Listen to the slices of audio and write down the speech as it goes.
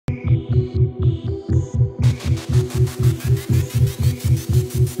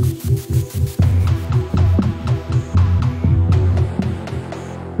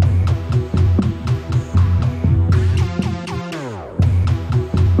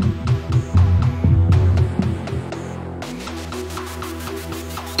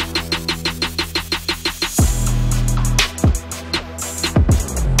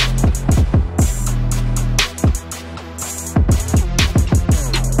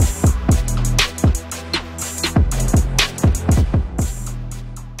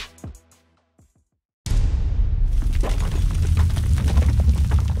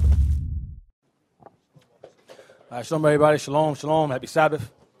Shalom, everybody. Shalom, shalom. Happy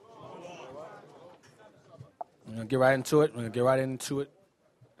Sabbath. We're going to get right into it.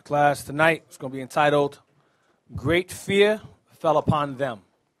 The class tonight is going to be entitled, Great Fear Fell Upon Them.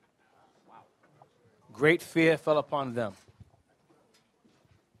 Great fear fell upon them.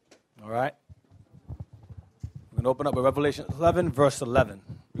 All right? We're going to open up with Revelation 11, verse 11.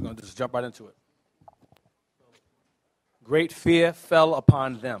 We're going to just jump right into it. Great fear fell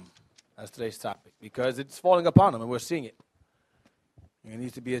upon them. That's today's topic, because it's falling upon them, and we're seeing it. And it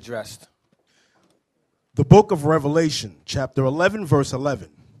needs to be addressed. The book of Revelation, chapter 11, verse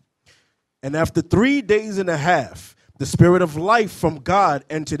 11. And after 3 days and a half, the spirit of life from God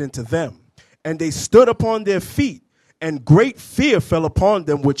entered into them, and they stood upon their feet, and great fear fell upon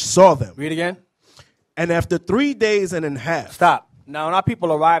them which saw them. Read again. And after 3 days and a half. Stop. Now, when our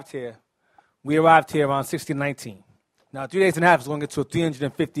people arrived here, we arrived here around 1619. Now, 3 days and a half is going to get to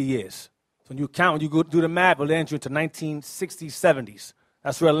 350 years. So when you count, when you go do the math, it lands you into 1960s, 70s.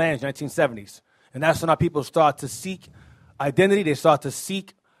 That's where it lands, 1970s. And that's when our people start to seek identity. They start to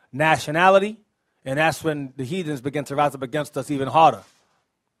seek nationality. And that's when the heathens begin to rise up against us even harder,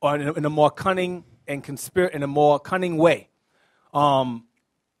 or in a more cunning and in a more cunning way.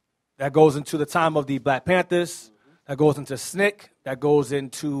 That goes into the time of the Black Panthers. That goes into SNCC. That goes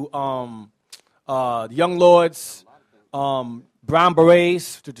into the Young Lords, Brown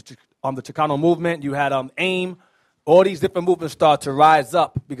Berets, the Chicano movement. You had AIM. All these different movements start to rise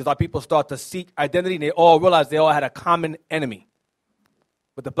up because our people start to seek identity, and they all realize they all had a common enemy.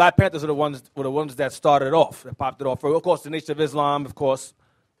 But the Black Panthers were the ones that started it off, that popped it off. Of course, the Nation of Islam, of course,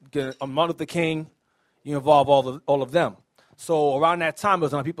 Martin Luther King, you involve all of them. So around that time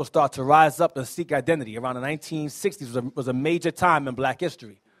was when people start to rise up and seek identity. Around the 1960s was a major time in Black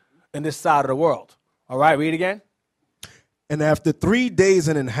history in this side of the world. All right, read again. And after 3 days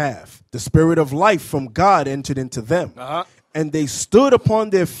and a half, the spirit of life from God entered into them, and they stood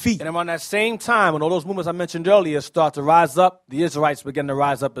upon their feet. And around that same time, when all those movements I mentioned earlier start to rise up, the Israelites began to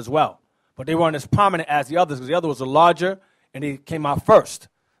rise up as well. But they weren't as prominent as the others, because the other was larger, and they came out first.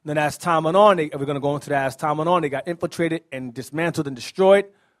 Then as time went on, we're going to go into that. As time went on, they got infiltrated and dismantled and destroyed.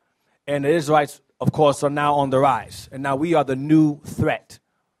 And the Israelites, of course, are now on the rise. And now we are the new threat.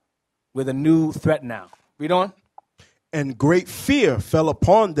 We're the new threat now. Read on. And great fear fell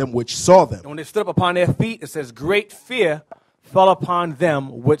upon them which saw them. And when they stood up upon their feet, it says, great fear fell upon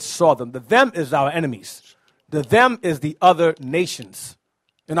them which saw them. The them is our enemies. The them is the other nations.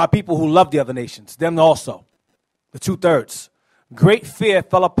 And our people who love the other nations. Them also. The 2/3. Great fear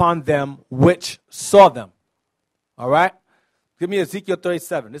fell upon them which saw them. All right? Give me Ezekiel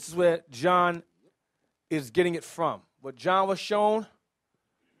 37. This is where John is getting it from. What John was shown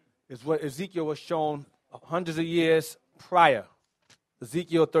is what Ezekiel was shown hundreds of years prior.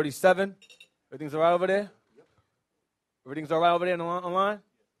 Ezekiel 37. Everything's all right over there? Everything's all right over there online?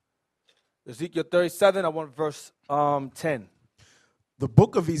 Ezekiel 37, I want verse 10. The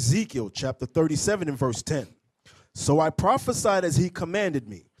book of Ezekiel, chapter 37 and verse 10. So I prophesied as he commanded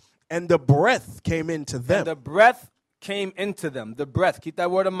me, and the breath came into them. And the breath came into them. The breath, keep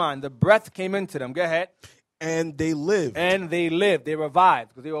that word in mind. The breath came into them. Go ahead. And they lived. And they lived. They revived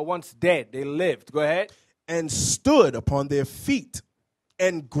because they were once dead. They lived. Go ahead. And stood upon their feet,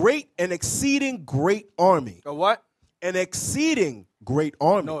 and exceeding great army. A what? An exceeding great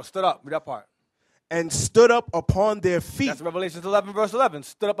army. No, stood up. Read that part. And stood up upon their feet. That's Revelation 11, verse 11.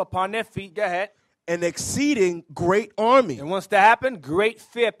 Stood up upon their feet. Go ahead. An exceeding great army. And once that happened, great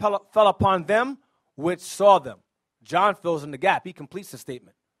fear fell upon them which saw them. John fills in the gap. He completes the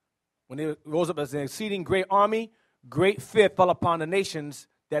statement. When they rose up as an exceeding great army, great fear fell upon the nations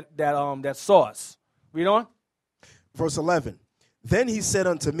that saw us. Read on. Verse 11. Then he said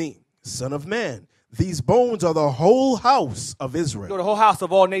unto me, Son of man, these bones are the whole house of Israel. So the whole house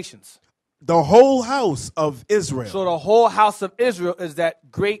of all nations. The whole house of Israel. So the whole house of Israel is that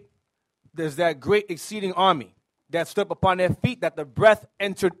great exceeding army that stood up upon their feet that the breath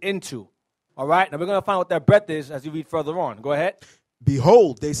entered into. All right? Now we're going to find out what that breath is as you read further on. Go ahead.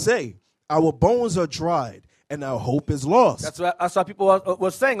 Behold, they say, our bones are dried, and our hope is lost. That's what people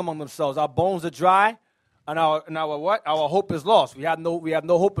were saying among themselves. Our bones are dry, and our what? Our hope is lost. We have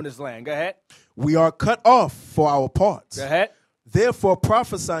no hope in this land. Go ahead. We are cut off for our parts. Go ahead. Therefore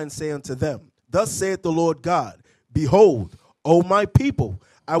prophesy and say unto them, Thus saith the Lord God, Behold, O my people,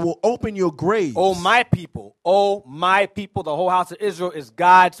 I will open your graves. O my people, the whole house of Israel is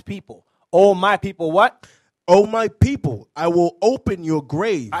God's people. O my people, what? O my people, I will open your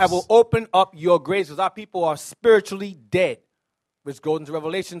graves. I will open up your graves, because our people are spiritually dead. Which goes into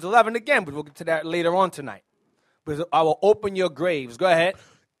Revelation 11 again, but we'll get to that later on tonight. But I will open your graves. Go ahead.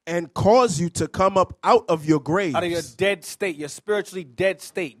 and cause you to come up out of your graves. Out of your dead state, your spiritually dead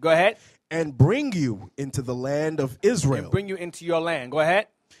state. Go ahead. And bring you into the land of Israel. And bring you into your land. Go ahead.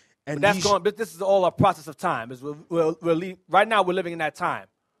 And But this is all a process of time. Right now we're living in that time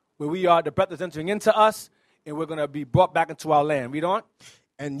where the breath is entering into us, and we're going to be brought back into our land. Read on.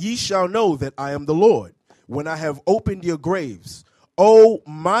 And ye shall know that I am the Lord, when I have opened your graves, O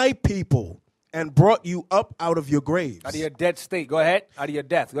my people, and brought you up out of your graves. Out of your dead state. Go ahead. Out of your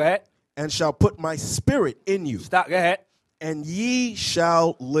death. Go ahead. And shall put my spirit in you. Stop. Go ahead. And ye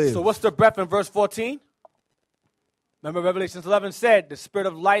shall live. So what's the breath in verse 14? Remember Revelation 11 said the spirit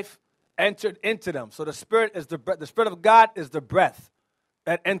of life entered into them. So the spirit is the breath. The spirit of God is the breath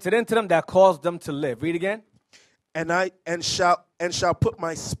that entered into them that caused them to live. Read again. And shall put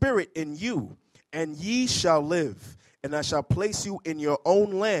my spirit in you, and ye shall live, and I shall place you in your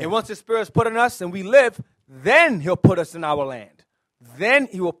own land. And once the spirit is put in us and we live, then he'll put us in our land. Then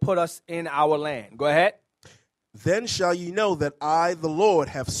he will put us in our land. Go ahead. Then shall ye know that I, the Lord,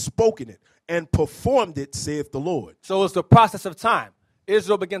 have spoken it and performed it, saith the Lord. So it's the process of time.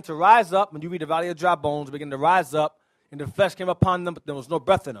 Israel began to rise up. When you read the Valley of Dry Bones, began to rise up, and the flesh came upon them, but there was no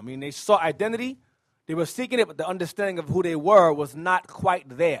breath in them. I mean, they sought identity. They were seeking it, but the understanding of who they were was not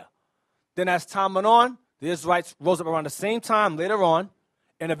quite there. Then as time went on, the Israelites rose up around the same time later on,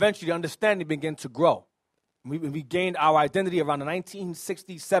 and eventually the understanding began to grow. We gained our identity around the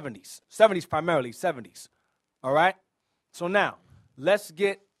 1960s, 70s. 70s primarily, 70s. All right? So now, let's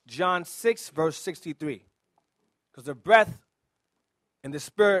get John 6, verse 63. Because the breath and the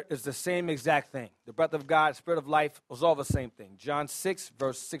spirit is the same exact thing. The breath of God, spirit of life, was all the same thing. John 6,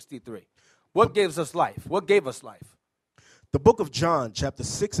 verse 63. What gives us life? What gave us life? The book of John, chapter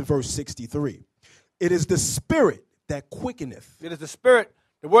 6 and verse 63. It is the spirit that quickeneth. It is the spirit.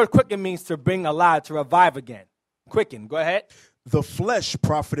 The word quicken means to bring alive, to revive again. Quicken. Go ahead. The flesh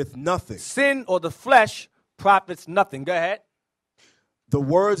profiteth nothing. Sin or the flesh profits nothing. Go ahead. The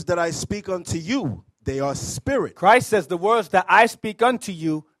words that I speak unto you, they are spirit. Christ says, the words that I speak unto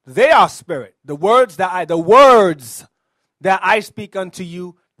you, they are spirit. The words that I speak unto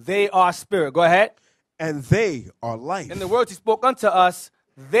you, they are spirit. Go ahead. And they are life. And the words he spoke unto us,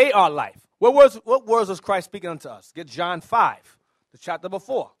 they are life. What words was Christ speaking unto us? Get John 5, the chapter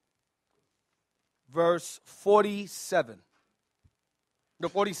before. Verse 47. No,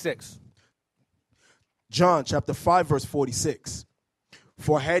 46. John chapter 5, verse 46.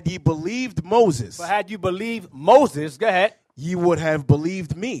 For had ye believed Moses. For had you believed Moses, go ahead. Ye would have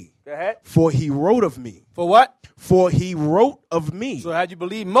believed me. Go ahead. For he wrote of me. For what? For he wrote of me. So had you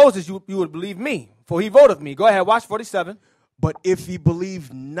believed Moses, you would believe me. For he wrote of me. Go ahead, watch 47. But if ye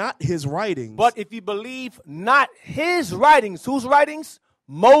believe not his writings. But if you believe not his writings. Whose writings?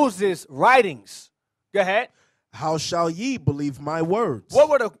 Moses' writings. Go ahead. How shall ye believe my words? What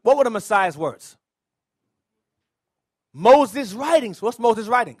were the Messiah's words? Moses' writings. What's Moses'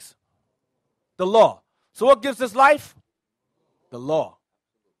 writings? The law. So what gives us life? The law.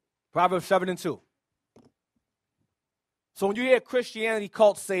 Proverbs 7 and 2. So when you hear Christianity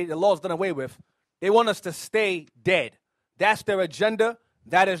cults say the law is done away with, they want us to stay dead. That's their agenda.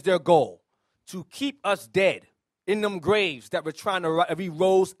 That is their goal. To keep us dead in them graves that we're trying to we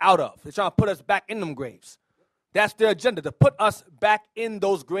rose out of. They're trying to put us back in them graves. That's their agenda, to put us back in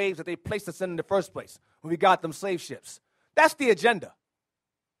those graves that they placed us in the first place when we got them slave ships. That's the agenda.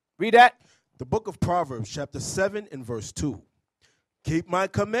 Read that. The book of Proverbs, chapter 7 and verse 2. Keep my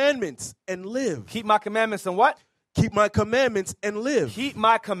commandments and live. Keep my commandments and what? Keep my commandments and live. Keep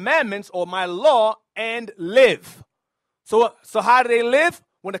my commandments or my law and live. So how do they live?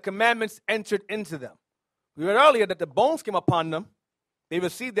 When the commandments entered into them. We read earlier that the bones came upon them. They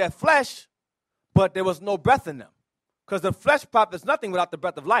received their flesh, but there was no breath in them. Because the flesh profits nothing without the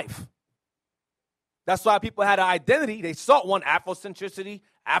breath of life. That's why people had an identity. They sought one: Afrocentricity,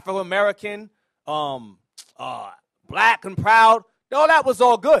 Afro-American, black and proud. All that was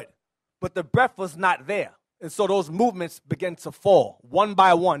all good. But the breath was not there. And so those movements began to fall. One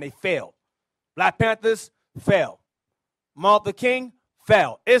by one, they failed. Black Panthers fell. Martin Luther King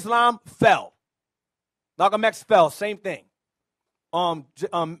fell. Islam fell. Malcolm X fell. Same thing.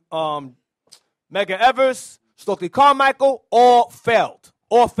 Medgar Evers, Stokely Carmichael, all failed.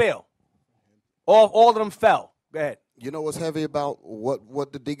 All failed. All of them fell. Go ahead. You know what's heavy about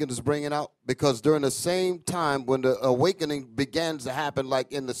what the deacon is bringing out? Because during the same time when the awakening begins to happen,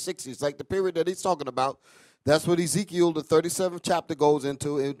 like in the 60s, like the period that he's talking about, that's what Ezekiel, the 37th chapter, goes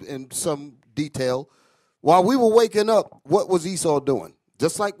into in some detail. While we were waking up, what was Esau doing?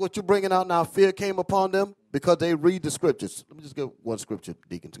 Just like what you're bringing out now, fear came upon them because they read the scriptures. Let me just get one scripture,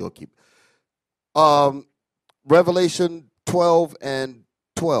 deacons, go keep. Revelation 12 and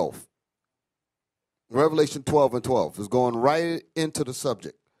 12. Revelation 12 and 12 is going right into the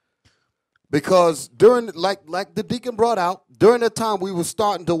subject. Because during, like the deacon brought out, during that time we were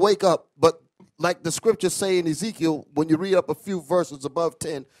starting to wake up, but like the scriptures say in Ezekiel, when you read up a few verses above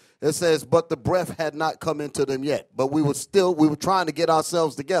 10, it says, but the breath had not come into them yet. But we were trying to get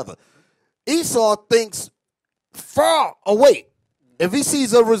ourselves together. Esau thinks far away. If he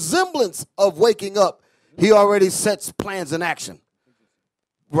sees a resemblance of waking up, he already sets plans in action.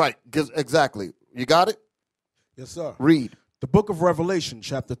 Right, exactly. You got it? Yes, sir. Read. The book of Revelation,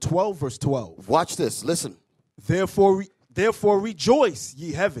 chapter 12, verse 12. Watch this. Listen. Therefore rejoice,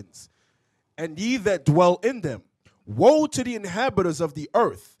 ye heavens, and ye that dwell in them. Woe to the inhabitants of the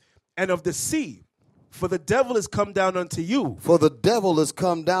earth and of the sea, for the devil is come down unto you. For the devil is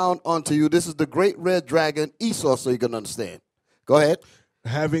come down unto you. This is the great red dragon, Esau, so you can understand. Go ahead.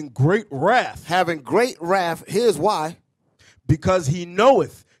 Having great wrath. Having great wrath. Here's why. Because he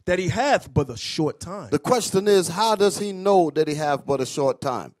knoweth that he hath but a short time. The question is, how does he know that he hath but a short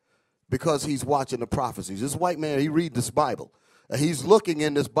time? Because he's watching the prophecies. This white man, he read this Bible. And he's looking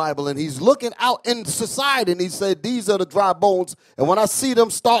in this Bible, and he's looking out in society, and he said, these are the dry bones. And when I see them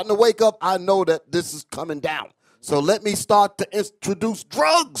starting to wake up, I know that this is coming down. So let me start to introduce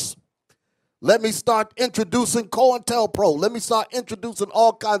drugs. Let me start introducing COINTELPRO. Let me start introducing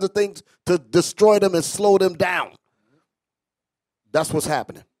all kinds of things to destroy them and slow them down. That's what's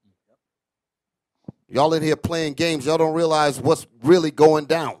happening. Y'all in here playing games. Y'all don't realize what's really going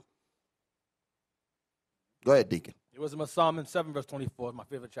down. Go ahead, Deacon. Wisdom of Solomon 7, verse 24 is my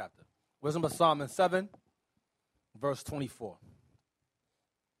favorite chapter. Wisdom of Solomon 7, verse 24.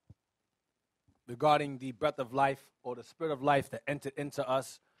 Regarding the breath of life or the spirit of life that entered into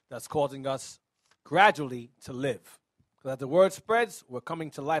us that's causing us gradually to live. Because as the word spreads, we're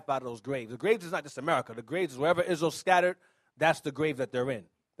coming to life out of those graves. The graves is not just America. The graves is wherever Israel's scattered, that's the grave that they're in.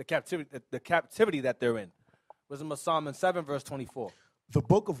 The captivity that they're in. Wisdom of Solomon 7, verse 24. The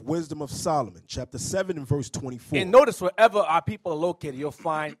book of Wisdom of Solomon, chapter 7 and verse 24. And notice wherever our people are located, you'll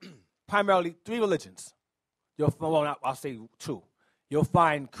find primarily three religions. I'll say two. You'll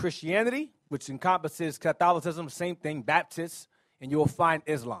find Christianity, which encompasses Catholicism, same thing, Baptists, and you will find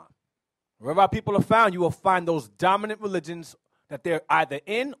Islam. Wherever our people are found, you will find those dominant religions that they're either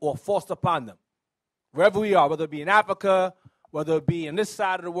in or forced upon them. Wherever we are, whether it be in Africa, whether it be in this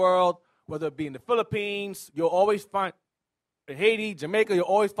side of the world, whether it be in the Philippines, you'll always find, in Haiti, Jamaica, you'll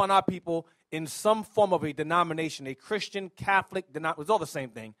always find our people in some form of a denomination, a Christian, Catholic, it's all the same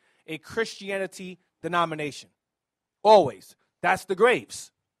thing, a Christianity denomination. Always. That's the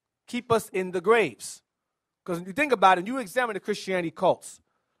graves. Keep us in the graves. Because when you think about it, you examine the Christianity cults,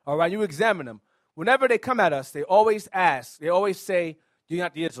 all right, you examine them. Whenever they come at us, they always say, you're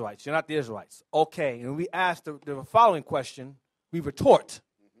not the Israelites, you're not the Israelites. Okay, and we ask the following question, we retort,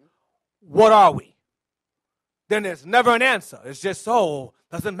 what are we? Then there's never an answer. It's just,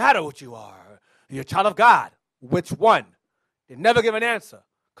 doesn't matter what you are. You're a child of God. Which one? They never give an answer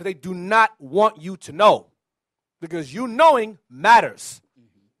because they do not want you to know. Because you knowing matters.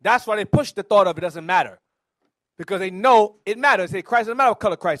 That's why they push the thought of it doesn't matter. Because they know it matters. They say Christ doesn't matter what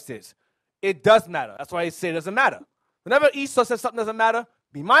color Christ is. It does matter. That's why they say it doesn't matter. Whenever Esau says something doesn't matter,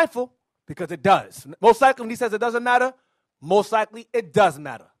 be mindful because it does. Most likely when he says it doesn't matter, most likely it does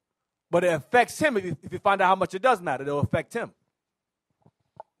matter. But it affects him. If you find out how much it does matter, it'll affect him.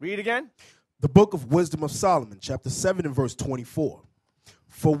 Read again. The book of Wisdom of Solomon, chapter 7 and verse 24.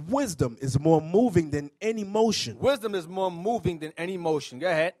 For wisdom is more moving than any motion. Wisdom is more moving than any motion. Go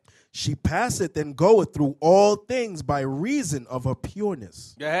ahead. She passeth and goeth through all things by reason of her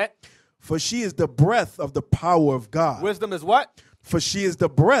pureness. Go ahead. For she is the breath of the power of God. Wisdom is what? For she is the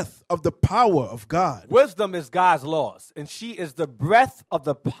breath of the power of God. Wisdom is God's laws, and she is the breath of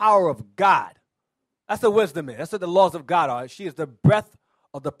the power of God. That's what wisdom is. That's what the laws of God are. She is the breath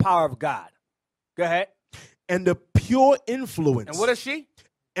of the power of God. Go ahead. And the pure influence. And what is she?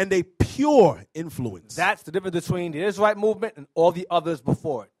 And a pure influence. That's the difference between the Israelite movement and all the others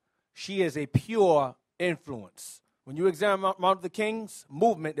before it. She is a pure influence. When you examine Martin Luther King's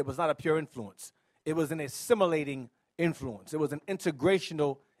movement, it was not a pure influence. It was an assimilating influence. It was an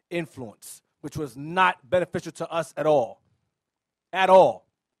integrational influence, which was not beneficial to us at all. At all.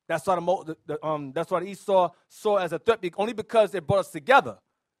 That's what Esau saw as a threat, only because it brought us together.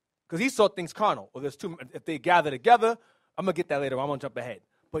 Because Esau thinks carnal. Or there's two. If they gather together, I'm gonna get that later. I'm gonna jump ahead.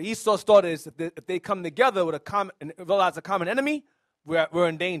 But Esau's thought is if they come together with and realize a common enemy, we're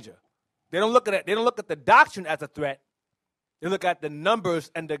in danger. They don't look at it. They don't look at the doctrine as a threat. They look at the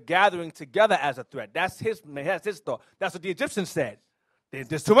numbers and the gathering together as a threat. That's his thought. That's what the Egyptians said.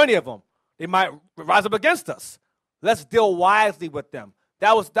 There's too many of them. They might rise up against us. Let's deal wisely with them.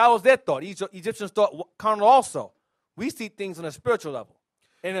 That was their thought. Egyptians thought carnal also. We see things on a spiritual level.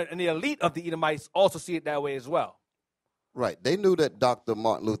 And the elite of the Edomites also see it that way as well. Right. They knew that Dr.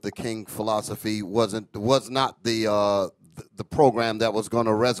 Martin Luther King philosophy was not the program that was going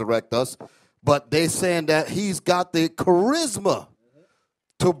to resurrect us, but they're saying that he's got the charisma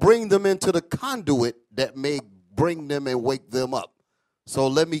to bring them into the conduit that may bring them and wake them up. So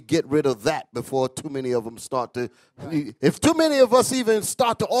let me get rid of that before too many of them start to, if too many of us even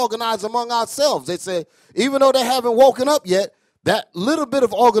start to organize among ourselves, they say, even though they haven't woken up yet, that little bit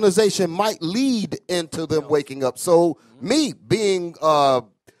of organization might lead into them waking up. So me being,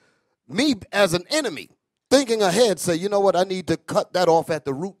 me as an enemy, thinking ahead, say, you know what, I need to cut that off at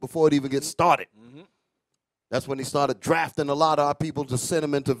the root before it even gets started. That's when he started drafting a lot of our people to send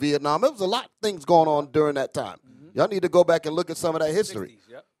them into Vietnam. There was a lot of things going on during that time. Y'all need to go back and look at some of that history.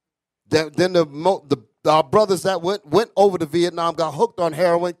 60s, yep. Then our brothers that went over to Vietnam, got hooked on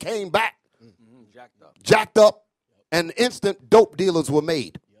heroin, came back, jacked up, and instant dope dealers were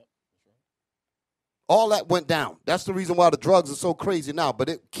made. All that went down. That's the reason why the drugs are so crazy now. But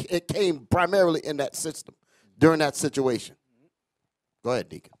it came primarily in that system during that situation. Go ahead,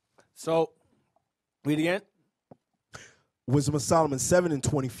 Deacon. So, read again. Wisdom of Solomon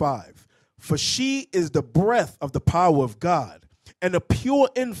 7:25. For she is the breath of the power of God and a pure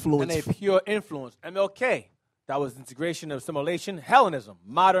influence. And a pure influence. MLK. That was integration of assimilation. Hellenism.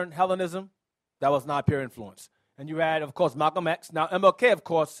 Modern Hellenism. That was not pure influence. And you had, of course, Malcolm X. Now, MLK, of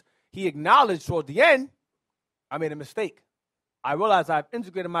course, he acknowledged toward the end, I made a mistake. I realized I've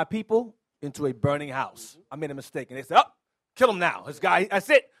integrated my people into a burning house. I made a mistake. And they said, oh, kill him now. This guy, that's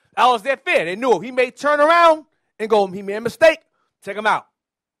it. That was their fear. They knew he may turn around and go, he made a mistake. Take him out.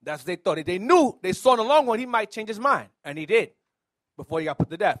 That's what they thought. They knew, they saw in the long run he might change his mind. And he did before he got put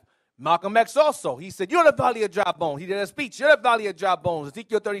to death. Malcolm X also, he said, you're the valley of dry bones. He did a speech, you're the valley of dry bones,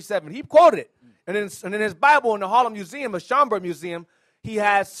 Ezekiel 37. He quoted it. And in his Bible in the Harlem Museum, the Schomburg Museum, he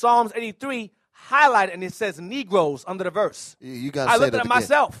has Psalms 83 highlighted, and it says Negroes under the verse. You got I looked at it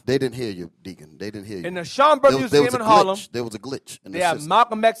myself. They didn't hear you, Deacon. They didn't hear you. In the Schomburg Museum in Harlem, there was a glitch in the they have system.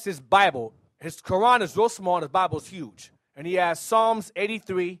 Malcolm X's Bible. His Quran is real small, and his Bible is huge. And he has Psalms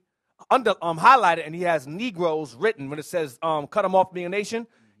 83 highlighted, and he has Negroes written. When it says cut them off being a nation,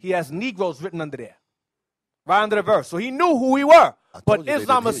 he has Negroes written under there, right under the verse. So he knew who we were. But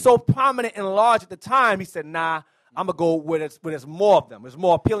Islam was so prominent and large at the time, he said, nah, I'm going to go where there's more of them. It's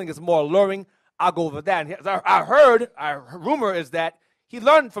more appealing. It's more alluring. I'll go over that. And I heard, rumor is that he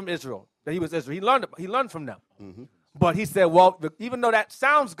learned from Israel, that he was Israel. He learned from them. But he said, well, even though that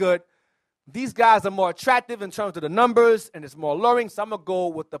sounds good, these guys are more attractive in terms of the numbers, and it's more alluring, so I'm going to go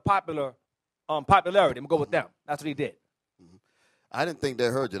with the popularity. I'm going to go with them. That's what he did. I didn't think they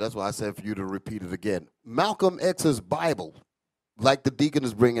heard you. That's why I said for you to repeat it again. Malcolm X's Bible, like the Deacon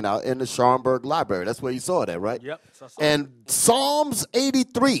is bringing out in the Schomburg Library. That's where you saw that, right? Yep. And Psalms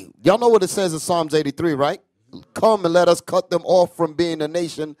 83. Y'all know what it says in Psalms 83, right? Come and let us cut them off from being a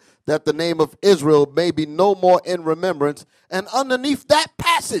nation, that the name of Israel may be no more in remembrance. And underneath that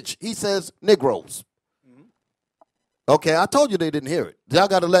passage, he says Negroes. Okay, I told you they didn't hear it. Y'all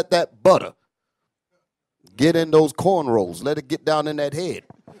got to let that butter get in those cornrows. Let it get down in that head.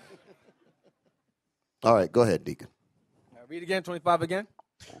 All right, go ahead, Deacon. Read again, 25 again.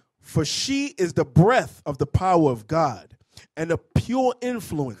 For she is the breath of the power of God and a pure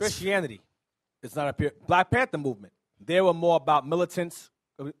influence. Christianity. It's not a pure. Black Panther movement. They were more about militants.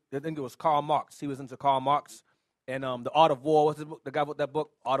 I think it was Karl Marx. He was into Karl Marx. And The Art of War. What's his book? The guy wrote that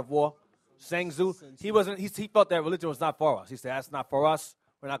book, Art of War. Sang Tzu. He felt that religion was not for us. He said, that's not for us.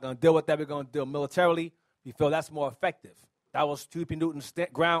 We're not going to deal with that. We're going to deal militarily. We feel that's more effective. That was Huey Newton's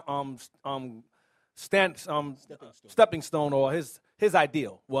stepping stone, or his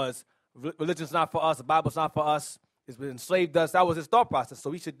ideal was religion's not for us, the Bible's not for us, it's enslaved us. That was his thought process. So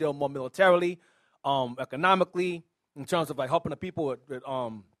we should deal more militarily, economically, in terms of like helping the people with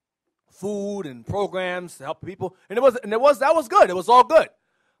food and programs to help the people. And that was good. It was all good.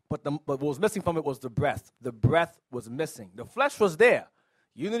 But what was missing from it was the breath. The breath was missing. The flesh was there.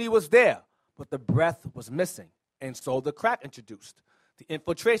 Unity was there. But the breath was missing. And so the crack introduced. The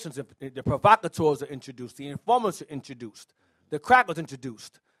infiltrations, the provocateurs are introduced. The informants are introduced. The crack was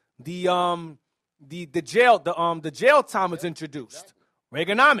introduced. The jail time was introduced.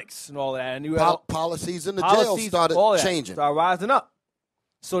 Reaganomics and all that. And you had policies in the jail started changing. Started rising up.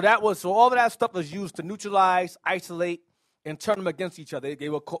 So all of that stuff was used to neutralize, isolate, and turn them against each other. They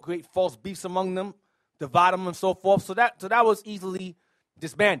would create false beefs among them, divide them, and so forth. So that was easily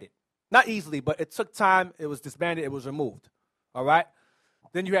disbanded. Not easily, but it took time. It was disbanded. It was removed. All right?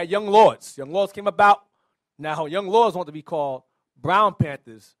 Then you had young lords. Young lords came about. Now, young lords want to be called Brown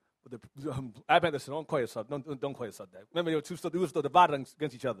Panthers, Black Panthers said, don't call yourself that. Remember, they were still divided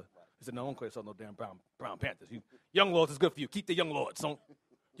against each other. They said, no, don't call yourself no damn Brown Panthers. Young Lords is good for you. Keep the Young Lords.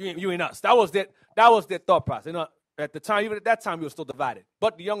 You ain't us. That was their thought process. You know, at the time, even at that time, we were still divided.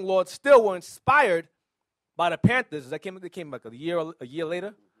 But the Young Lords still were inspired by the Panthers. They came like a year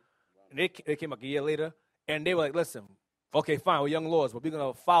later. And they came like a year later. And they were like, listen, okay, fine, we're Young Lords, but we're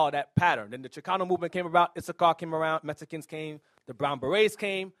going to follow that pattern. Then the Chicano movement came about. Issachar came around. Mexicans came. The Brown Berets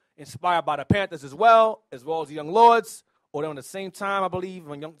came, inspired by the Panthers as well as the Young Lords. Or they're on the same time, I believe.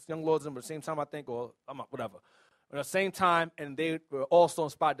 When Young Lords were the same time, I think, or whatever. At the same time, and they were also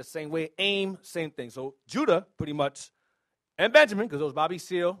inspired the same way. AIM, same thing. So Judah, pretty much, and Benjamin, because it was Bobby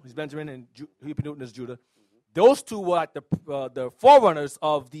Seale, he's Benjamin, and Huey Newton is Judah. Those two were like the forerunners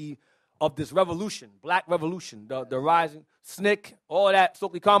of this revolution, Black Revolution, the rising, SNCC, all of that,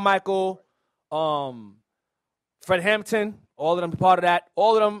 Stokely Carmichael, Fred Hampton, all of them part of that.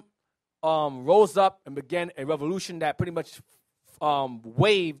 All of them rose up and began a revolution that pretty much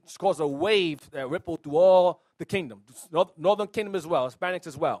caused a wave that rippled through all the kingdom, Northern Kingdom as well, Hispanics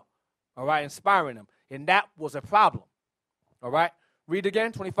as well, all right, inspiring them. And that was a problem, all right? Read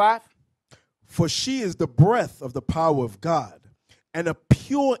again, 25. For she is the breath of the power of God and a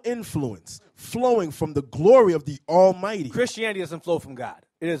pure influence flowing from the glory of the Almighty. Christianity doesn't flow from God.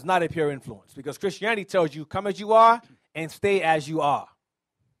 It is not a pure influence because Christianity tells you, come as you are and stay as you are.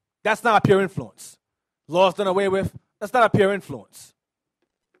 That's not a pure influence. Law's done away with. That's not a pure influence.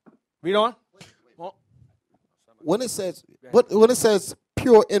 Read on. When it says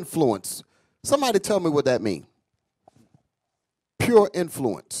pure influence, somebody tell me what that means. Pure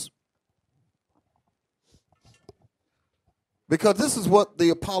influence. Because this is what the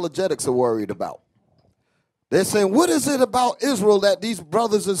apologetics are worried about. They're saying, what is it about Israel that these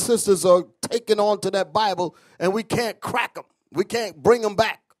brothers and sisters are taking on to that Bible and we can't crack them? We can't bring them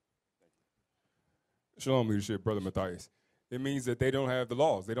back. Shalom, leadership, Brother Matthias. It means that they don't have the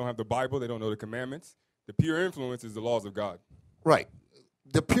laws. They don't have the Bible. They don't know the commandments. The pure influence is the laws of God. Right.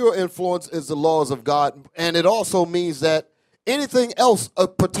 The pure influence is the laws of God. And it also means that anything else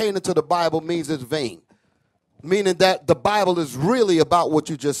pertaining to the Bible means it's vain. Meaning that the Bible is really about what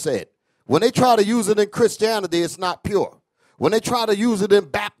you just said. When they try to use it in Christianity, it's not pure. When they try to use it in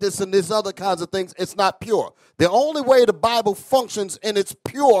Baptists and these other kinds of things, it's not pure. The only way the Bible functions and it's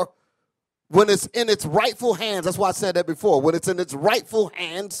pure when it's in its rightful hands. That's why I said that before. When it's in its rightful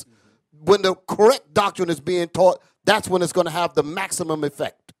hands, when the correct doctrine is being taught, that's when it's going to have the maximum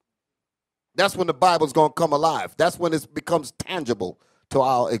effect. That's when the Bible's going to come alive. That's when it becomes tangible to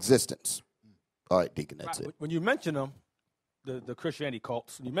our existence. All right, Deacon, that's it. When you mention them, the Christianity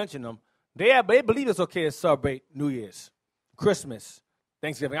cults, when you mention them, they believe it's okay to celebrate New Year's, Christmas,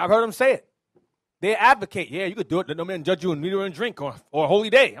 Thanksgiving. I've heard them say it. They advocate, yeah, you could do it. Let no man judge you in meat or in drink or a holy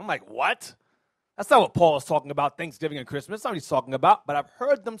day. I'm like, what? That's not what Paul is talking about, Thanksgiving and Christmas. That's not what he's talking about, but I've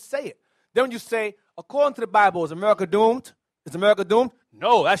heard them say it. Then when you say, according to the Bible, is America doomed? Is America doomed?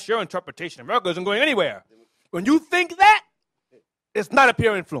 No, that's your interpretation. America isn't going anywhere. When you think that, it's not a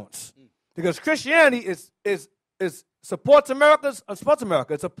pure influence. Because Christianity supports America.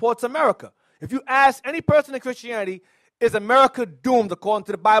 It supports America. If you ask any person in Christianity, is America doomed according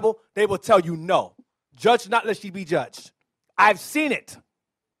to the Bible? They will tell you no. Judge not lest ye be judged. I've seen it.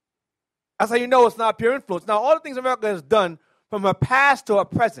 That's how you know it's not pure influence. Now, all the things America has done from her past to her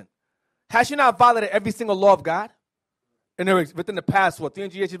present, has she not violated every single law of God? Within the past,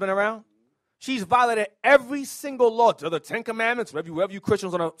 300 years she's been around? She's violated every single law. The 10 Commandments, whatever you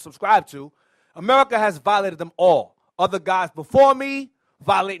Christians want to subscribe to, America has violated them all. Other gods before me,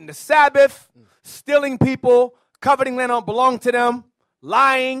 violating the Sabbath, stealing people, coveting land don't belong to them,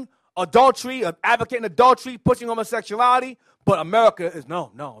 lying, adultery, advocating adultery, pushing homosexuality. But America is,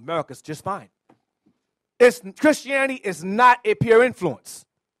 no, America's just fine. Christianity is not a pure influence.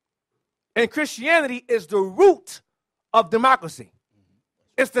 And Christianity is the root of democracy.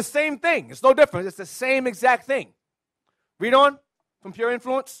 It's the same thing. It's no different. It's the same exact thing. Read on from pure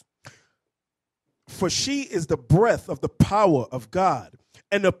influence. For she is the breath of the power of God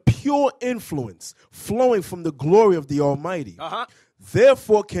and a pure influence flowing from the glory of the Almighty.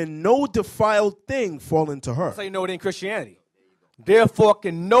 Therefore can no defiled thing fall into her. That's how you know it ain't Christianity. Therefore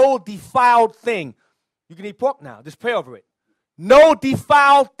can no defiled thing. You can eat pork now. Just pray over it. No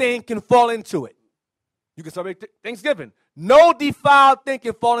defiled thing can fall into it. You can celebrate Thanksgiving. No defiled thing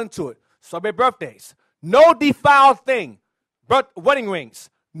can fall into it. Celebrate birthdays. No defiled thing. Wedding rings.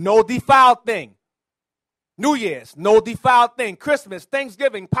 No defiled thing. New Year's. No defiled thing. Christmas,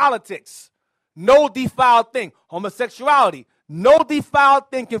 Thanksgiving, politics. No defiled thing. Homosexuality. No defiled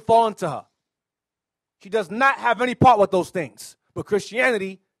thing can fall into her. She does not have any part with those things. But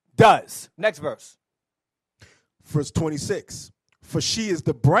Christianity does. Next verse. Verse 26. For she is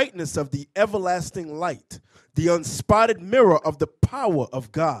the brightness of the everlasting light, the unspotted mirror of the power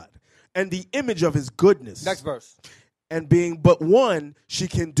of God, and the image of his goodness. Next verse. And being but one, she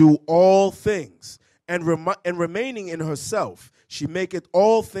can do all things. And remaining in herself, she maketh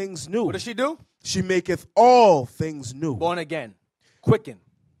all things new. What does she do? She maketh all things new. Born again. Quicken.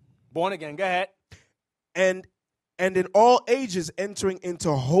 Born again. Go ahead. And in all ages entering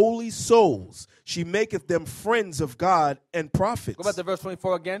into holy souls, she maketh them friends of God and prophets. Go back to verse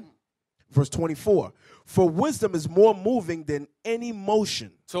 24 again. Verse 24. For wisdom is more moving than any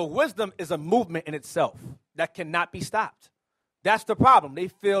motion. So wisdom is a movement in itself that cannot be stopped. That's the problem. They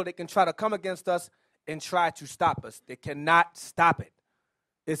feel they can try to come against us and try to stop us. They cannot stop it.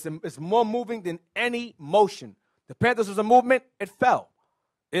 It's more moving than any motion. The Panthers was a movement, it fell.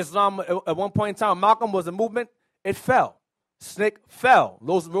 Islam, at one point in time, Malcolm was a movement, it fell. Snake fell.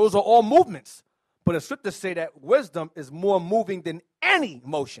 Those are all movements. But the scriptures say that wisdom is more moving than any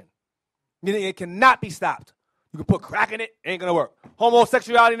motion. Meaning it cannot be stopped. You can put crack in it, ain't going to work.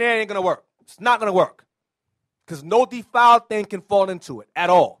 Homosexuality in there, ain't going to work. It's not going to work. Because no defiled thing can fall into it at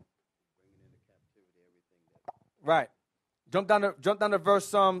all. Right. Jump down to verse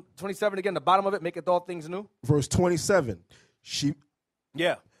 27 again, the bottom of it, maketh all things new. Verse 27. She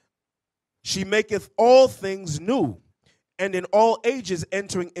maketh all things new, and in all ages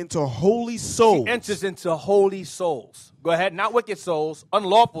entering into holy souls. She enters into holy souls. Go ahead. Not wicked souls,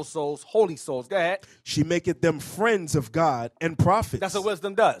 unlawful souls, holy souls. Go ahead. She maketh them friends of God and prophets. That's what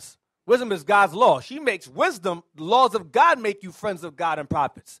wisdom does. Wisdom is God's law. She makes wisdom, the laws of God make you friends of God and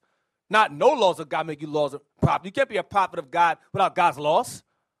prophets. Not no laws of God make you laws of prophets. You can't be a prophet of God without God's laws.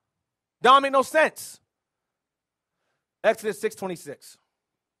 That don't make no sense. Exodus 6:26.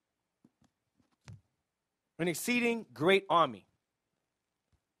 An exceeding great army.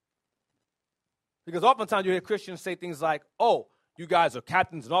 Because oftentimes you hear Christians say things like, oh, you guys are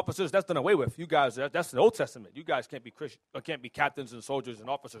captains and officers. That's done away with. You guys, that's the Old Testament. You guys can't be Christian, or can't be captains and soldiers and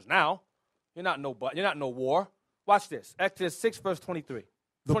officers now. You're not no war. Watch this. Exodus 6, verse 23.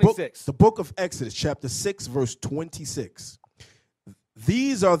 26. The book of Exodus, chapter 6, verse 26.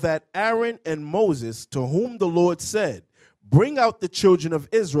 These are that Aaron and Moses, to whom the Lord said, bring out the children of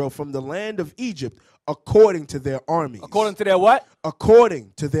Israel from the land of Egypt according to their armies. According to their what?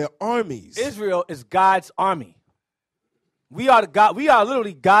 According to their armies. Israel is God's army. We are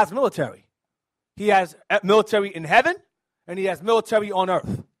literally God's military. He has military in heaven, and he has military on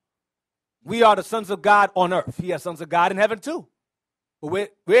earth. We are the sons of God on earth. He has sons of God in heaven too. But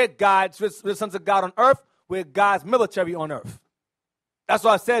we're sons of God on earth. We're God's military on earth. That's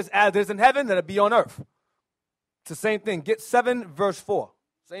why it says, as it is in heaven, let it be on earth. It's the same thing. Get 7, verse 4.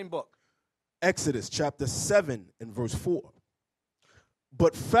 Same book. Exodus chapter 7 and verse 4.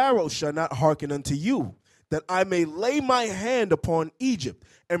 But Pharaoh shall not hearken unto you, that I may lay my hand upon Egypt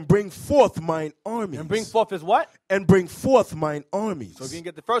and bring forth mine armies. And bring forth his what? And bring forth mine armies. So if you didn't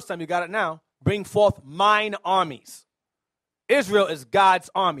get the first time, you got it now. Bring forth mine armies. Israel is God's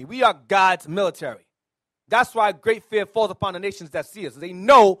army. We are God's military. That's why great fear falls upon the nations that see us. They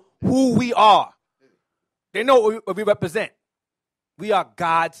know who we are. They know what we represent. We are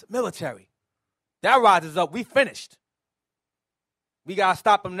God's military. That rises up. We finished. We got to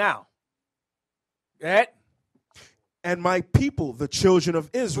stop them now. Go ahead. And my people, the children of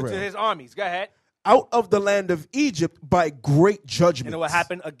Israel. Which are his armies. Go ahead. Out of the land of Egypt by great judgment. And it will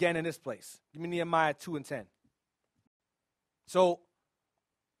happen again in this place. Give me Nehemiah 2 and 10. So,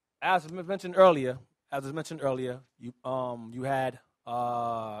 as was mentioned earlier, you had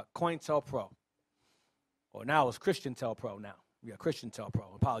COINTELPRO. Or now it's ChristianTelPro now. We got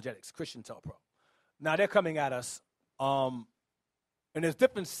ChristianTelPro, apologetics, ChristianTelPro. Now they're coming at us, and there's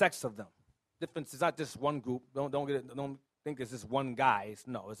different sects of them. It's not just one group. Don't think it's just one guy.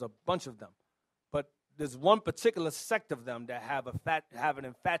 It's a bunch of them. But there's one particular sect of them that have an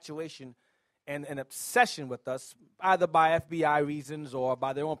infatuation and an obsession with us, either by FBI reasons or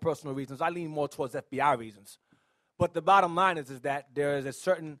by their own personal reasons. I lean more towards FBI reasons. But the bottom line is that there is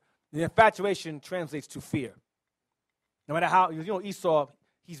the infatuation translates to fear. No matter how, Esau,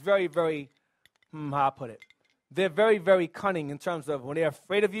 he's very, very, how I put it, they're very, very cunning in terms of when they're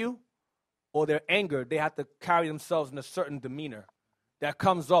afraid of you or they're angered, they have to carry themselves in a certain demeanor that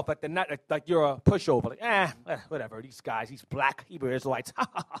comes off like you're a pushover. Like, whatever, these guys, these black Hebrew Israelites.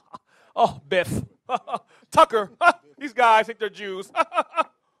 Oh, Biff. Tucker. These guys think they're Jews.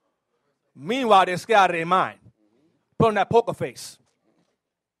 Meanwhile, they're scared out of their mind. Put on that poker face.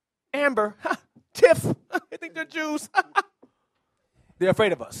 Amber. Tiff. They think they're Jews. They're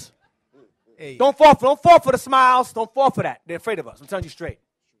afraid of us. Hey. Don't fall for the smiles. Don't fall for that. They're afraid of us. I'm telling you straight.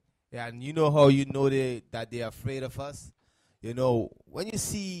 Yeah, and you know how you know that they're afraid of us? You know, when you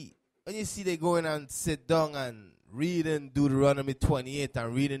see they going and sit down and reading Deuteronomy 28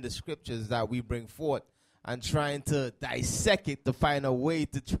 and reading the scriptures that we bring forth and trying to dissect it to find a way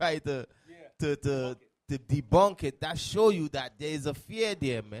to try to debunk it, that show you that there is a fear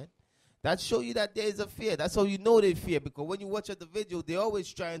there, man. That show you that there is a fear. That's how you know they fear. Because when you watch at the video, they're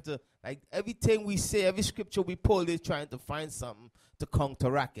always trying to, like, everything we say, every scripture we pull, they're trying to find something to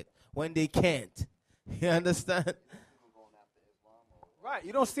counteract it when they can't. You understand? Right.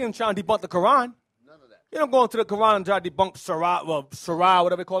 You don't see them trying to debunk the Quran. None of that. You don't go into the Quran and try to debunk Sarah,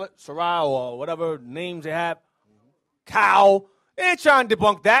 whatever they call it, Sarah or whatever names they have. Cow. They ain't trying to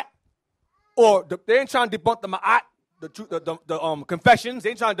debunk that. Or they ain't trying to debunk the Ma'at, the confessions. They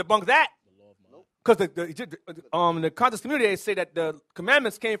ain't trying to debunk that. Because the conscious community, they say that the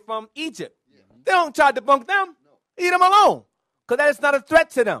commandments came from Egypt. Yeah. They don't try to debunk them. No. Leave them alone. Because that is not a threat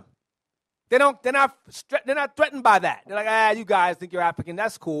to them. They're not threatened by that. They're like, you guys think you're African.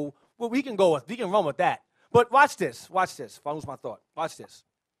 That's cool. Well, we can run with that. But watch this. If I lose my thought. Watch this.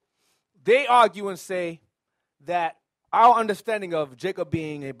 They argue and say that our understanding of Jacob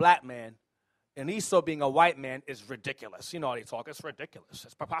being a black man and Esau being a white man is ridiculous. You know how they talk. It's ridiculous.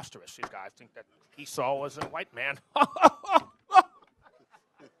 It's preposterous. These guys think that Esau was a white man.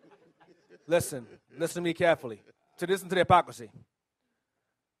 Listen to me carefully. Listen to the hypocrisy.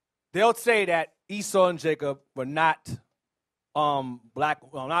 They'll say that Esau and Jacob were not black,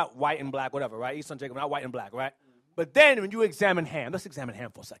 well, not white and black, whatever, right? Esau and Jacob were not white and black, right? But then when you examine Ham, let's examine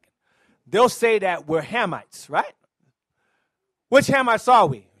Ham for a second. They'll say that we're Hamites, right? Which Hamites are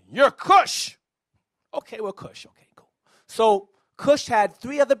we? You're Cush. Okay, we're Cush. Okay, cool. So Cush had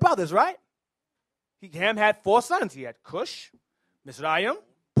 3 other brothers, right? Ham had 4 sons. He had Cush, Mizraim,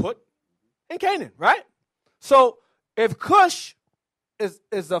 Put, and Canaan, right? So if Cush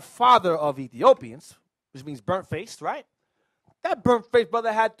is the father of Ethiopians, which means burnt-faced, right? That burnt-faced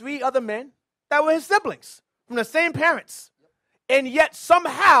brother had 3 other men that were his siblings from the same parents. And yet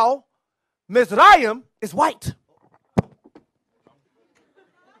somehow Mizraim is white.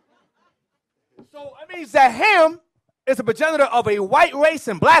 So it means that Ham is a progenitor of a white race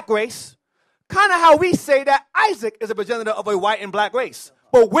and black race, kind of how we say that Isaac is a progenitor of a white and black race.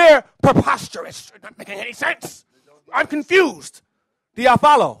 But we're preposterous. It's not making any sense. I'm confused. Do y'all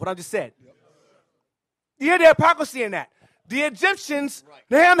follow what I just said? You hear the hypocrisy in that. The Egyptians,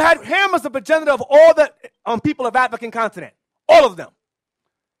 Ham was the progenitor of all the people of African continent. All of them.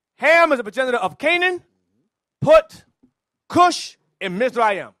 Ham is a progenitor of Canaan, Put, Cush, and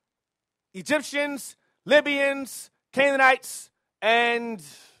Mizraim. Egyptians, Libyans, Canaanites, and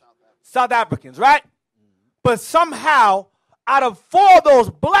South Africans, right? But somehow, out of 4 of those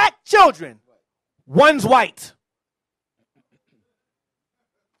black children, one's white.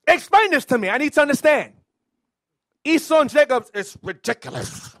 Explain this to me. I need to understand. Esau and Jacob is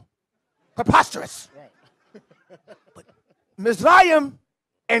ridiculous. Preposterous. But Mizraim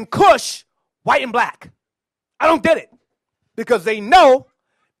and Cush, white and black. I don't get it. Because they know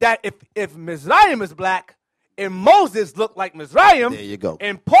that if Mizraim is black, and Moses looked like Mizraim, there you go.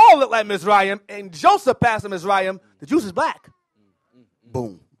 And Paul looked like Mizraim, and Joseph passed him Mizraim, the Jews is black.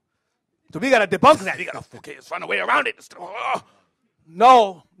 Boom. So we got to debunk that. We got to find a way around it.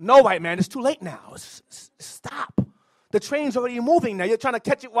 No, white man, it's too late now. Stop. The train's already moving now. You're trying to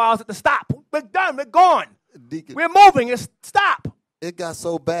catch it while it's at the stop. We're done. We're gone. Deacon, we're moving. Stop. It got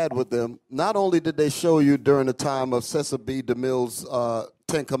so bad with them. Not only did they show you during the time of Cecil B. DeMille's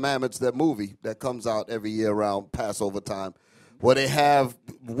 10 Commandments, that movie that comes out every year around Passover time, where they have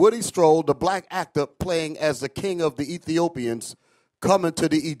Woody Stroll, the black actor, playing as the king of the Ethiopians, coming to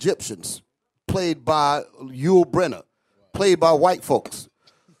the Egyptians, played by Yul Brynner, played by white folks.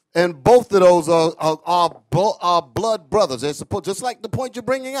 And both of those are blood brothers. They're supposed, just like the point you're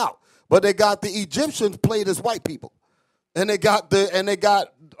bringing out. But they got the Egyptians played as white people. And they got the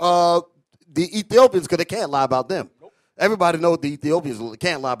Ethiopians, because they can't lie about them. Nope. Everybody knows the Ethiopians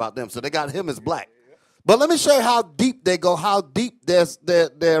can't lie about them, so they got him as black. But let me show you how deep they go, how deep their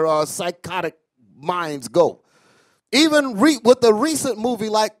psychotic minds go. Even with the recent movie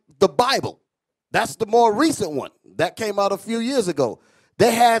like The Bible, that's the more recent one. That came out a few years ago.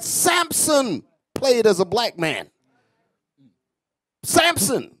 They had Samson played as a black man.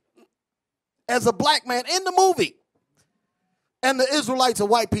 Samson as a black man in the movie. And the Israelites are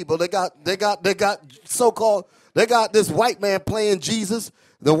white people. They got so-called, they got this white man playing Jesus,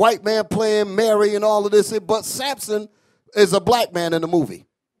 the white man playing Mary and all of this. But Samson is a black man in the movie.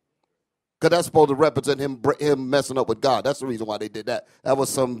 Because that's supposed to represent him messing up with God. That's the reason why they did that. That was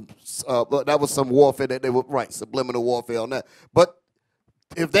some warfare that they were, right, subliminal warfare on that. But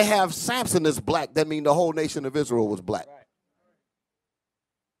if they have Samson as black, that means the whole nation of Israel was black. Right.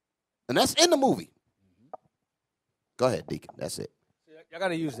 And that's in the movie. Go ahead, Deacon. That's it. You got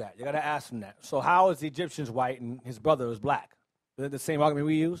to use that. You got to ask him that. So how is the Egyptians white and his brother is black? Is that the same argument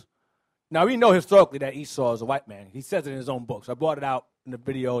we use? Now, we know historically that Esau is a white man. He says it in his own books. I brought it out in the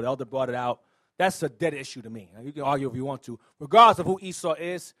video. The elder brought it out. That's a dead issue to me. Now, you can argue if you want to. Regardless of who Esau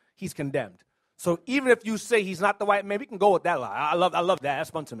is, he's condemned. So even if you say he's not the white man, we can go with that lie. I love that. That's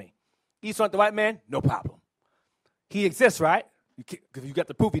fun to me. Esau not the white man? No problem. He exists, right? Because you got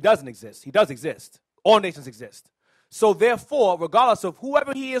the proof he doesn't exist. He does exist. All nations exist. So therefore, regardless of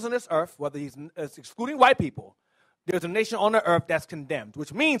whoever he is on this earth, whether he's excluding white people, there's a nation on the earth that's condemned,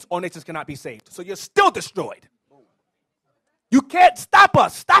 which means all nations cannot be saved. So you're still destroyed. You can't stop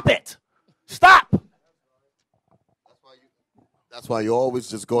us. Stop it. Stop. That's why you always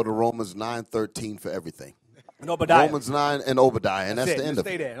just go to Romans 9:13 for everything. And Obadiah. Romans 9 and Obadiah, and that's the end of it.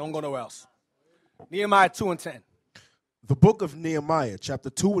 Stay there. Don't go nowhere else. Nehemiah 2 and 10. The book of Nehemiah, chapter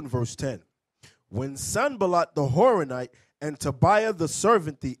 2 and verse 10. When Sanballat the Horonite and Tobiah the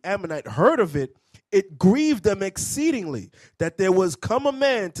servant, the Ammonite, heard of it, it grieved them exceedingly that there was come a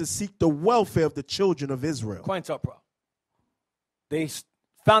man to seek the welfare of the children of Israel. Point up, bro. They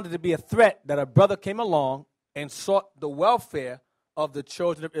found it to be a threat that a brother came along and sought the welfare of the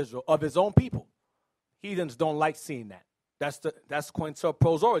children of Israel, of his own people. Heathens don't like seeing that. That's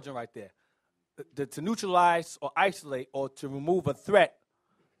COINTELPRO's origin right there. To neutralize or isolate or to remove a threat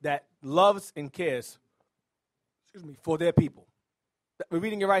that loves and cares, for their people. We're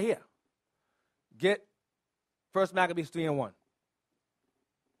reading it right here. Get 1 Maccabees 3 and 1.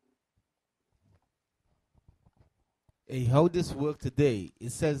 Hey, how this work today?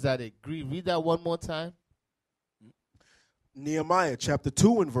 It says that it grieved. Read that one more time. Nehemiah chapter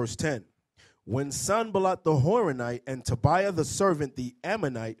 2 and verse 10. When Sanballat the Horonite and Tobiah the servant, the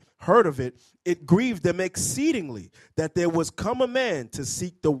Ammonite, heard of it, it grieved them exceedingly that there was come a man to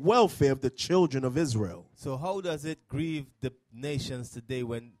seek the welfare of the children of Israel. So how does it grieve the nations today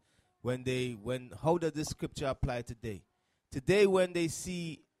how does this scripture apply today? Today when they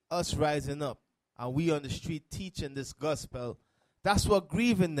see us rising up and we on the street teaching this gospel, that's what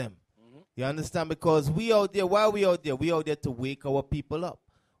grieving them. Mm-hmm. You understand? Because we out there, why are we out there? We out there to wake our people up.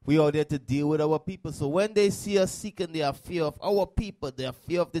 We are there to deal with our people. So when they see us seeking their fear of our people, their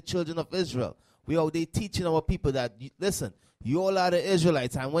fear of the children of Israel, we are there teaching our people that, listen, you all are the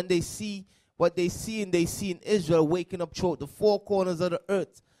Israelites. And when they see what they see in Israel waking up throughout the four corners of the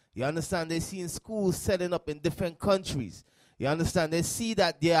earth, you understand? They see in schools setting up in different countries. You understand? They see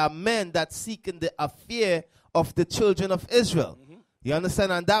that there are men that seeking the affair of the children of Israel. Mm-hmm. You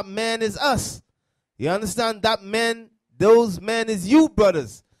understand? And that man is us. You understand? That man, those men is you,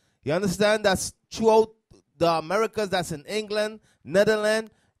 brothers. You understand? That's throughout the Americas. That's in England,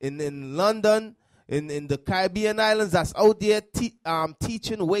 Netherlands, in London, in the Caribbean islands. That's out there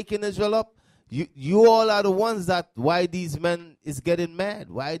teaching, waking Israel up. You all are the ones that why these men is getting mad.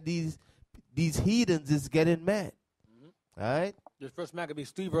 Why these heathens is getting mad. Mm-hmm. All right? Just 1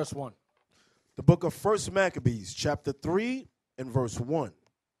 Maccabees 3 verse 1. The book of 1 Maccabees, chapter 3 and verse 1.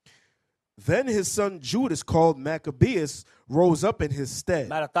 Then his son Judas, called Maccabeus, rose up in his stead.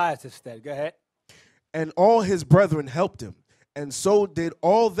 Mattathias' stead. Go ahead. And all his brethren helped him. And so did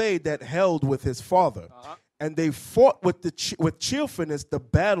all they that held with his father. Uh-huh. And they fought with cheerfulness the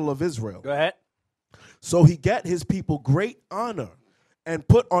battle of Israel. Go ahead. So he got his people great honor and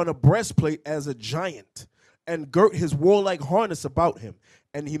put on a breastplate as a giant and girt his warlike harness about him.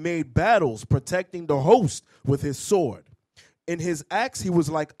 And he made battles, protecting the host with his sword. In his acts he was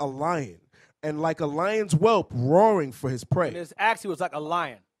like a lion, and like a lion's whelp roaring for his prey. In his acts he was like a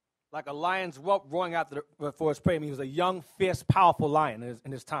lion's whelp roaring for his prey. I mean, he was a young, fierce, powerful lion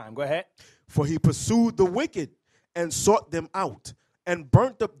in his time. Go ahead. For he pursued the wicked and sought them out, and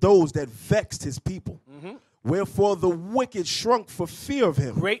burnt up those that vexed his people. Mm-hmm. Wherefore the wicked shrunk for fear of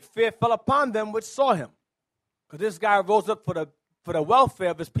him. Great fear fell upon them which saw him. Because this guy rose up for the welfare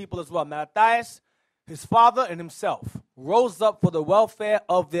of his people as well. Mattathias, his father, and himself rose up for the welfare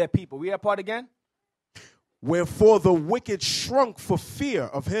of their people. Read that part again. Wherefore the wicked shrunk for fear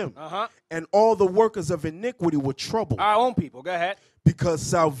of him, and all the workers of iniquity were troubled. Our own people, go ahead. Because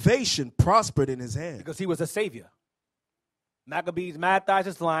salvation prospered in his hand. Because he was a savior. Maccabees,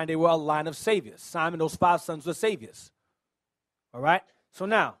 Mattathias' line, they were a line of saviors. Simon, those 5 sons were saviors. All right? So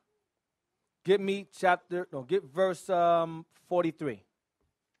now, get verse 43.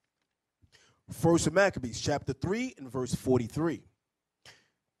 1 Maccabees chapter 3 and verse 43.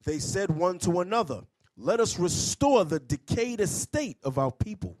 They said one to another, let us restore the decayed estate of our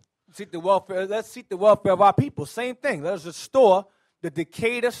people. Seek the welfare. Let's seek the welfare of our people. Same thing. Let us restore the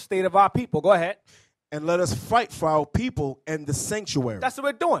decayed estate of our people. Go ahead. And let us fight for our people and the sanctuary. That's what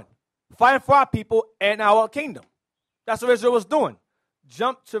we're doing. Fighting for our people and our kingdom. That's what Israel was doing.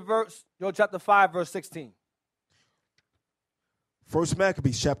 Jump to chapter 5, verse 16. First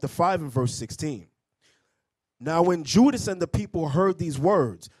Maccabees chapter 5 and verse 16. Now when Judas and the people heard these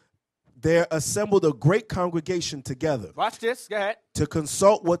words, there assembled a great congregation together. Watch this. Go ahead. To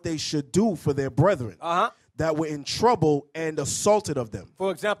consult what they should do for their brethren that were in trouble and assaulted of them.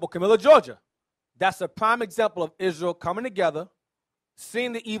 For example, Camilla, Georgia. That's a prime example of Israel coming together,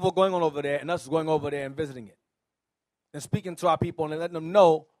 seeing the evil going on over there, and us going over there and visiting it. And speaking to our people and letting them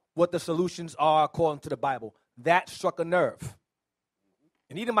know what the solutions are according to the Bible. That struck a nerve.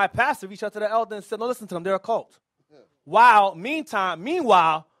 And even my pastor reached out to the elder and said, no, listen to them, they're a cult.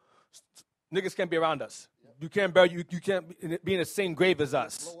 Meanwhile, niggas can't be around us. You can't be in the same grave as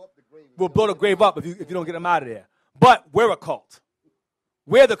us. We'll blow the grave up if you don't get them out of there. But we're a cult.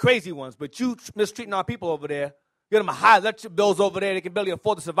 We're the crazy ones. But you mistreating our people over there, get them high, let your bills over there. They can barely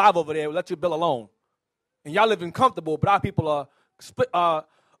afford to survive over there. We'll let your bill alone. And y'all living comfortable, but our people are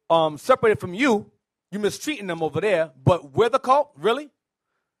separated from you. You mistreating them over there. But we're the cult? Really?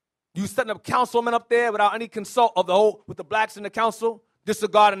 You setting up councilmen up there without any consult of with the blacks in the council,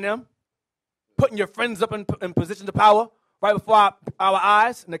 disregarding them, putting your friends up in positions of power right before our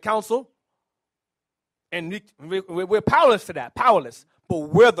eyes in the council. And we're powerless to that, powerless. But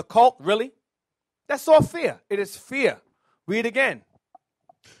we're the cult, really? That's all fear. It is fear. Read again.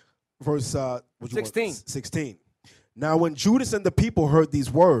 Verse 16. 16. Now when Judas and the people heard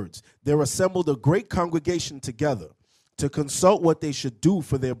these words, there assembled a great congregation together to consult what they should do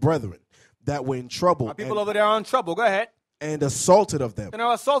for their brethren that were in trouble. Our people over there are in trouble. Go ahead. And assaulted of them. And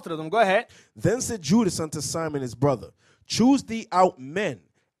are assaulted of them. Go ahead. Then said Judas unto Simon his brother, choose thee out men,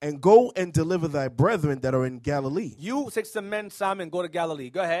 and go and deliver thy brethren that are in Galilee. You take some men, Simon, go to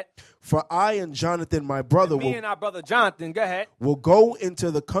Galilee. Go ahead. For I and Jonathan, my brother, and our brother Jonathan, go ahead. Will go into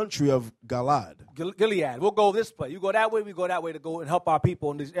the country of Gilead. Gilead. We'll go this way. You go that way, we go that way to go and help our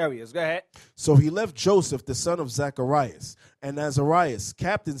people in these areas. Go ahead. So he left Joseph, the son of Zacharias, and Azarias,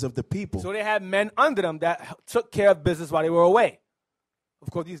 captains of the people. So they had men under them that took care of business while they were away.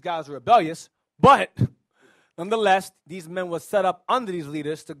 Of course, these guys were rebellious, but nonetheless, these men were set up under these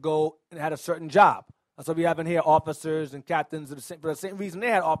leaders to go and had a certain job. That's why we have in here officers and captains for the same reason they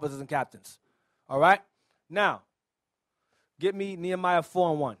had officers and captains. All right? Now, get me Nehemiah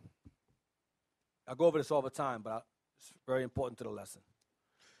 4 and 1. I go over this all the time, but it's very important to the lesson.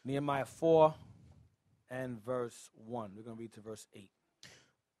 Nehemiah 4 and verse 1. We're going to read to verse 8.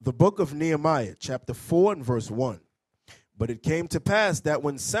 The book of Nehemiah, chapter 4 and verse 1. But it came to pass that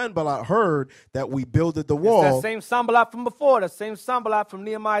when Sanballat heard that we builded the wall. It's that same Sanballat from before, that same Sanballat from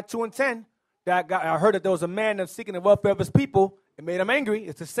Nehemiah 2 and 10. I heard that there was a man that's seeking the welfare of his people. It made him angry.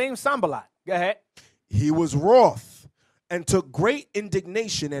 It's the same Sanballat. Go ahead. He was wroth and took great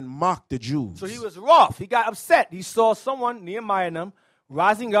indignation and mocked the Jews. So he was wroth. He got upset. He saw someone, Nehemiah and them,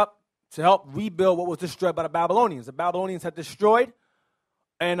 rising up to help rebuild what was destroyed by the Babylonians. The Babylonians had destroyed,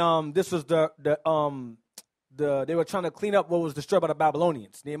 and this was they were trying to clean up what was destroyed by the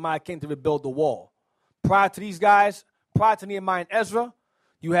Babylonians. Nehemiah came to rebuild the wall. Prior to these guys, prior to Nehemiah and Ezra,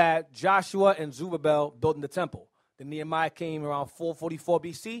 you had Joshua and Zerubbabel building the temple. Then Nehemiah came around 444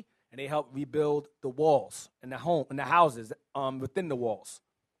 BC, and they helped rebuild the walls and the houses within the walls,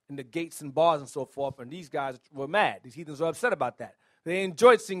 and the gates and bars and so forth. And these guys were mad. These heathens were upset about that. They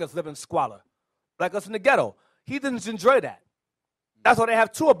enjoyed seeing us live in squalor, like us in the ghetto. Heathens enjoy that. That's why they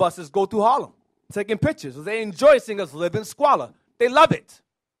have tour buses go through Harlem, taking pictures. They enjoy seeing us live in squalor. They love it.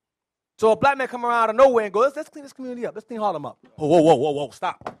 So a black man come around out of nowhere and go, let's clean this community up. Let's clean Harlem up. Whoa,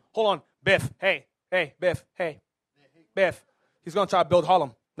 stop. Hold on. Biff, hey, Biff, hey. Biff, he's going to try to build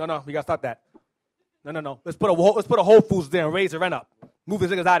Harlem. No, we got to stop that. No. Let's put a Whole Foods there and raise the rent up. Move these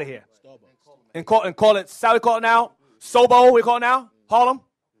niggas out of here. And call it, how we call it now? Sobo, we call it now? Harlem?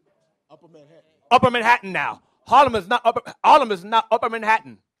 Upper Manhattan now. Harlem is not Upper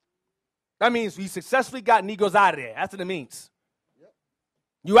Manhattan. That means we successfully got Negroes out of there. That's what it means.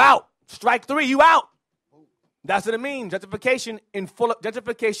 You out. Strike 3, you out. That's what it means. Gentrification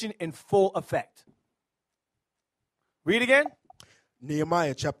in full effect. Read again.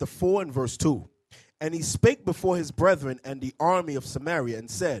 Nehemiah chapter 4 and verse 2. And he spake before his brethren and the army of Samaria and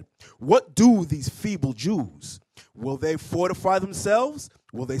said, what do these feeble Jews? Will they fortify themselves?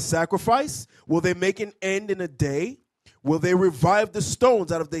 Will they sacrifice? Will they make an end in a day? Will they revive the stones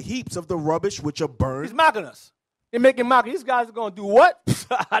out of the heaps of the rubbish which are burned? He's mocking us. They're making mockery. These guys are going to do what?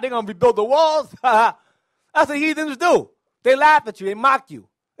 They're going to rebuild the walls? That's what heathens do. They laugh at you. They mock you.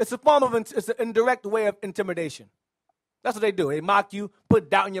 It's a form of, it's an indirect way of intimidation. That's what they do. They mock you, put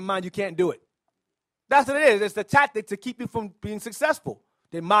doubt in your mind. You can't do it. That's what it is. It's the tactic to keep you from being successful.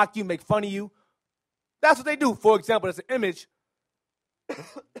 They mock you, make fun of you. That's what they do. For example, there's an image.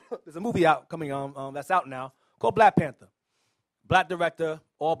 There's a movie out coming on that's out now called Black Panther. Black director,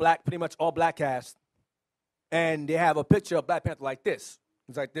 all black, pretty much all black cast. And they have a picture of Black Panther like this.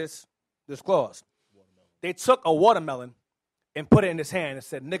 It's like this clause. They took a watermelon and put it in his hand and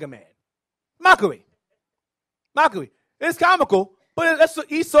said, nigga man. Mockery. It's comical, but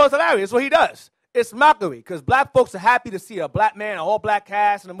Esau is hilarious. That's what he does. It's mockery because black folks are happy to see a black man, an all black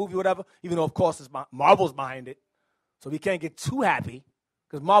cast in a movie, whatever, even though, of course, Marvel's behind it. So we can't get too happy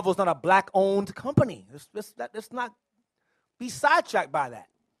because Marvel's not a black-owned company. Let's not be sidetracked by that.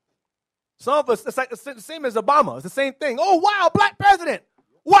 Some of us, it's the same as Obama. It's the same thing. Oh, wow, black president.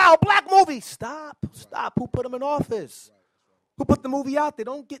 Wow, black movie. Stop. Who put him in office? Who put the movie out there?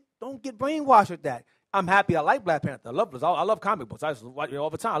 Don't get brainwashed with that. I'm happy. I like Black Panther. I love comic books. I watch it all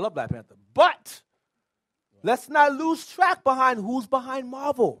the time. I love Black Panther. But let's not lose track behind who's behind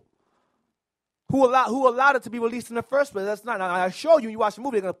Marvel. Who allowed it to be released in the first place? That's not. Now, I show you. You watch the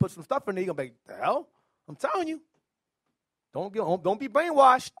movie. They're gonna put some stuff in there. You're gonna be like, the hell? I'm telling you. Don't be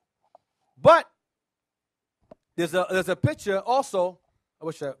brainwashed. But there's a picture also. I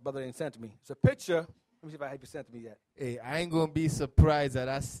wish that brother didn't send it to me. It's a picture. Let me see if I have you sent it to me yet. Hey, I ain't gonna be surprised that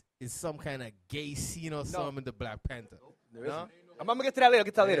it's some kind of gay scene or something in the Black Panther. No? I'm gonna get to that later. We'll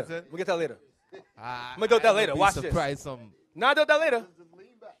get to that later. I'm gonna do that later. Watch this. No, I'll do that later.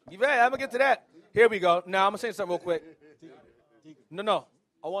 You ready? I'm gonna get to that. Here we go. Now I'm gonna say something real quick. No.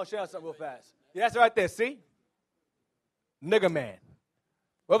 I want to share something real fast. Yeah, that's right there. See? Nigga man.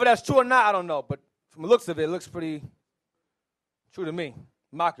 Whether that's true or not, I don't know. But from the looks of it, it looks pretty true to me.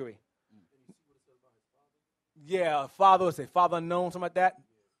 Mockery. Yeah, father unknown, something like that.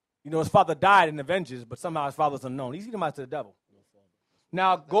 You know, his father died in Avengers, but somehow his father's unknown. He's eating out to the devil.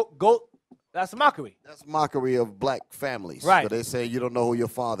 Now, go. That's mockery. That's mockery of black families. Right. But they say you don't know who your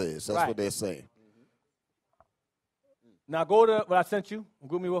father is. That's right. what they're saying. Now go to what I sent you.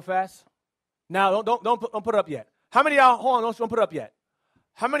 Group me real fast. Now don't put it up yet. How many of y'all? Hold on, don't put it up yet.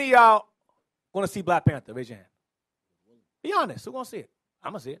 How many of y'all going to see Black Panther? Raise your hand. Be honest. Who's going to see it?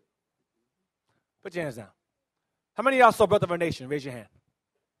 I'm going to see it. Put your hands down. How many of y'all saw Birth of a Nation? Raise your hand.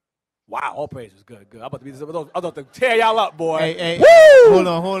 Wow, all praises. Good. I'm about to tear y'all up, boy. Hey, woo! Hold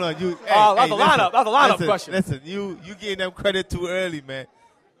on. That's a lineup question. Listen, you gave them credit too early, man.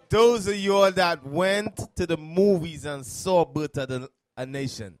 Those of y'all that went to the movies and saw Birth of a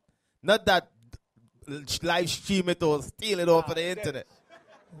Nation. Not that live stream it or steal it off of the internet.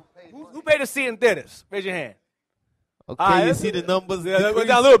 Who paid to see it in theaters? Raise your hand. Okay, you see the numbers? Yeah, we're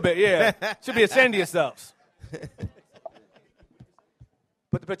down a little bit, yeah. Should be ashamed of yourselves.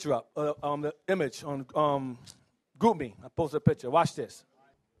 Put the picture up, the image on Group Me. I posted a picture. Watch this.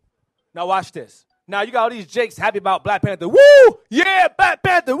 Now watch this. Now you got all these jakes happy about Black Panther. Woo! Yeah, Black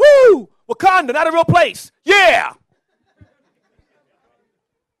Panther. Woo! Wakanda, not a real place. Yeah!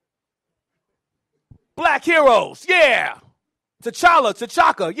 Black heroes. Yeah!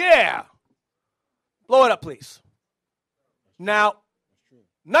 T'Chaka. Yeah! Blow it up, please. Now,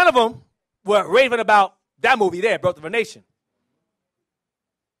 none of them were raving about that movie there, Birth of a Nation.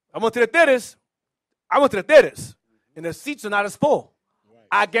 I went to the theaters, and the seats are not as full. Right.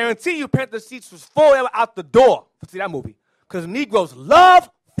 I guarantee you Panther seats was full out the door to see that movie because Negroes love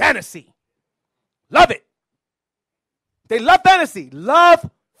fantasy. Love it. They love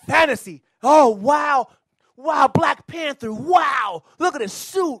fantasy. Oh, wow. Wow, Black Panther. Wow. Look at his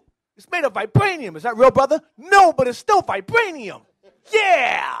suit. It's made of vibranium. Is that real, brother? No, but it's still vibranium.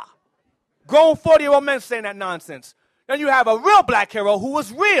 Yeah. Grown 40-year-old men saying that nonsense. Then you have a real black hero who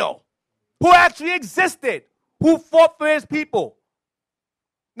was real, who actually existed, who fought for his people,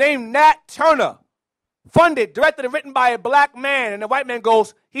 named Nat Turner, funded, directed, and written by a black man. And the white man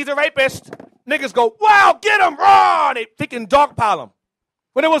goes, he's a rapist. Niggas go, wow, get him, raw. They freaking dogpile him.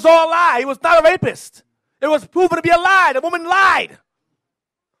 When it was all a lie, he was not a rapist. It was proven to be a lie. The woman lied.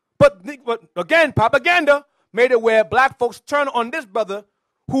 But again, propaganda made it where black folks turn on this brother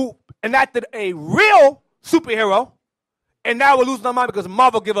who enacted a real superhero. And now we're losing our mind because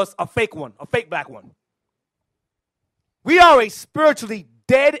Marvel give us a fake one, a fake black one. We are a spiritually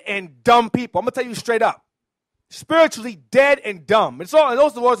dead and dumb people. I'm going to tell you straight up. Spiritually dead and dumb. Those are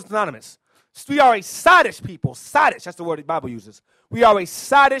the words synonymous. We are a sottish people. Sottish, that's the word the Bible uses. We are a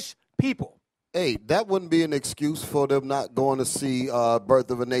sottish people. Hey, that wouldn't be an excuse for them not going to see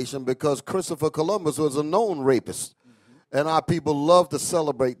Birth of a Nation, because Christopher Columbus was a known rapist, and our people love to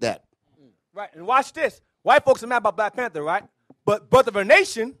celebrate that. Right, and watch this. White folks are mad about Black Panther, right? But Birth of a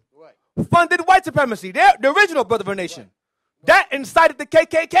Nation funded white supremacy. They're the original Birth of a Nation. That incited the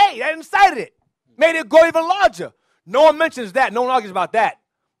KKK. That incited it. Made it go even larger. No one mentions that. No one argues about that.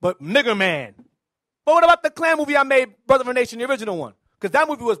 But Nigger Man. But what about the Klan movie I made, Birth of a Nation, the original one? Because that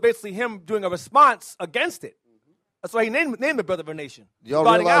movie was basically him doing a response against it. That's why he named it Birth of a Nation. Y'all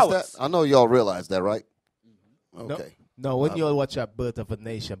realize that? I know y'all realize that, right? Okay. No, when you watch a Birth of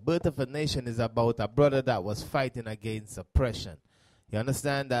a Nation is about a brother that was fighting against oppression. You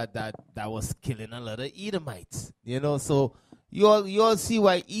understand that was killing a lot of Edomites. You know, so you all see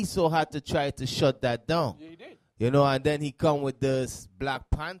why Esau had to try to shut that down. Yeah, he did. You know, and then he come with this Black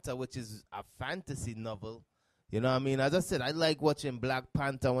Panther, which is a fantasy novel. You know what I mean? As I said, I like watching Black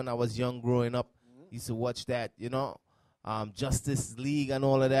Panther when I was young growing up. Used to watch that, you know, Justice League and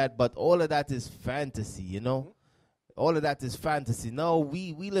all of that. But all of that is fantasy, you know. All of that is fantasy. Now,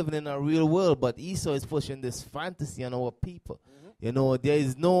 we living in a real world, but Esau is pushing this fantasy on our people. You know, there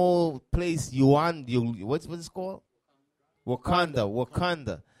is no place what's it called?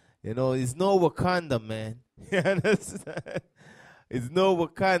 Wakanda. You know, it's no Wakanda, man. You understand? It's no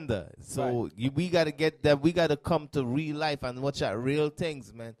Wakanda. So we got to get that. We got to come to real life and watch out real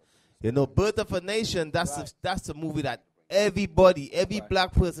things, man. You know, Birth of a Nation, that's a movie that every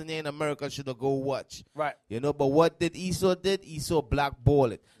black person here in America should go watch. Right. You know, but what did Esau did? Esau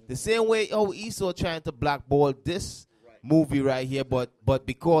blackball it. The same way, Esau trying to blackball this movie right here, but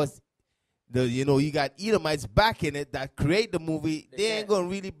because you got Edomites back in it that create the movie, they ain't gonna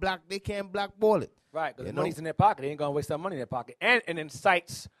really they can't blackball it. Right, because the money's in their pocket. They ain't going to waste that money in their pocket. And it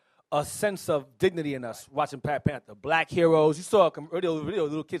incites a sense of dignity in us watching Black Panther. Black heroes. You saw a video of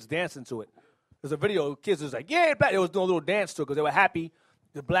little kids dancing to it. There's a video of kids was like, yeah, black. They was doing a little dance to it because they were happy.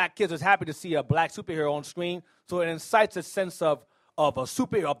 The black kids was happy to see a black superhero on screen. So it incites a sense of a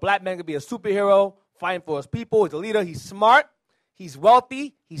superhero. A black man could be a superhero, fighting for his people. He's a leader. He's smart. He's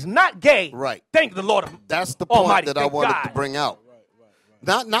wealthy. He's not gay. Right. Thank the Lord. That's the point Almighty. that I wanted to bring out.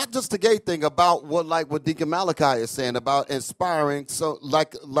 Not just the gay thing, about what Deacon Malachi is saying about inspiring, so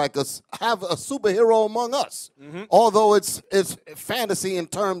have a superhero among us. Although it's fantasy in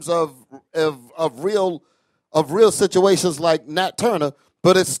terms of real situations like Nat Turner,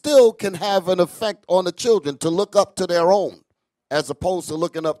 but it still can have an effect on the children to look up to their own, as opposed to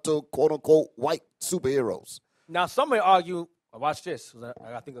looking up to quote unquote white superheroes. Now some may argue, watch this,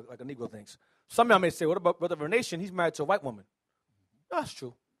 I think like a Negro thinks. Some may say, what about Brother of a Nation? He's married to a white woman. That's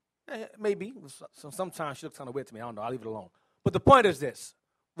true. Maybe. Sometimes she looks kind of weird to me. I don't know. I'll leave it alone. But the point is this.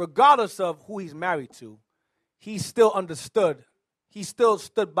 Regardless of who he's married to, he still understood. He still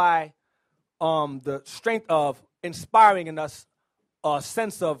stood by the strength of inspiring in us a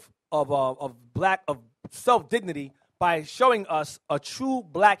sense of self-dignity by showing us a true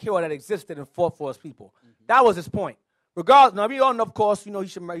black hero that existed and fought for his people. That was his point. Regardless, now we all know, of course,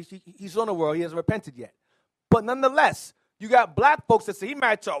 he's on the world. He hasn't repented yet. But nonetheless, you got black folks that say he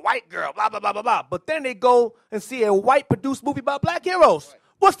married to a white girl, blah, blah, blah, blah, blah. But then they go and see a white-produced movie about black heroes. Right.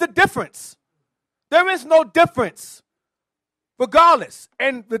 What's the difference? There is no difference, regardless.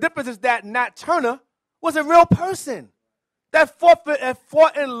 And the difference is that Nat Turner was a real person that fought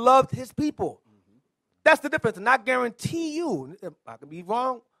and loved his people. That's the difference. And I guarantee you, I could be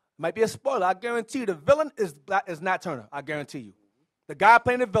wrong, it might be a spoiler, I guarantee you the villain is Nat Turner. I guarantee you. The guy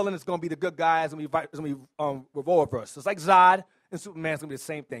playing the villain is going to be the good guy. It's going to be reverse. It's like Zod and Superman's going to be the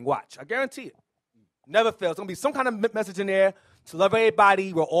same thing. Watch. I guarantee it. Never fails. It's going to be some kind of message in there to love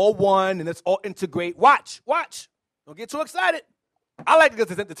everybody. We're all one, and let's all integrate. Watch. Don't get too excited. I like it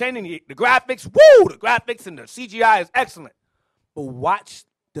because it's entertaining. The graphics, the graphics and the CGI is excellent. But watch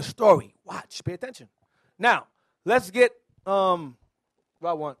the story. Watch. Pay attention. Now, let's get Nehemiah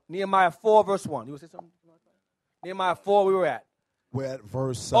 4, verse 1. You want to say something? Nehemiah 4, we were at. We're at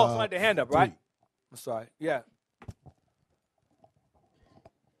verse somebody had their hand up, 3. right? I'm sorry. Yeah.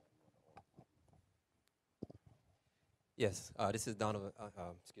 Yes, this is Donovan,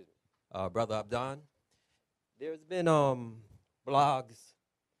 Brother Abdon. There's been blogs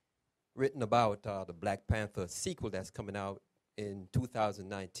written about the Black Panther sequel that's coming out in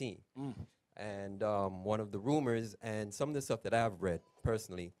 2019. And one of the rumors and some of the stuff that I've read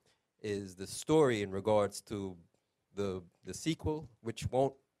personally is the story in regards to the sequel, which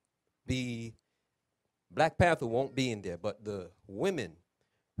won't be, Black Panther won't be in there, but the women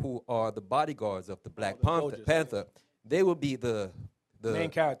who are the bodyguards of the Black Panther, they will be the main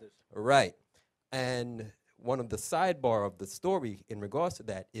characters. Right. And one of the sidebar of the story in regards to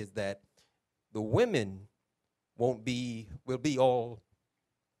that is that the women will be all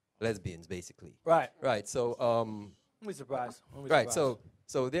lesbians, basically. Right. Right. So Don't be surprised. Don't be right. surprised.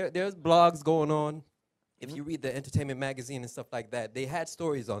 So there's blogs going on. If you read the entertainment magazine and stuff like that, they had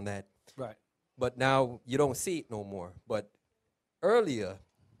stories on that. Right. But now you don't see it no more. But earlier,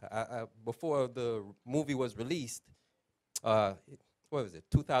 before the movie was released, what was it,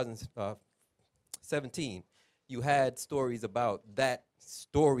 2017, you had stories about that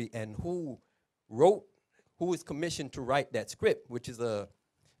story and who was commissioned to write that script, which is a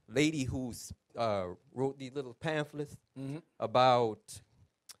lady who wrote these little pamphlets about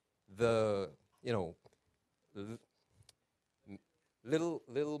the, little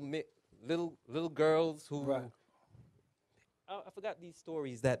girls who. Right. I forgot these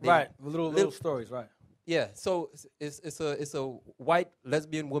stories that they. Right. Little stories. Right. Yeah. So it's a white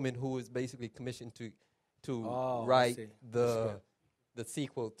lesbian woman who is basically commissioned to write the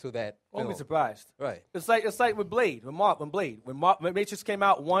sequel to that. Won't be film. surprised. Right. It's like with Blade. When Matrix came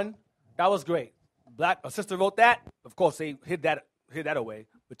out, that was great. A sister wrote that. Of course, they hid that away.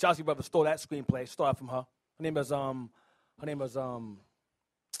 But Chelsea Brothers stole that screenplay. Stole it from her. Her name was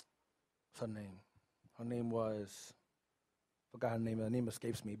forgot her name. Her name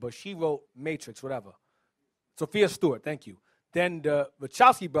escapes me. But she wrote Matrix, whatever. Sophia Stewart. Thank you. Then the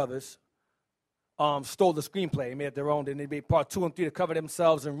Wachowski brothers stole the screenplay and made it their own. Then they made part 2 and 3 to cover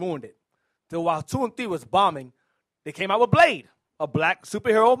themselves and ruined it. Then while 2 and 3 was bombing, they came out with Blade, a black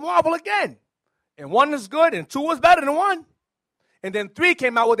superhero Marvel again. And 1 is good and 2 was better than 1. And then 3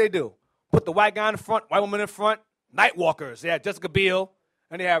 came out, what they do? Put the white guy in the front, white woman in front, Nightwalkers. They had Jessica Biel,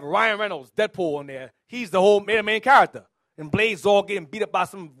 and they have Ryan Reynolds, Deadpool in there. He's the whole main character. And Blade's all getting beat up by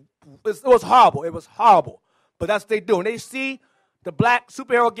some, it was horrible. It was horrible. But that's what they do. And they see the black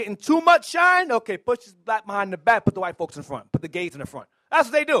superhero getting too much shine, okay, push this black behind the back, put the white folks in front, put the gays in the front. That's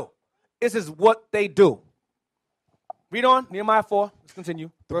what they do. This is what they do. Read on, Nehemiah 4. Let's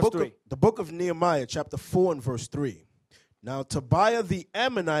continue. Verse 3. The book of Nehemiah, chapter 4 and verse 3. Now Tobiah the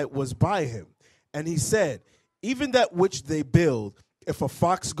Ammonite was by him, and he said, even that which they build, if a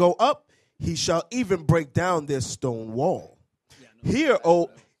fox go up, he shall even break down their stone wall. Hear, O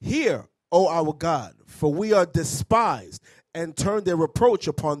our God, for we are despised, and turn their reproach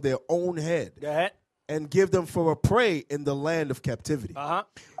upon their own head. Go ahead. And give them for a prey in the land of captivity.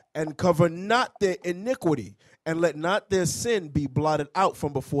 And cover not their iniquity, and let not their sin be blotted out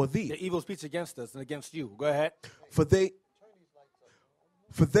from before thee. The evil speech against us and against you. Go ahead. For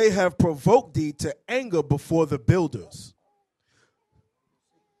they have provoked thee to anger before the builders.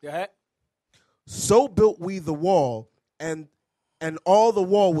 Go ahead. So built we the wall, and all the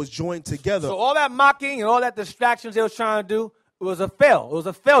wall was joined together. So all that mocking and all that distractions they was trying to do, it was a fail. It was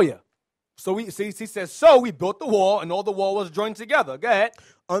a failure. So he says, so we built the wall, and all the wall was joined together. Go ahead.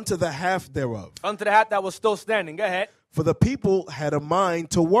 Unto the half thereof. Unto the half that was still standing. Go ahead. For the people had a mind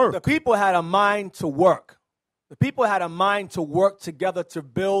to work. The people had a mind to work. The people had a mind to work together to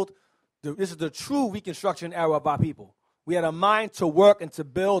build. This is the true reconstruction era of our people. We had a mind to work and to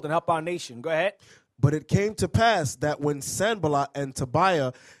build and help our nation. Go ahead. But it came to pass that when Sanballat and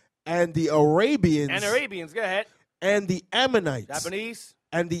Tobiah and the Arabians. Go ahead. And the Ammonites. Japanese.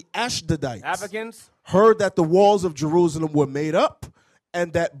 And the Ashdodites. Africans. Heard that the walls of Jerusalem were made up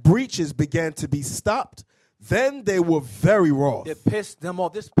and that breaches began to be stopped. Then they were very wroth. It pissed them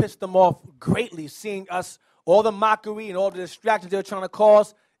off. This pissed them off greatly, seeing us, all the mockery and all the distractions they were trying to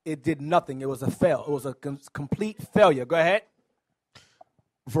cause. It did nothing. It was a fail. It was a complete failure. Go ahead.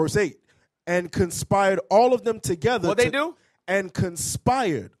 Verse 8. And conspired all of them together. What they do? And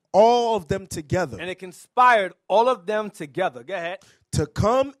conspired all of them together. And it conspired all of them together. Go ahead. To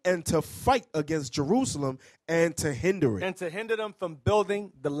come and to fight against Jerusalem and to hinder it. And to hinder them from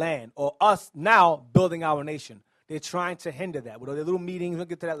building the land, or us now building our nation. They're trying to hinder that. With all their little meetings, we'll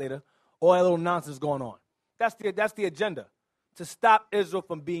get to that later, all that little nonsense going on. That's the agenda, to stop Israel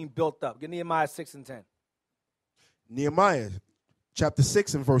from being built up. Get Nehemiah 6 and 10. Nehemiah chapter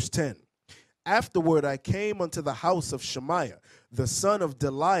 6 and verse 10. Afterward I came unto the house of Shemaiah, the son of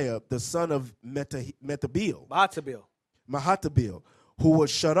Deliah, the son of Mahatabeel, who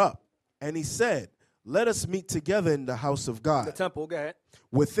was shut up. And he said, let us meet together in the house of God. The temple, go ahead.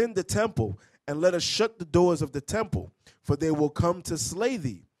 Within the temple, and let us shut the doors of the temple, for they will come to slay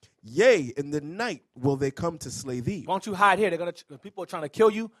thee. Yea, in the night will they come to slay thee. Why don't you hide here? People are trying to kill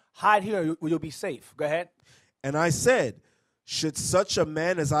you. Hide here, or you'll be safe. Go ahead. And I said, should such a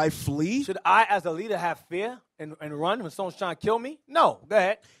man as I flee? Should I, as a leader, have fear and run when someone's trying to kill me? No. Go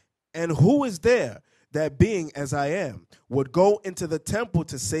ahead. And who is there that, being as I am, would go into the temple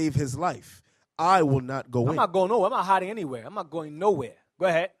to save his life? I will not go in. I'm not going nowhere. I'm not hiding anywhere. I'm not going nowhere. Go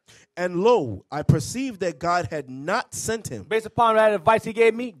ahead. And lo, I perceived that God had not sent him, Based upon that advice he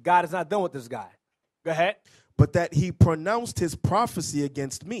gave me, God is not done with this guy. Go ahead. but that he pronounced his prophecy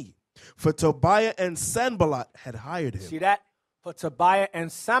against me. For Tobiah and Sanballat had hired him. See that? For Tobiah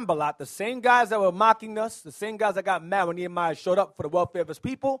and Sanballat, the same guys that were mocking us, the same guys that got mad when Nehemiah showed up for the welfare of his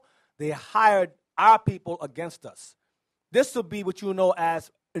people, they hired our people against us. This will be what you know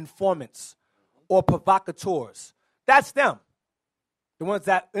as informants or provocateurs. That's them. The ones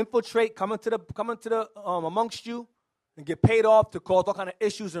that infiltrate, come into the amongst you and get paid off to cause all kind of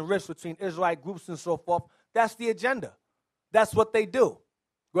issues and rifts between Israelite groups and so forth. That's the agenda. That's what they do.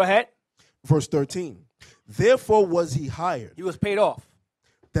 Go ahead. Verse 13. Therefore was he hired, He was paid off.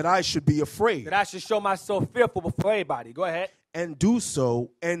 that I should be afraid, That I should show myself fearful before everybody. Go ahead. and do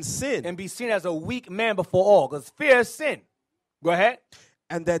so, and sin, And be seen as a weak man before all. Because fear is sin. Go ahead.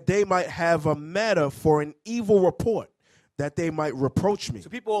 and that they might have a matter for an evil report, that they might reproach me. So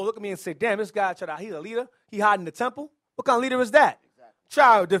people will look at me and say, damn, this guy, he's a leader. He hiding in the temple. What kind of leader is that?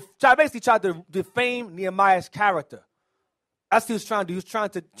 Exactly. Basically tried to defame Nehemiah's character. That's what he was trying to do. He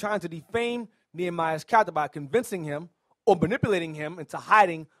was trying to defame Nehemiah's character by convincing him or manipulating him into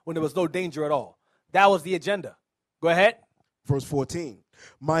hiding when there was no danger at all. That was the agenda. Go ahead. Verse 14.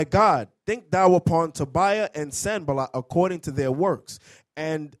 My God, think thou upon Tobiah and Sanballat according to their works,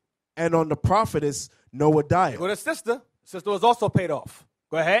 and on the prophetess Noadiah, Go to sister. Sister was also paid off.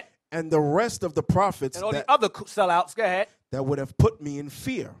 Go ahead. and the rest of the prophets And all the other sellouts. Go ahead. that would have put me in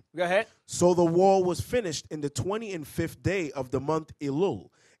fear. Go ahead. So the wall was finished in the 25th day of the month Elul,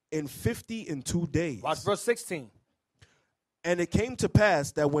 in 52 days. Watch verse 16. And it came to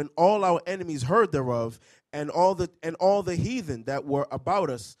pass that when all our enemies heard thereof, and all the heathen that were about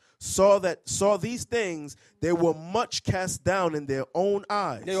us saw these things, they were much cast down in their own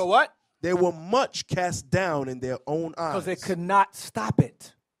eyes. They were what? They were much cast down in their own eyes. Because they could not stop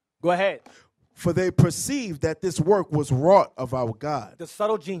it. Go ahead. For they perceived that this work was wrought of our God. The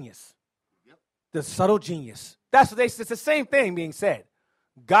subtle genius. The subtle genius. That's what it's the same thing being said.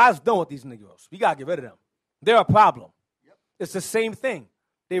 God's done with these Negroes. We got to get rid of them. They're a problem. It's the same thing.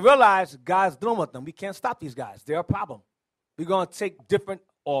 They realize God's done with them. We can't stop these guys. They're a problem. We're going to take different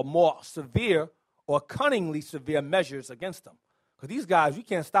or more severe or cunningly severe measures against them. Because these guys, we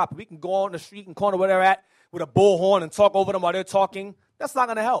can't stop them. We can go on the street and corner where they're at with a bullhorn and talk over them while they're talking. That's not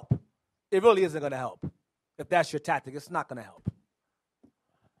going to help. It really isn't going to help. If that's your tactic, it's not going to help.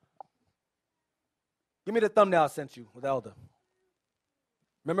 Give me the thumbnail I sent you with Elder.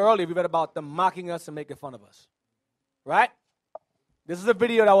 Remember earlier we read about them mocking us and making fun of us. Right? This is a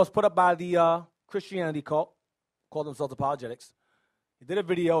video that was put up by the Christianity cult, called themselves Apologetics. He did a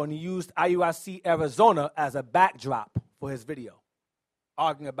video and he used IUIC Arizona as a backdrop for his video,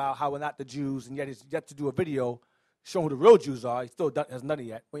 arguing about how we're not the Jews, and yet he's yet to do a video showing who the real Jews are. He still hasn't done it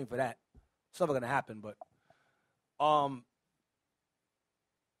yet. Waiting for that. It's never going to happen, but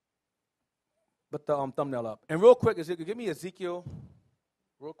the thumbnail up. And real quick, Ezekiel, give me Ezekiel.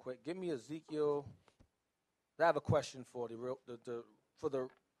 Real quick, give me Ezekiel. I have a question for the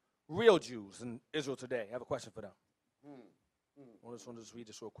real Jews in Israel today. I have a question for them. I just want to read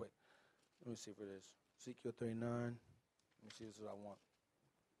this real quick. Let me see if it is. Ezekiel 39. Let me see this is what I want.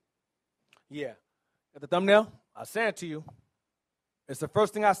 Yeah. At the thumbnail, I sent it to you. It's the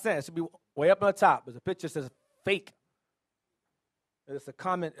first thing I sent. It should be way up on the top. There's a picture that says fake. It's a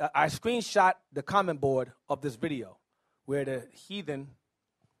comment. I screenshot the comment board of this video where the heathen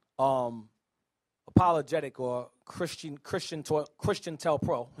apologetic or Christian Tel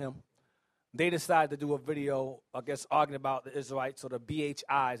Pro, him, they decided to do a video, I guess, arguing about the Israelites or the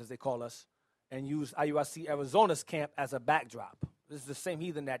BHIs, as they call us, and use IUIC Arizona's camp as a backdrop. This is the same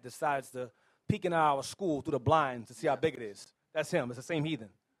heathen that decides to peek in our school through the blinds to see how big it is. That's him. It's the same heathen.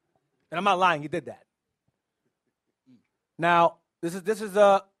 And I'm not lying. He did that. Now, this is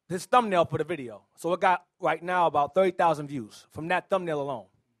his thumbnail for the video. So it got right now about 30,000 views from that thumbnail alone.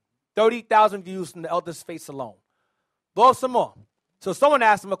 30,000 views from the elder's face alone. Blow some more. So someone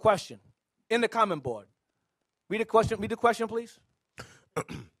asked him a question in the comment board. Read the question, please.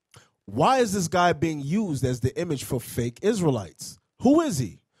 Why is this guy being used as the image for fake Israelites? Who is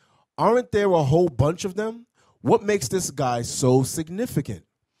he? Aren't there a whole bunch of them? What makes this guy so significant?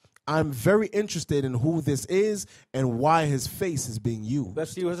 I'm very interested in who this is and why his face is being used.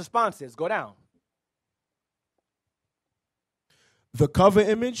 Let's see what his response is. Go down. The cover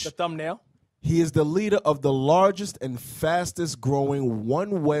image. The thumbnail. He is the leader of the largest and fastest growing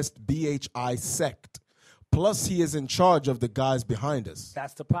One West BHI sect. Plus, he is in charge of the guys behind us.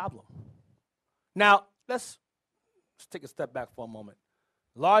 That's the problem. Now, let's take a step back for a moment.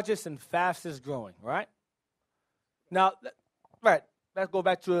 Largest and fastest growing, right? Now, right. Let's go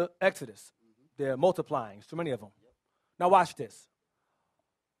back to Exodus. They're multiplying. There's too many of them. Now watch this.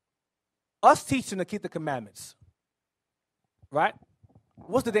 Us teaching to keep the commandments, right?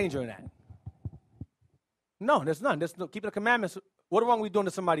 What's the danger in that? No, there's none. There's no keeping the commandments. What wrong are we doing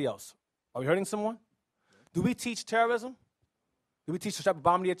to somebody else? Are we hurting someone? Do we teach terrorism? Do we teach to strap a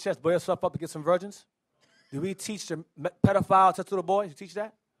bomb to your chest, blow yourself up to get some virgins? Do we teach the pedophile to the boys? You teach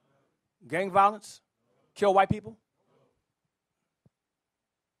that? Gang violence? Kill white people?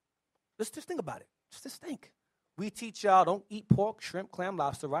 Just think about it. Just think. We teach y'all don't eat pork, shrimp, clam,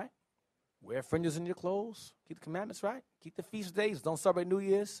 lobster, right? Wear fringes in your clothes. Keep the commandments, right? Keep the feast days. Don't celebrate New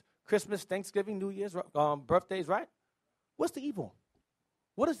Year's, Christmas, Thanksgiving, New Year's, birthdays, right? What's the evil?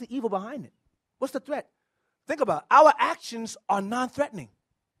 What is the evil behind it? What's the threat? Think about it. Our actions are non-threatening.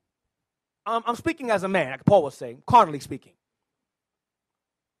 I'm speaking as a man, like Paul was saying, carnally speaking.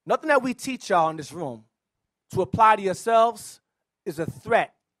 Nothing that we teach y'all in this room to apply to yourselves is a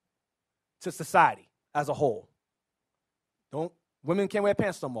threat to society as a whole. Women can't wear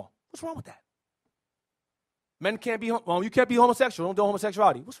pants no more. What's wrong with that? Men can't be, you can't be homosexual. Don't do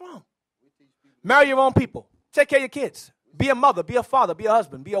homosexuality. What's wrong? Marry your own people. Take care of your kids. Be a mother, be a father, be a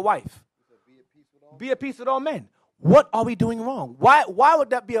husband, be a wife. Be at peace with all men. What are we doing wrong? Why would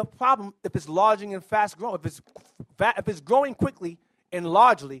that be a problem if it's larging and fast growing? If it's growing quickly and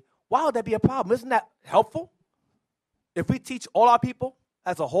largely, why would that be a problem? Isn't that helpful? If we teach all our people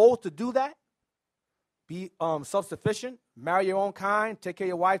as a whole to do that, be self-sufficient, marry your own kind, take care of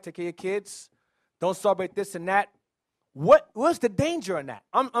your wife, take care of your kids, don't celebrate this and that. What's the danger in that?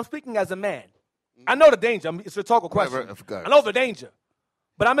 I'm speaking as a man. I know the danger. It's a rhetorical question. I know the danger.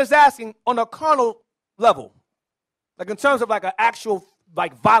 But I'm just asking on a carnal level, like in terms of like an actual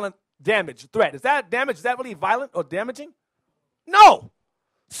like violent damage, threat. Is that damage? Is that really violent or damaging? No.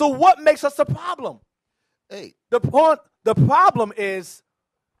 So what makes us a problem? Hey. The problem is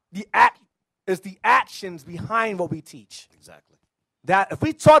the actions behind what we teach. Exactly. That if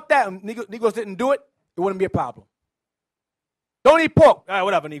we taught that and Negroes didn't do it, it wouldn't be a problem. Don't eat pork. All right,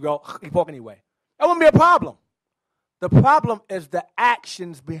 whatever, Negro. Eat pork anyway. That wouldn't be a problem. The problem is the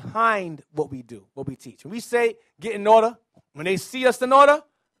actions behind what we do, what we teach. When we say get in order, when they see us in order,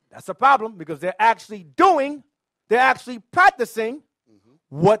 that's a problem because they're actually practicing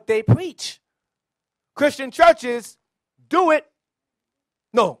what they preach. Christian churches do it.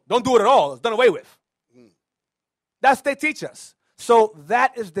 No, don't do it at all. It's done away with. That's what they teach us. So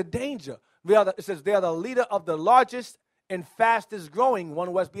that is the danger. It says they are the leader of the largest and fastest growing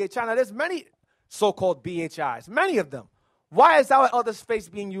one West BHI. Now, there's many so-called BHIs, many of them. Why is our other space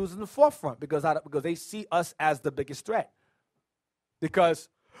being used in the forefront? Because they see us as the biggest threat. Because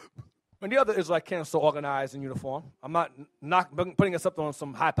when the other Israelites can't so organized and uniform, I'm not putting us up on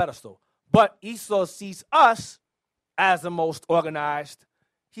some high pedestal, but Esau sees us as the most organized.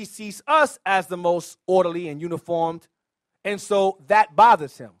 He sees us as the most orderly and uniformed, and so that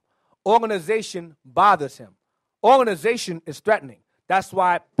bothers him. Organization bothers him. Organization is threatening. That's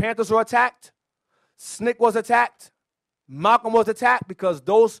why Panthers were attacked. SNCC was attacked. Malcolm was attacked because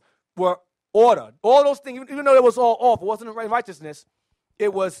those were order. All those things, even though it was all off, it wasn't righteousness,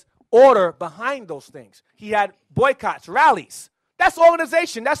 it was order behind those things. He had boycotts, rallies. That's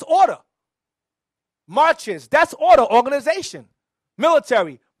organization. That's order. Marches. That's order, organization.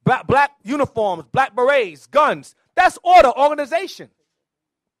 Military, black uniforms, black berets, guns. That's order, organization.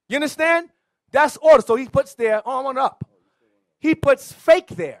 You understand? That's order. So he puts their arm on up. He puts fake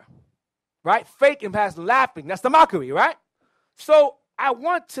there, right? Fake and has laughing. That's the mockery, right? So I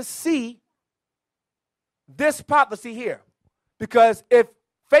want to see this prophecy here. Because if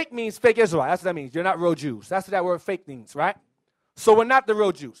fake means fake Israel, that's what that means. You're not real Jews. That's what that word fake means, right? So we're not the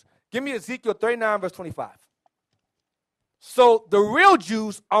real Jews. Give me Ezekiel 39, verse 25. So the real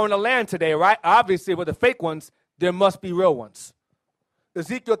Jews are in the land today, right? Obviously, with the fake ones, there must be real ones.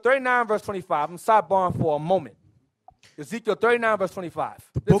 Ezekiel 39, verse 25. I'm sidebarring for a moment. Ezekiel 39, verse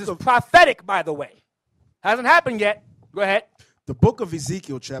 25. This is prophetic, by the way. Hasn't happened yet. Go ahead. The book of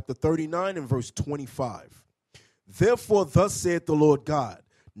Ezekiel, chapter 39 and verse 25. Therefore, thus saith the Lord God,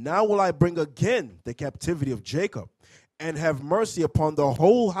 now will I bring again the captivity of Jacob, and have mercy upon the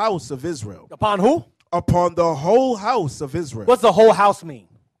whole house of Israel. Upon who? Upon the whole house of Israel. What's the whole house mean?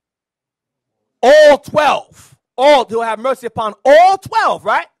 All 12. All, he'll have mercy upon all 12,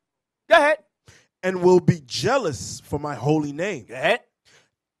 right? Go ahead. And will be jealous for my holy name. Go ahead.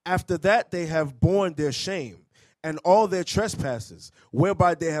 After that they have borne their shame and all their trespasses,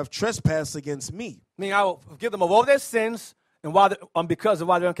 whereby they have trespassed against me. Meaning I will forgive them of all their sins, and because of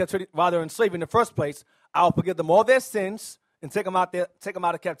why they're enslaved in the first place, I will forgive them all their sins and take them out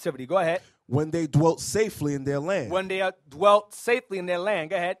of captivity. Go ahead. when they dwelt safely in their land. When they dwelt safely in their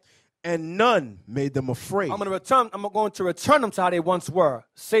land. Go ahead. And none made them afraid. I'm going to return them to how they once were,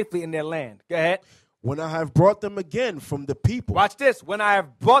 safely in their land. Go ahead. When I have brought them again from the people. Watch this. When I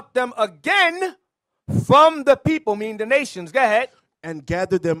have brought them again from the people, meaning the nations. Go ahead. And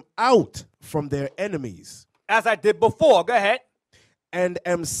gathered them out from their enemies. As I did before. Go ahead. And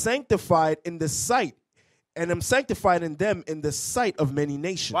am sanctified in the sight. And am sanctified in them in the sight of many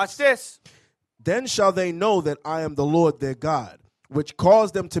nations. Watch this. Then shall they know that I am the Lord their God, which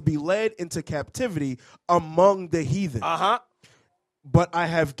caused them to be led into captivity among the heathen. But I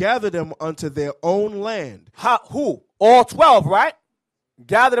have gathered them unto their own land. Who? All 12, right?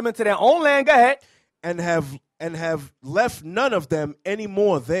 Gathered them into their own land. Go ahead. And have left none of them any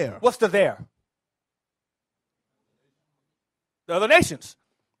more there. What's the there? The other nations.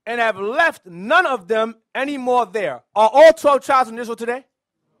 And have left none of them any more there. Are all 12 tribes in Israel today?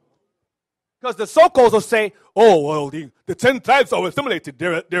 Because the so-called will say, oh, well, the 10 tribes are assimilated.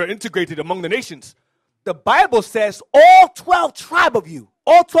 They're integrated among the nations. The Bible says all 12 tribes of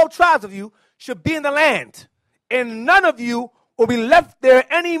you should be in the land. And none of you will be left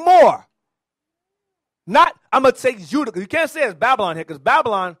there anymore. Not, I'm going to say Judah. You can't say it's Babylon here, because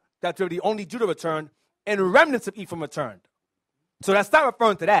Babylon, that's really only Judah returned, and remnants of Ephraim returned. So that's not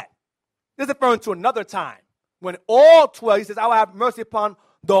referring to that. This is referring to another time. When all 12, he says, I will have mercy upon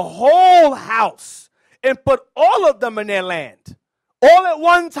the whole house and put all of them in their land. All at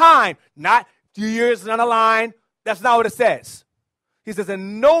one time. Not 2 years down the line. That's not what it says. He says,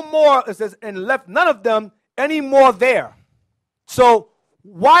 and no more, it says, and left none of them any more there. So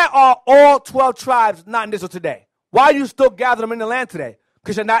why are all 12 tribes not in Israel today? Why do you still gather them in the land today?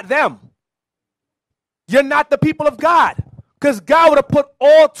 Because you're not them. You're not the people of God. Because God would have put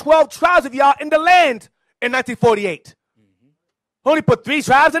all 12 tribes of y'all in the land in 1948. Only put 3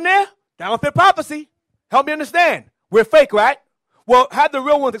 tribes in there? That don't fit prophecy. Help me understand. We're fake, right? Well, have the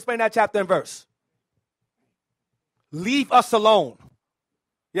real ones explain that chapter and verse. Leave us alone.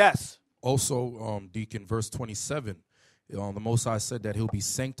 Yes. Also, Deacon, verse 27, the Most High said that he'll be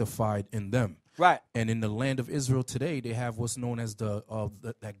sanctified in them. Right. And in the land of Israel today, they have what's known as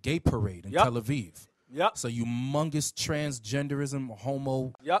that gay parade in Tel Aviv. Yep. So humongous transgenderism,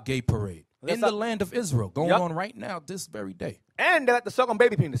 homo gay parade. That's in the land of Israel, going on right now, this very day. And they like to suck on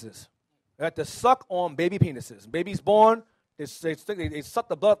baby penises. They like to suck on baby penises. Baby's born, they suck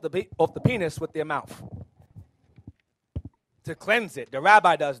the blood off the penis with their mouth to cleanse it. The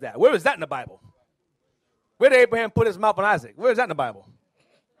rabbi does that. Where is that in the Bible? Where did Abraham put his mouth on Isaac? Where is that in the Bible?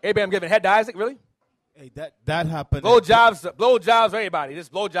 Abraham giving head to Isaac, really? Hey, that happened. Blow jobs for everybody.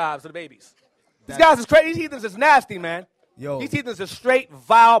 Just blow jobs to the babies. These guys is crazy. These heathens is nasty, man. Yo. These heathens are straight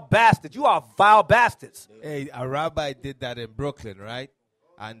vile bastards. You are vile bastards. Hey, a rabbi did that in Brooklyn, right?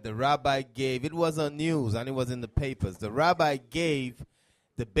 And the rabbi gave, it was on news and it was in the papers. The rabbi gave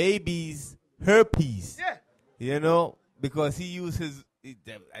the babies herpes. Yeah. You know, because he used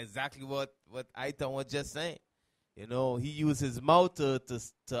exactly what Aitan was just saying. You know, he used his mouth to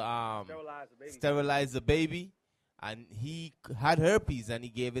sterilize the baby. And he had herpes and he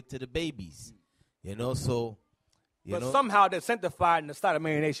gave it to the babies. You know, so, but somehow they're sanctified in the sight of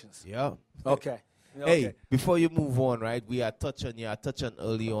many nations. Yeah. Okay. Hey, before you move on, right, we are touching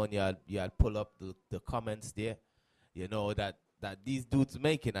early on, you had pull up the comments there, you know, that these dudes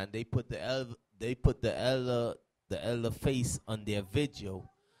making, and they put the elder face on their video,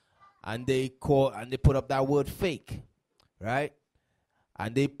 and they put up that word fake, right?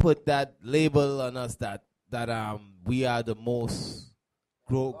 And they put that label on us that we are the most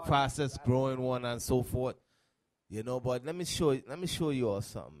fastest growing one and so forth, you know. But let me show you all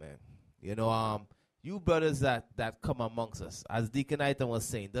something, man. You know, you brothers that come amongst us, as Deacon Aitan was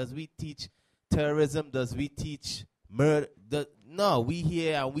saying, does we teach terrorism? Does we teach murder? No, we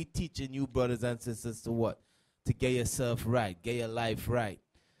here and we teaching you brothers and sisters to what? To get yourself right, get your life right.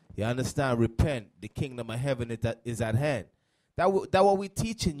 You understand? Repent. The kingdom of heaven is at hand. That what we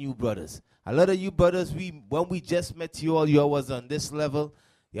teaching you brothers. A lot of you brothers, when we just met you all was on this level.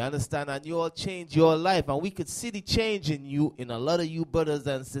 You understand? And you all changed your life. And we could see the change in you, in a lot of you brothers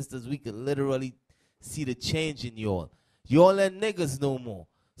and sisters. We could literally see the change in you all. You all ain't niggas no more.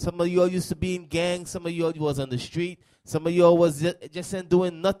 Some of you all used to be in gangs. Some of you all was on the street. Some of you all was just ain't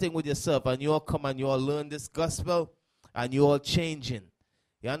doing nothing with yourself. And you all come and you all learn this gospel. And you all changing.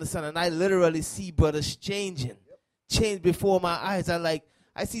 You understand? And I literally see brothers changing. Change before my eyes.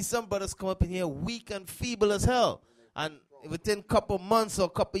 I see some brothers come up in here weak and feeble as hell. And within a couple months or a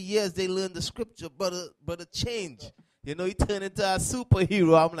couple years, they learn the scripture. Brother change. You know, he turned into a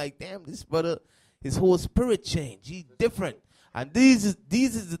superhero. I'm like, damn, this brother, his whole spirit changed. He's different. And these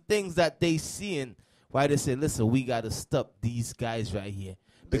is the things that they seeing why they say, listen, we got to stop these guys right here.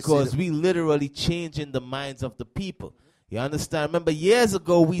 Because we literally changing the minds of the people. You understand? Remember, years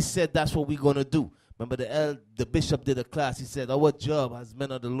ago, we said that's what we're going to do. Remember, the bishop did a class. He said, our job as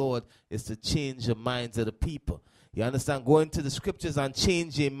men of the Lord is to change the minds of the people. You understand? Go into the scriptures and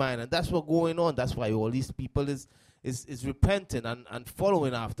change your mind. And that's what's going on. That's why all these people is repenting and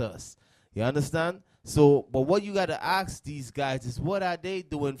following after us. You understand? So, but what you got to ask these guys is, what are they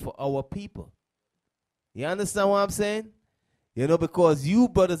doing for our people? You understand what I'm saying? You know, because you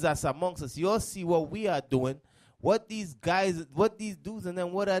brothers that's amongst us, you'll see what we are doing. What these guys, what these dudes and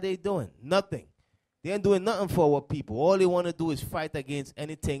them, what are they doing? Nothing. They ain't doing nothing for our people. All they want to do is fight against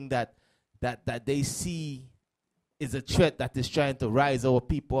anything that they see is a threat that is trying to rise our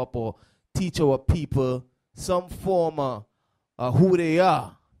people up or teach our people some form of who they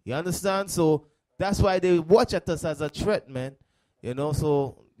are. You understand? So that's why they watch at us as a threat, man. You know,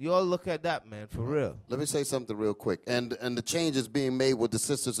 so you all look at that, man, for real. Let me say something real quick. And the change is being made with the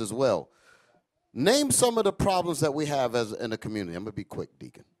sisters as well. Name some of the problems that we have in the community. I'm going to be quick,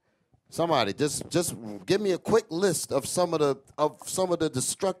 Deacon. Somebody, just give me a quick list of some of the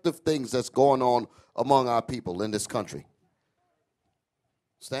destructive things that's going on among our people in this country.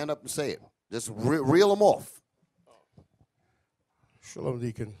 Stand up and say it. Just reel them off. Shalom,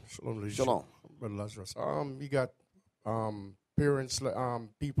 Deacon. Shalom, Leadership. Shalom. Brother Lazarus. You got parents,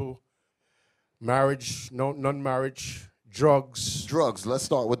 people, marriage, non-marriage, drugs. Drugs. Let's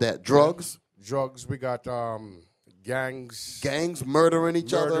start with that. Drugs. Drugs. We got gangs. Gangs murdering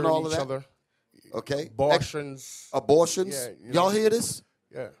each other and all of that. Other. Okay. Abortions. Abortions. Yeah, y'all hear this?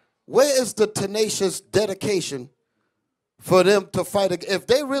 Yeah. Where is the tenacious dedication for them to fight? If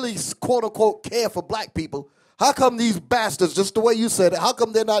they really, quote unquote, care for black people, how come these bastards, just the way you said it, how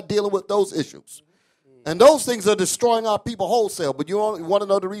come they're not dealing with those issues? And those things are destroying our people wholesale. But you want to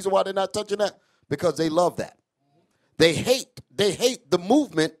know the reason why they're not touching that? Because they love that. They hate the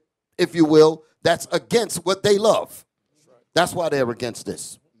movement, if you will, that's against what they love. That's why they're against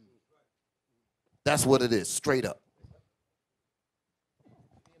this. That's what it is, straight up.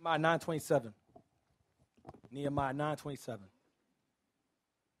 Nehemiah 9:27. Nehemiah 9:27.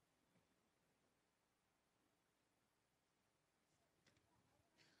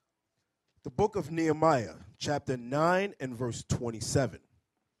 The book of Nehemiah, chapter 9 and verse 27.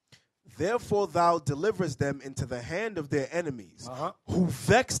 Therefore thou deliverest them into the hand of their enemies, who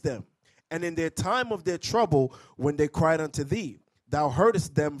vexed them, and in their time of their trouble, when they cried unto thee, thou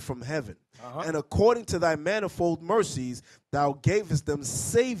heardest them from heaven. And according to thy manifold mercies, thou gavest them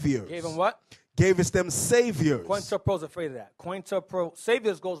saviors. Gave them what? Gavest them saviors. Cointerpro is afraid of that. Cointerpro,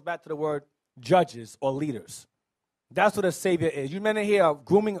 saviors goes back to the word judges or leaders. That's what a savior is. You men here are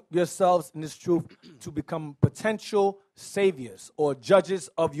grooming yourselves in this truth to become potential saviors or judges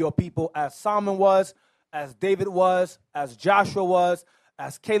of your people, as Solomon was, as David was, as Joshua was,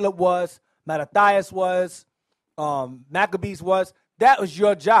 as Caleb was, Mattathias was, Maccabees was. That was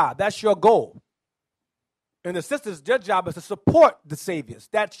your job. That's your goal. And the sisters, their job is to support the saviors.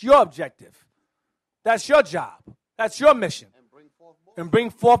 That's your objective. That's your job. That's your mission. And bring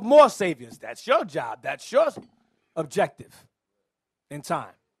forth more saviors. That's your job. That's your objective in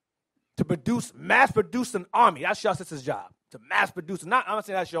time. To mass produce an army. That's your sister's job. To mass produce. I'm not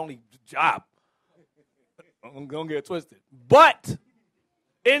saying that's your only job. I'm going to get it twisted. But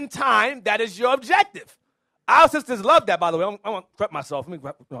in time, that is your objective. Our sisters love that, by the way. I want to prep myself.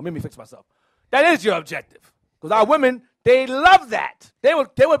 Let me fix myself. That is your objective. Because our women, they love that. They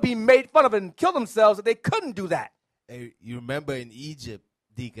would be made fun of and kill themselves if they couldn't do that. Hey, you remember in Egypt,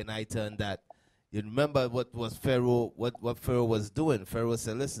 Deacon, I turned that. You remember what Pharaoh was doing? Pharaoh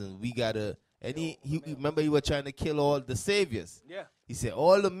said, listen, we got to, remember he was trying to kill all the saviors. Yeah. He said,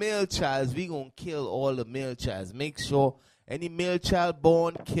 all the male childs, we going to kill all the male childs. Make sure any male child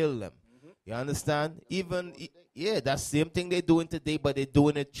born, kill them. You understand? Even, that's the same thing they're doing today, but they're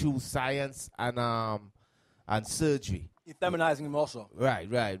doing it through science and surgery. Feminizing them also. Right.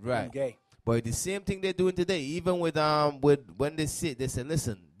 Gay. But the same thing they're doing today, even with when they say,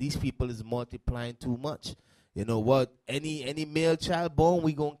 listen, these people is multiplying too much. You know what? Any male child born,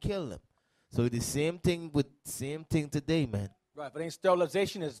 we gonna kill them. So the same thing today, man. Right, but ain't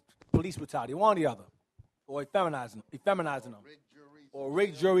sterilization is police brutality, one or the other, or effeminizing them, or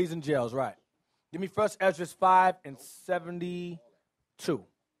rigged juries in jails. Right. Give me 1 Ezra 5 and 72.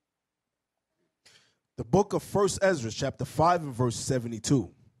 The book of 1 Ezra, chapter 5 and verse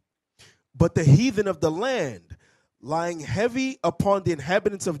 72. But the heathen of the land, lying heavy upon the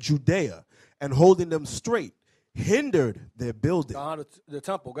inhabitants of Judea and holding them straight, hindered their building. The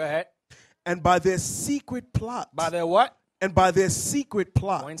temple, go ahead. And by their secret plot. By their what? And by their secret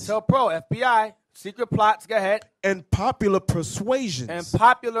plots COINTELPRO, FBI, secret plots, go ahead. and popular persuasions. And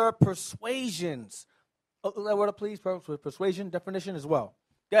popular persuasions. That word up, please. Persuasion definition as well.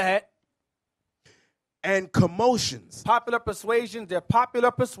 Go ahead. And commotions. Popular persuasions. They're popular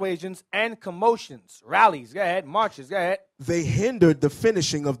persuasions and commotions. Rallies. Go ahead. Marches. Go ahead. They hindered the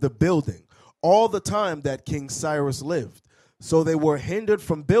finishing of the building all the time that King Cyrus lived. So they were hindered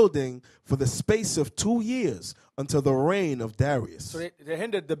from building for the space of 2 years until the reign of Darius. So they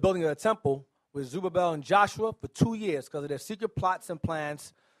hindered the building of the temple with Zerubbabel and Joshua for 2 years because of their secret plots and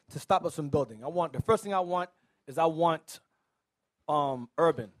plans to stop us from building. The first thing I want is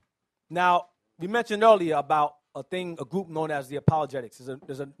urban. Now, we mentioned earlier about a group known as the apologetics.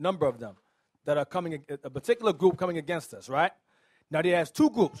 There's a number of them that are coming, a particular group coming against us, right? Now, there has two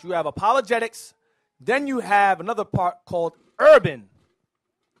groups. You have apologetics, then you have another part called urban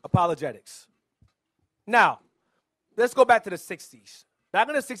apologetics. Now, let's go back to the 60s. Back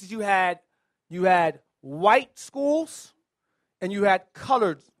in the 60s, you had white schools and you had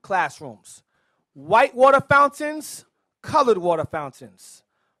colored classrooms. White water fountains, colored water fountains.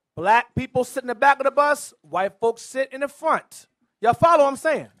 Black people sit in the back of the bus, white folks sit in the front. Y'all follow what I'm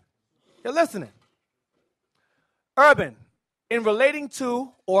saying? You're listening. Urban, in relating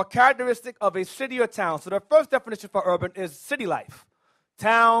to or characteristic of a city or town. So the first definition for urban is city life.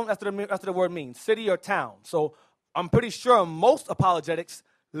 Town, that's what the word means, city or town. So I'm pretty sure most apologetics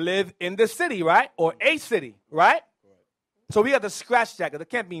live in the city, right? Or a city, right? So we have to scratch that because it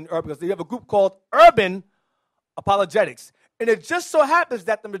can't mean urban because we have a group called urban apologetics. And it just so happens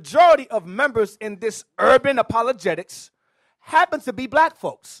that the majority of members in this urban apologetics happen to be black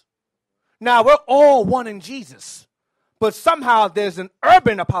folks. Now, we're all one in Jesus. But somehow there's an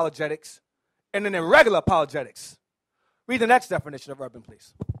urban apologetics and an irregular apologetics. Read the next definition of urban,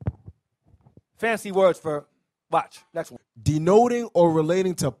 please. Fancy words for, watch, next one. Denoting or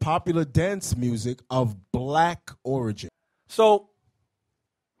relating to popular dance music of black origin. So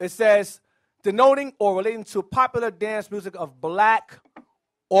it says, denoting or relating to popular dance music of black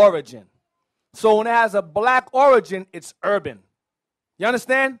origin. So when it has a black origin, it's urban. You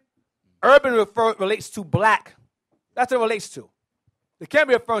understand? Urban relates to black. That's what it relates to. It can't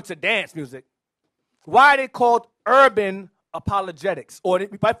be referring to dance music. Why are they called urban apologetics? Or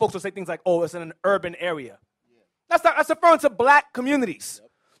white folks will say things like, oh, it's in an urban area. That's referring to black communities.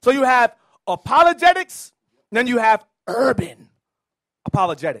 So you have apologetics, and then you have urban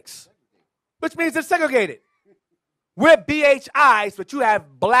apologetics, which means it's segregated. We're BHIs, but you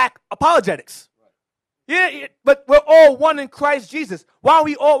have black apologetics. Yeah, but we're all one in Christ Jesus. Why aren't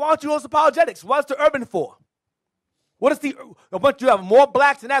you all apologetics? What's the urban for? But you have more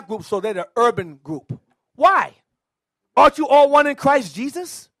blacks in that group, so they're the urban group. Why? Aren't you all one in Christ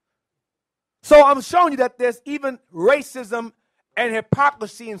Jesus? So I'm showing you that there's even racism and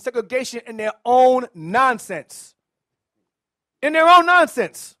hypocrisy and segregation in their own nonsense. In their own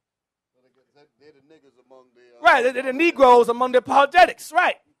nonsense. They're the niggas among the... Right, they're the Negroes among the apologetics,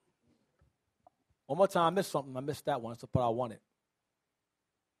 right. One more time, I missed something. I missed that one. That's the part I wanted.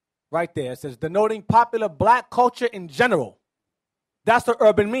 Right there, it says, denoting popular black culture in general. That's what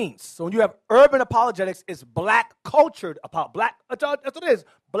urban means. So when you have urban apologetics, it's black cultured, that's what it is,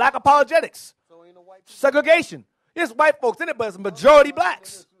 black apologetics. So ain't no white segregation. There's white folks in it, but it's majority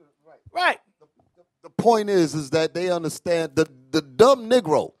blacks. Right. The point is that they understand the dumb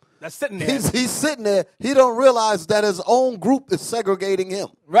Negro. That's sitting there. He's sitting there. He don't realize that his own group is segregating him.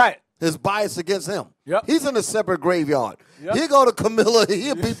 Right. His bias against him. Yep. He's in a separate graveyard. Yep. He go to Camilla,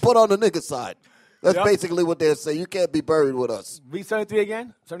 he'll be put on the nigga side. That's basically what they're saying. You can't be buried with us. Read 73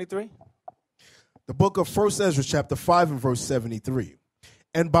 again. 73. The book of 1 Ezra chapter 5 and verse 73.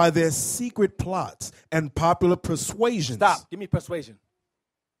 And by their secret plots and popular persuasions. Stop. Give me persuasion.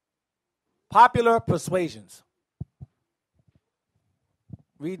 Popular persuasions.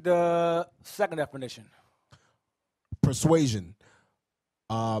 Read the second definition. Persuasion.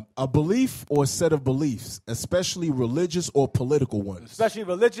 A belief or set of beliefs, especially religious or political ones. Especially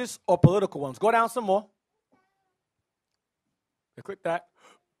religious or political ones. Go down some more. Click that.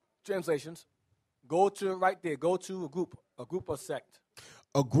 Translations. Go to right there. Go to a group or sect.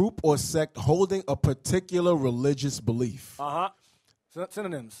 A group or sect holding a particular religious belief.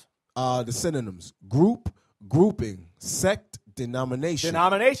 Synonyms. The synonyms. Group, grouping, sect, denomination.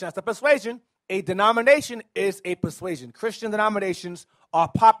 Denomination. That's a persuasion. A denomination is a persuasion. Christian denominations are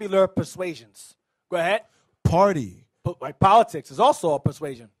popular persuasions. Go ahead. Party. Like politics is also a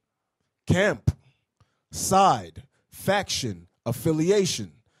persuasion. Camp. Side. Faction.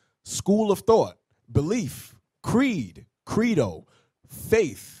 Affiliation. School of thought. Belief. Creed. Credo.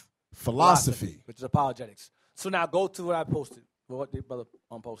 Faith. Philosophy. Which is apologetics. So now go to what I posted, what the brother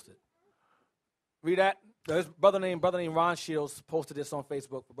posted. Read that. There's brother named Ron Shields posted this on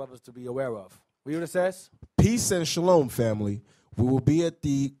Facebook for brothers to be aware of. Read what it says. Peace and shalom, family. We will be at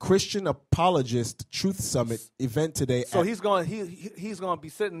the Christian Apologist Truth Summit event today. So he's going to be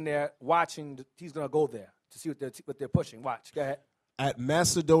sitting there watching. He's going to go there to see what they're pushing. Watch. Go ahead. At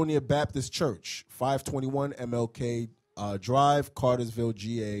Macedonia Baptist Church, 521 MLK Drive, Cartersville,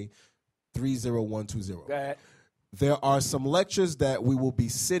 GA 30120. Go ahead. There are some lectures that we will be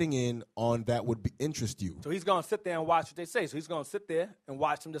sitting in on that would interest you. So he's going to sit there and watch what they say. So he's going to sit there and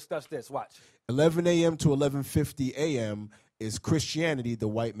watch them discuss this. Watch. 11 a.m. to 11:50 a.m. is Christianity, the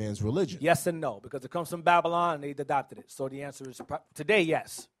white man's religion? Yes and no, because it comes from Babylon and they adopted it. So the answer is today,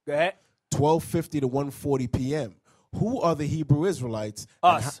 yes. Go ahead. 12:50 to 1:40 p.m. Who are the Hebrew Israelites?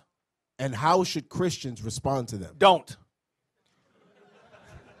 Us. And how should Christians respond to them? Don't.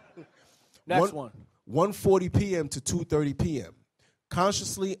 Next one. 1:40 p.m. to 2:30 p.m.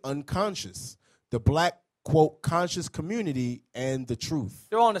 Consciously unconscious. The black, quote, conscious community and the truth.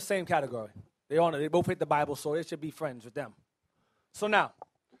 They're all in the same category. They both hate the Bible, so they should be friends with them. So now,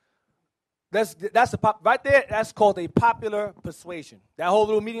 that's right there. That's called a popular persuasion. That whole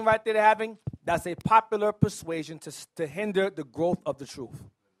little meeting right there they're having, that's a popular persuasion to hinder the growth of the truth.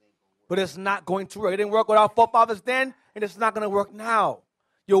 But it's not going to work. It didn't work with our forefathers then, and it's not going to work now.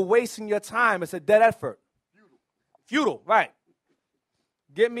 You're wasting your time. It's a dead effort. Futile, right.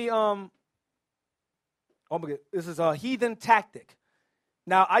 Get me, this is a heathen tactic.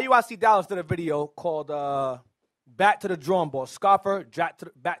 Now, IUIC Dallas did a video called Back to the Drawing Board. Scoffer,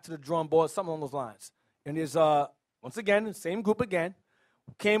 Back to the Drawing Board, something along those lines. And there's, once again, the same group again,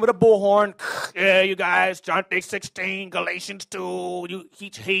 came with a bullhorn. Yeah, you guys, John 16, Galatians 2, you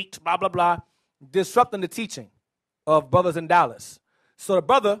hate, blah, blah, blah. Disrupting the teaching of brothers in Dallas. So the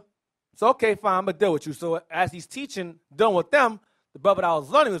brother said, okay, fine, I'm going to deal with you. So as he's teaching, dealing with them, the brother that I was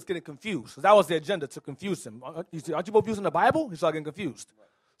learning was getting confused. Because that was the agenda, to confuse him. He said, aren't you both using the Bible? He started getting confused.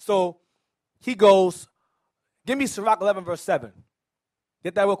 So he goes, give me Sirach 11, verse 7.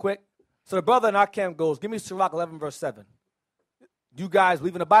 Get that real quick? So the brother in our camp goes, give me Sirach 11, verse 7. You guys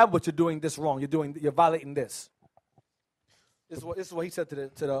believe in the Bible, but you're doing this wrong. You're violating this. This is what he said there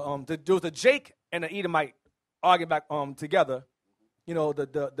was a Jake and an Edomite arguing back together. You know,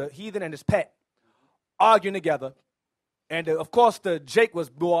 the heathen and his pet arguing together. And, of course, the Jake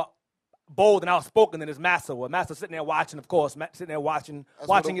was more bold and outspoken than his master was. Master sitting there watching, of course, sitting there watching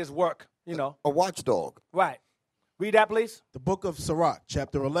his work, you know. A watchdog. Right. Read that, please. The book of Sirach,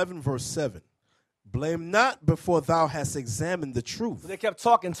 chapter 11, verse 7. Blame not before thou hast examined the truth. They kept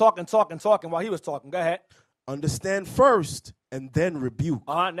talking while he was talking. Go ahead. Understand first and then rebuke.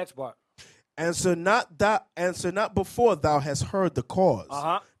 Next part. Answer not before thou hast heard the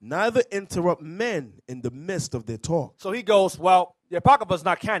cause. Neither interrupt men in the midst of their talk. So he goes, well, the Apocrypha is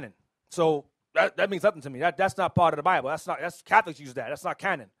not canon. So that means nothing to me. That's not part of the Bible. That's Catholics use that. That's not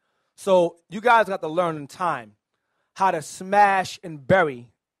canon. So you guys got to learn in time how to smash and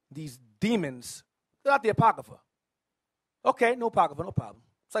bury these demons without the Apocrypha. Okay, no Apocrypha, no problem.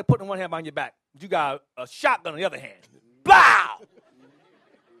 It's like putting one hand behind your back. You got a shotgun on the other hand. Blow!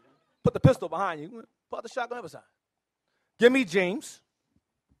 Put the pistol behind you. Pull out the shotgun on the other side. Give me James.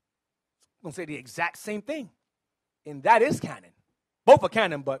 I'm going to say the exact same thing. And that is canon. Both are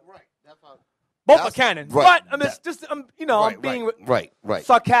canon, but Right. both are canon. Right. But I mean, it's just, I'm being right.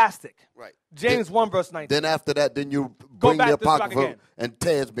 sarcastic. Right. James 1, verse 19. Then after that, then you bring back the to Sirach Apocrypha again. and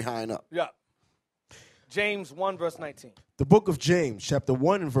tears behind up. Yeah. James 1, verse 19. The book of James, chapter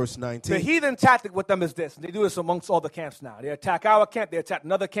 1 and verse 19. The heathen tactic with them is this. And they do this amongst all the camps now. They attack our camp. They attack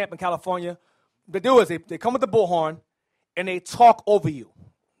another camp in California. What they do is they come with the bullhorn and they talk over you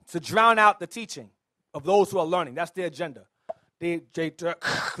to drown out the teaching of those who are learning. That's their agenda. They with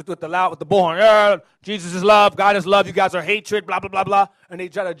the bullhorn. Jesus is love. God is love. You guys are hatred. Blah, blah, blah, blah. And they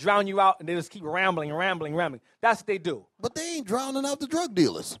try to drown you out and they just keep rambling. That's what they do. But they ain't drowning out the drug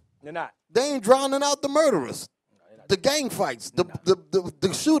dealers. They're not. They ain't drowning out the murderers, the gang fights, the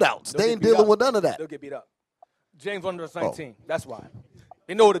shootouts. They ain't beat dealing up. with none of that. They'll get beat up. James 1, verse 19. That's why.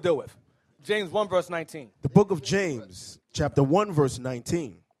 They know what to deal with. James 1, verse 19. The book of James, chapter 1, verse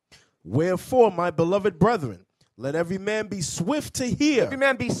 19. Wherefore, my beloved brethren, let every man be swift to hear. Every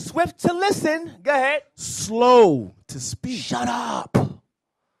man be swift to listen. Go ahead. Slow to speak. Shut up.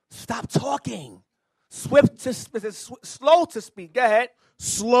 Stop talking. Slow to speak. Go ahead.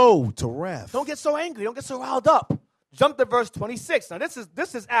 Slow to wrath. Don't get so angry. Don't get so riled up. Jump to verse 26. Now, this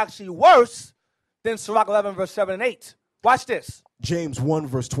is actually worse than Sirach 11, verse 7 and 8. Watch this. James 1,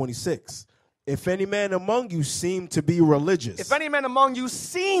 verse 26. If any man among you seem to be religious. If any man among you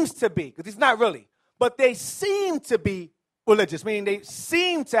seems to be, because he's not really, but they seem to be religious, meaning they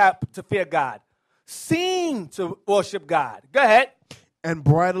seem to fear God, seem to worship God. Go ahead. And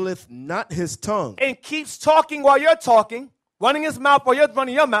bridleth not his tongue, And keeps talking while you're talking, running his mouth while you're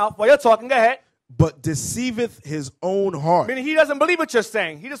running your mouth while you're talking. Go ahead. but deceiveth his own heart. Meaning he doesn't believe what you're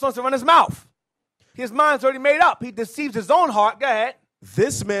saying. He just wants to run his mouth. His mind's already made up. He deceives his own heart. Go ahead.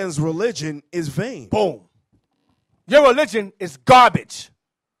 This man's religion is vain. Boom. Your religion is garbage.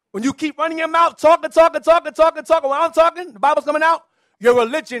 When you keep running your mouth, talking, while I'm talking, the Bible's coming out, your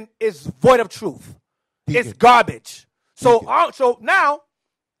religion is void of truth. Deacon. It's garbage. So now,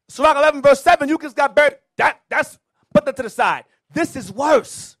 Surah 11 verse 7, you just got buried. That's put that to the side. This is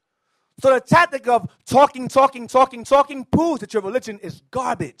worse. So the tactic of talking proves that your religion is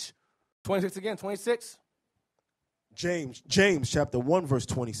garbage. 26 again, 26. James chapter 1 verse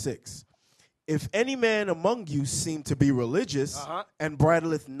 26. If any man among you seem to be religious, and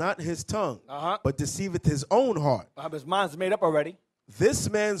bridleth not his tongue, but deceiveth his own heart, His mind's made up already. this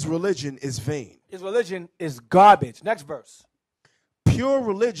man's religion is vain. His religion is garbage. Next verse. Pure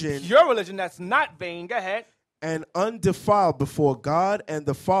religion Your religion that's not vain, go ahead. and undefiled before God and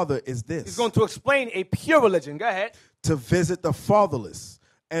the Father is He's this: going to explain a pure religion. Go ahead. to visit the fatherless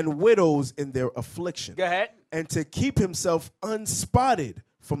and widows in their affliction, Go ahead. and to keep himself unspotted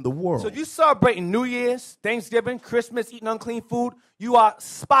from the world. So if you celebrating New Year's, Thanksgiving, Christmas, eating unclean food, you are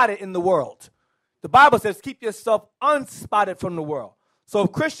spotted in the world. The Bible says keep yourself unspotted from the world. So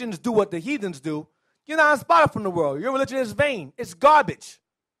if Christians do what the heathens do, you're not unspotted from the world. Your religion is vain. It's garbage.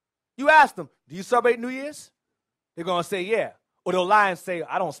 You ask them, do you celebrate New Year's? They're going to say, yeah. Or they'll lie and say,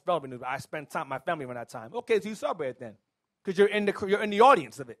 I don't celebrate New Year's. I spend time with my family around that time. Okay, so you celebrate it then. Because you're in the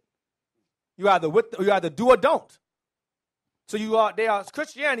audience of it. You either do or don't. So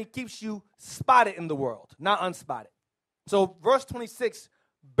Christianity keeps you spotted in the world, not unspotted. So verse 26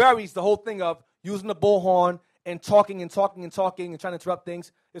 buries the whole thing of using the bullhorn and talking and trying to interrupt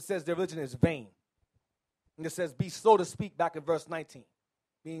things. It says their religion is vain. And it says be slow to speak back in verse 19.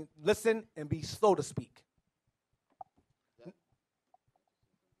 Meaning listen and be slow to speak.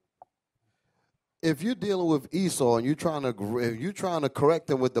 If you're dealing with Esau and you're trying to correct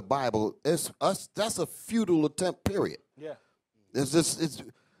them with the Bible, that's a futile attempt, period. Yeah.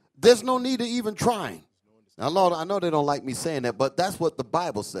 There's no need to even trying. Now, Lord, I know they don't like me saying that, but that's what the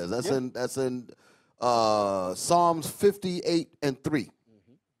Bible says. That's in Psalms 58:3.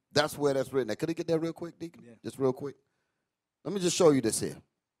 That's where that's written. Now, could I get that real quick, Deacon? Yeah. Just real quick. Let me just show you this here.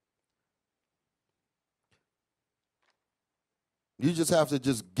 You just have to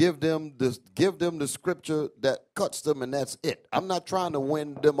just give them the scripture that cuts them, and that's it. I'm not trying to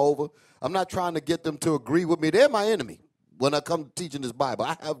win them over. I'm not trying to get them to agree with me. They're my enemy when I come to teaching this Bible.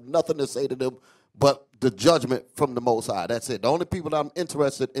 I have nothing to say to them but the judgment from the Most High. That's it. The only people that I'm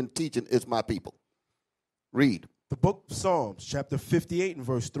interested in teaching is my people. Read. The book of Psalms, chapter 58 and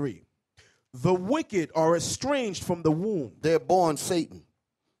verse 3. The wicked are estranged from the womb. They're born Satan.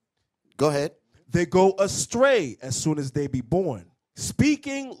 Go ahead. They go astray as soon as they be born,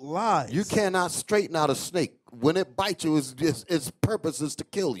 speaking lies. You cannot straighten out a snake. When it bites you, its purpose is to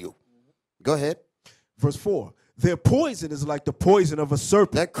kill you. Go ahead. Verse 4. Their poison is like the poison of a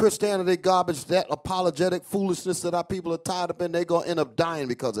serpent. That Christianity garbage, that apologetic foolishness that our people are tied up in, they're going to end up dying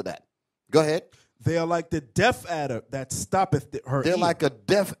because of that. Go ahead. They are like the deaf adder that stoppeth her They're ear. like a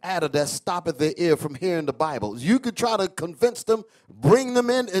deaf adder that stoppeth their ear from hearing the Bible. You could try to convince them, bring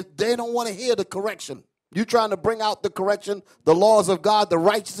them in, if they don't want to hear the correction. You're trying to bring out the correction, the laws of God, the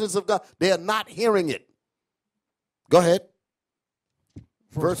righteousness of God. They are not hearing it. Go ahead.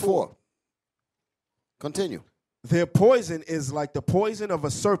 Verse 4. Continue. Their poison is like the poison of a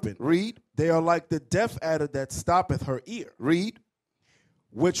serpent. Read. They are like the deaf adder that stoppeth her ear. Read.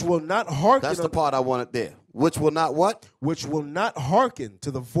 Which will not hearken. That's the part I wanted there. Which will not what? Which will not hearken to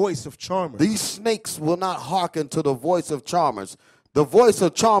the voice of charmers. These snakes will not hearken to the voice of charmers. The voice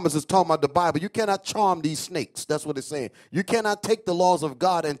of charmers is talking about the Bible. You cannot charm these snakes. That's what it's saying. You cannot take the laws of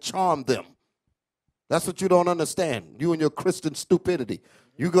God and charm them. That's what you don't understand. You and your Christian stupidity.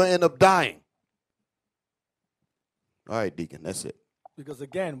 You're going to end up dying. All right, Deacon, that's it. Because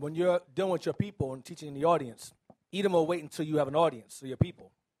again, when you're dealing with your people and teaching in the audience, Edom will wait until you have an audience, so your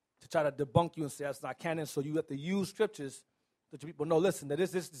people, to try to debunk you and say that's not canon. So you have to use scriptures that your people know. Listen, that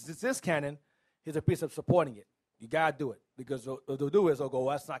this canon. Here's a precept supporting it. You gotta do it because what they'll do is they'll go,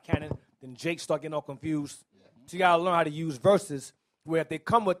 well, that's not canon. Then Jake start getting all confused. So you gotta learn how to use verses where if they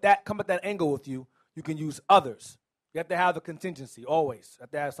come with that angle with you, you can use others. You have to have a contingency always. You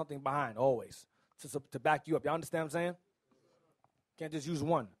have to have something behind always to back you up. Y'all understand what I'm saying? Can't just use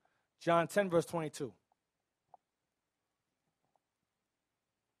one. John 10 verse 22.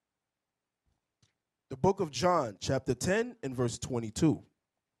 The book of John, chapter 10 and verse 22.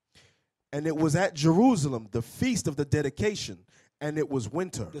 And it was at Jerusalem, the feast of the dedication, and it was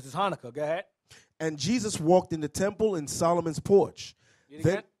winter. This is Hanukkah. Go ahead. And Jesus walked in the temple in Solomon's porch.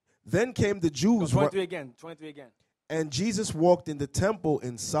 Then came the Jews. 23 again. 23 again. And Jesus walked in the temple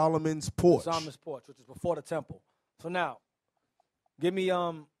in Solomon's porch. Solomon's porch, which is before the temple. So now, give me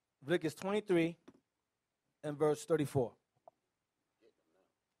Leviticus 23 and verse 34.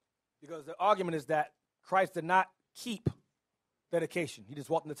 Because the argument is that Christ did not keep dedication. He just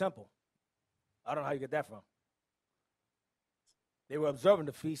walked in the temple. I don't know how you get that from. They were observing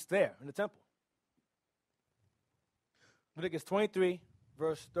the feast there in the temple. Leviticus 23,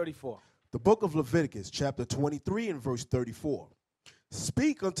 verse 34. The book of Leviticus, chapter 23 and verse 34.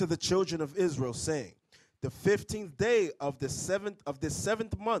 Speak unto the children of Israel, saying, the 15th day of this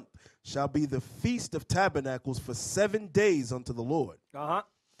seventh month shall be the feast of tabernacles for 7 days unto the Lord.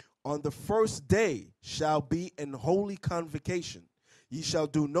 On the first day shall be an holy convocation. Ye shall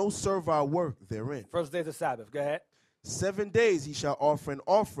do no servile work therein. First day of the Sabbath. Go ahead. 7 days ye shall offer an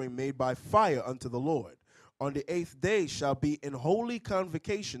offering made by fire unto the Lord. On the 8th day shall be an holy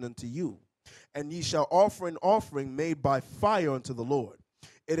convocation unto you. And ye shall offer an offering made by fire unto the Lord.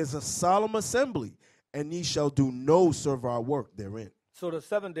 It is a solemn assembly, and ye shall do no servile work therein. So the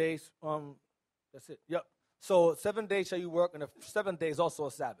 7 days, that's it. Yep. So 7 days shall you work, and the 7th day is also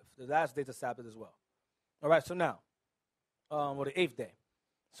a Sabbath. The last day is a Sabbath as well. All right, so now, or the 8th day.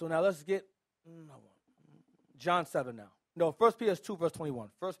 So now let's get John 7 now. No, 1 Peter 2, verse 21.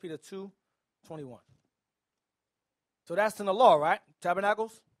 1 Peter 2, 21. So that's in the law, right?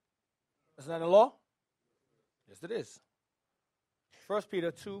 Tabernacles? Isn't that in the law? Yes, it is. 1 Peter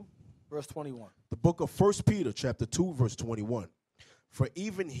 2, verse 21. The book of 1 Peter, chapter 2, verse 21. For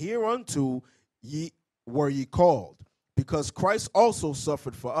even hereunto were ye called, because Christ also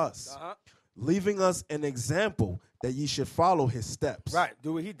suffered for us, leaving us an example that ye should follow his steps. Right,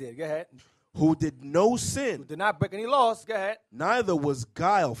 do what he did. Go ahead. Who did no sin. Who did not break any laws. Go ahead. Neither was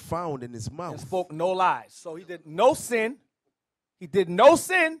guile found in his mouth. And spoke no lies. So he did no sin. He did no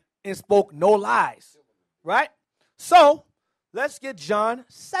sin and spoke no lies. Right? So let's get John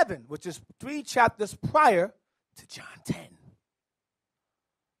 7, which is 3 chapters prior to John 10.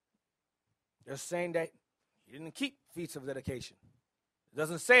 They're saying that he didn't keep feasts of dedication. It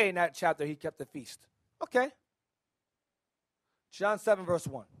doesn't say in that chapter he kept the feast. Okay. John 7, verse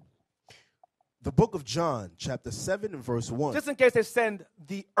 1. The book of John, chapter 7 and verse 1. Just in case they send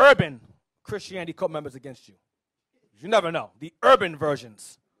the urban Christianity cult members against you. You never know. The urban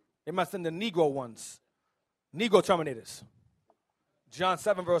versions. They might send the Negro ones. Negro terminators. John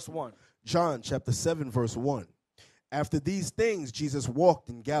 7, verse 1. John chapter 7, verse 1. After these things, Jesus walked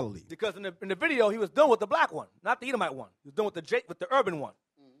in Galilee. Because in the video, he was dealing with the black one, not the Edomite one. He was dealing with the urban one.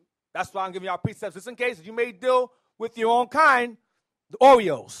 That's why I'm giving y'all precepts. Just in case you may deal with your own kind, the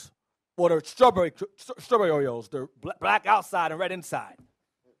Oreos. Or the strawberry Oreos, the black outside and red inside.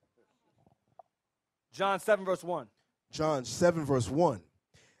 John 7, verse 1. John 7, verse 1.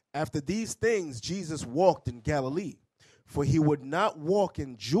 After these things, Jesus walked in Galilee, for he would not walk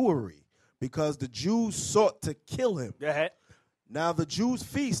in Jewry, because the Jews sought to kill him. Go ahead. Now the Jews'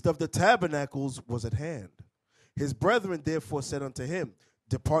 feast of the tabernacles was at hand. His brethren therefore said unto him,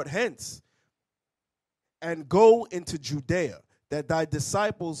 Depart hence, and go into Judea, that thy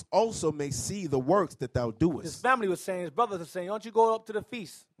disciples also may see the works that thou doest. His family was saying, his brothers were saying, don't you go up to the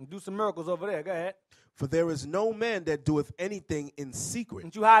feast and do some miracles over there. Go ahead. For there is no man that doeth anything in secret.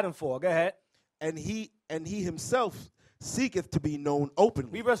 What you hiding for? Go ahead. And he himself seeketh to be known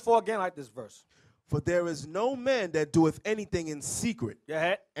openly. Read verse 4 again, like this verse. For there is no man that doeth anything in secret. Go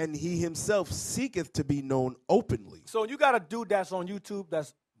ahead. And he himself seeketh to be known openly. So you got a dude that's on YouTube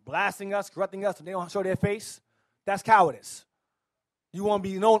that's blasting us, correcting us, and they don't show their face. That's cowardice. You want to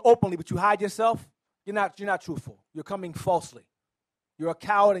be known openly, but you hide yourself. You're not truthful. You're coming falsely. You're a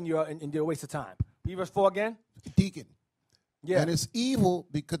coward, and you're a waste of time. Read verse 4 again. Deacon. Yeah. And it's evil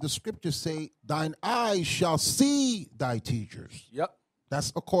because the scriptures say, thine eyes shall see thy teachers. Yep.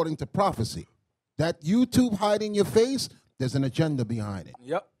 That's according to prophecy. That YouTube hiding your face, there's an agenda behind it.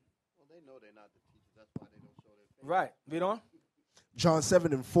 Yep. Well, they know they're not the teachers. That's why they don't show their face. Right. Read on. John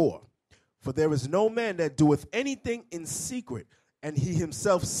 7 and 4. For there is no man that doeth anything in secret, and he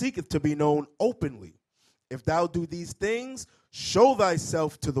himself seeketh to be known openly. If thou do these things, show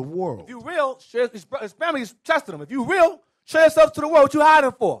thyself to the world. If you real, his family's testing him. If you real, show yourself to the world. What you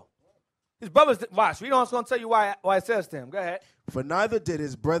hiding for? His brothers, watch. Read on. It's going to tell you why it says to him. Go ahead. For neither did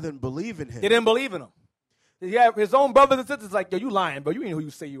his brethren believe in him. They didn't believe in him. Yeah, his own brothers and sisters like, yo, you lying, bro. You ain't who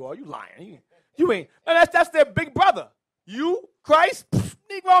you say you are. You lying. You ain't. And that's their big brother. You, Christ? Pfft,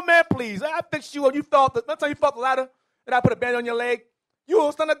 Negro man, please. I fixed you up. You felt the, that's how you felt the ladder, and I put a band on your leg. You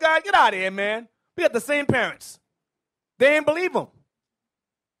a son of God? Get out of here, man. We got the same parents. They didn't believe him.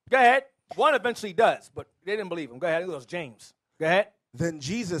 Go ahead. One eventually does, but they didn't believe him. Go ahead. It was James. Go ahead. Then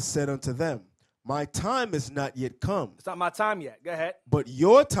Jesus said unto them, my time is not yet come, It's not my time yet. Go ahead. but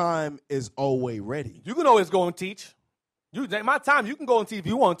your time is always ready. You can always go and teach. My time, you can go and teach if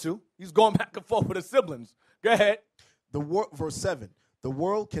you want to. He's going back and forth with his siblings. Go ahead. Verse 7, the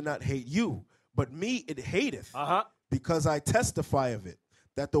world cannot hate you, but me it hateth, Uh-huh. because I testify of it,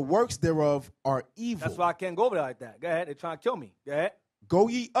 that the works thereof are evil. That's why I can't go over there like that. Go ahead. They're trying to kill me. Go ahead. Go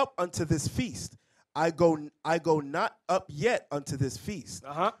ye up unto this feast. I go not up yet unto this feast,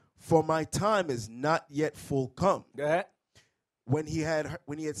 Uh-huh. for my time is not yet full come. Go ahead. When he had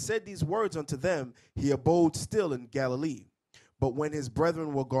said these words unto them, he abode still in Galilee. But when his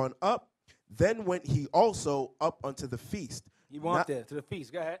brethren were gone up, then went he also up unto the feast. He went there to the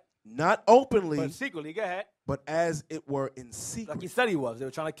feast. Go ahead. Not openly, But secretly, go ahead. but as it were in secret. Like he said he was. They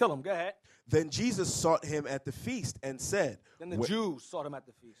were trying to kill him. Go ahead. Then Jesus sought him at the feast and said, Then the Jews sought him at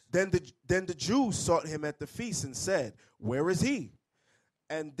the feast. Then the Jews sought him at the feast and said, where is he?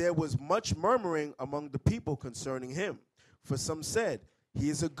 And there was much murmuring among the people concerning him. For some said, he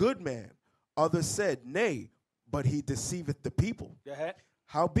is a good man. Others said, nay, but he deceiveth the people. Go ahead.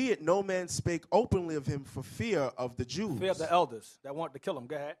 Howbeit no man spake openly of him for fear of the Jews. Fear of the elders that wanted to kill him.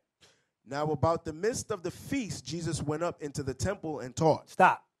 Go ahead. Now about the midst of the feast, Jesus went up into the temple and taught.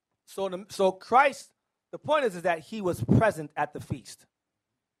 Stop. So Christ, the point is that he was present at the feast.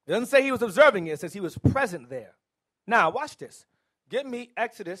 It doesn't say he was observing it. It says he was present there. Now, watch this. Give me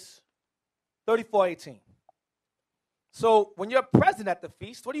Exodus 34:18. So when you're present at the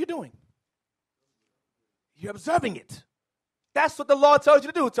feast, what are you doing? You're observing it. That's what the law tells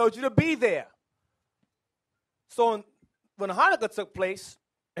you to do. It tells you to be there. So when Hanukkah took place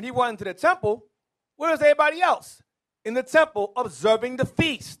and he went into the temple, where was everybody else? In the temple observing the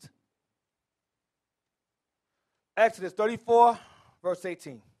feast. Exodus 34, verse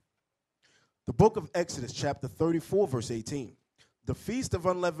 18. The book of Exodus, chapter 34, verse 18. The feast of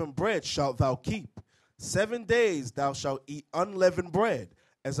unleavened bread shalt thou keep. 7 days thou shalt eat unleavened bread,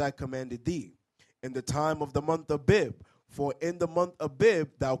 as I commanded thee, in the time of the month of Abib. For in the month of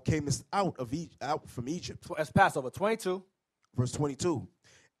Abib thou camest out from Egypt. That's Passover 22. Verse 22.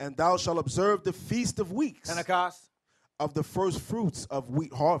 And thou shalt observe the feast of weeks, Pentecost. of the first fruits of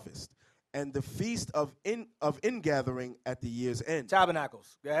wheat harvest, and the feast of ingathering at the year's end.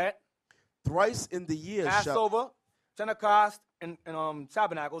 Tabernacles. Go ahead. Thrice in the year Passover, Pentecost, and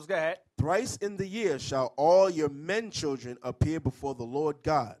Tabernacles. Go ahead. Thrice in the year shall all your men children appear before the Lord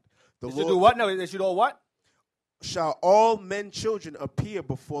God. They should do what? No, they should do what? Shall all men children appear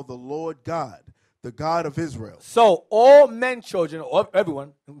before the Lord God, the God of Israel. So all men children, or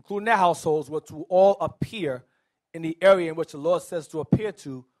everyone, including their households, were to all appear in the area in which the Lord says to appear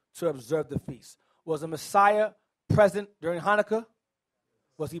to observe the feast. Was the Messiah present during Hanukkah?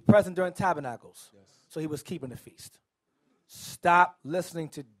 Was he present during Tabernacles? Yes. So he was keeping the feast. Stop listening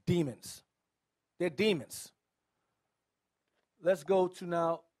to demons. They're demons. Let's go to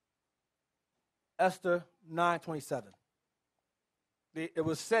now Esther 9:27. It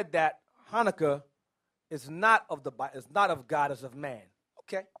was said that Hanukkah is not of God, it's of man.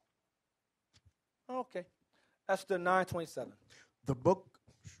 Okay. Esther 9:27. The book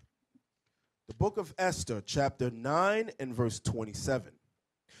of Esther, chapter 9 and verse 27.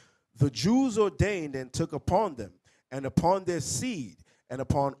 The Jews ordained and took upon them, and upon their seed, and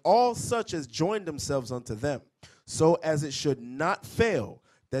upon all such as joined themselves unto them, so as it should not fail,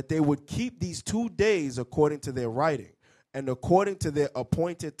 that they would keep these 2 days according to their writing, and according to their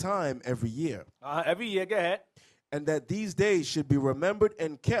appointed time every year. Every year, go ahead. And that these days should be remembered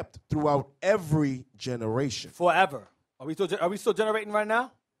and kept throughout every generation. Forever. Are we still generating right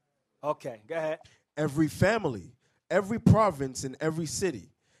now? Okay, go ahead. Every family, every province, and every city.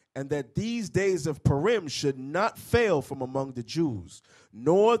 And that these days of Purim should not fail from among the Jews,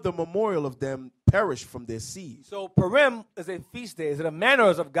 nor the memorial of them perish from their seed. So Purim is a feast day. Is it a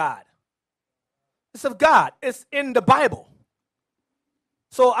manners of God? It's of God. It's in the Bible.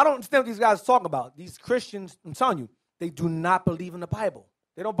 So I don't understand what these guys are talking about. These Christians, I'm telling you, they do not believe in the Bible.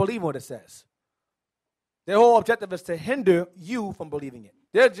 They don't believe what it says. Their whole objective is to hinder you from believing it.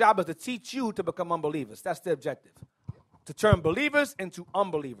 Their job is to teach you to become unbelievers. That's their objective. To turn believers into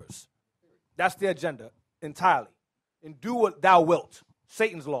unbelievers. That's their agenda entirely. And do what thou wilt.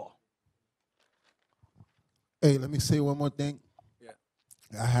 Satan's law. Hey, let me say one more thing. Yeah.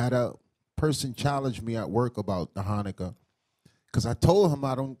 I had a person challenge me at work about the Hanukkah, because I told him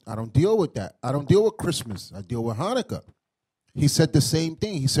I don't deal with that. I don't deal with Christmas. I deal with Hanukkah. He said the same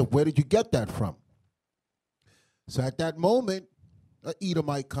thing. He said, where did you get that from? So at that moment, an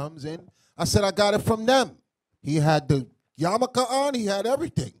Edomite comes in. I said, I got it from them. He had the yarmulke on. He had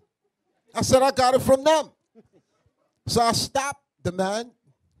everything. I said, I got it from them. So I stopped the man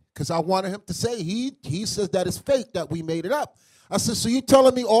because I wanted him to say, he says that it's fake, that we made it up. I said, so you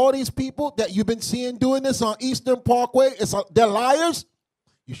telling me all these people that you've been seeing doing this on Eastern Parkway, they're liars?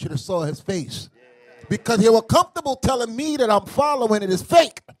 You should have saw his face. Because they were comfortable telling me that I'm following it is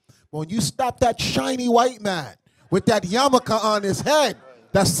fake. But when you stop that shiny white man with that yarmulke on his head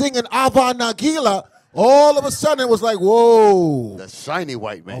that's singing Ava Nagila, all of a sudden it was like, whoa. The shiny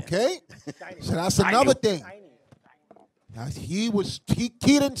white man. Okay? So that's another thing. He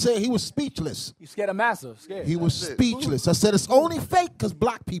didn't say, he was speechless. You scared of massive. Scared. He was speechless. I said, it's only fake because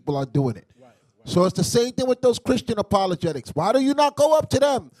black people are doing it. So it's the same thing with those Christian apologetics. Why do you not go up to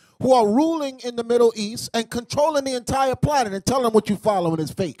them who are ruling in the Middle East and controlling the entire planet and tell them what you following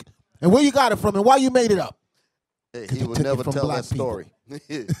is fake? And where you got it from and why you made it up? Hey, he would never tell that story.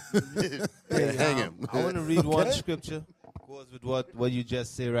 Hang him. I want to read one scripture, goes with what you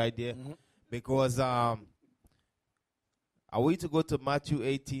just say right there. Because I want you to go to Matthew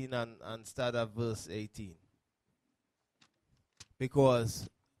 18 and start at verse 18. Because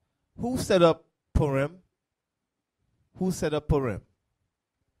who set up Purim? Who set up Purim?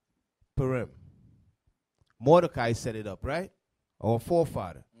 Purim. Mordecai set it up, right? Our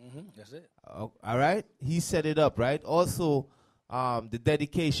forefather. That's it. All right? He set it up, right? Also, the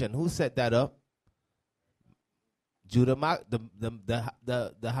dedication. Who set that up? The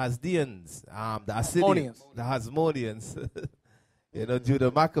Hasdians, the Assyrians, the Hasmoneans.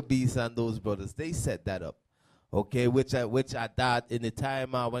 Judah Maccabees and those brothers, they set that up. Okay, which at that in the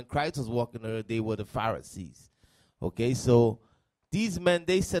time when Christ was walking earth, they were the Pharisees. Okay, so these men,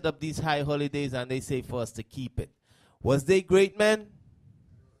 they set up these high holidays and they say for us to keep it. Was they great men?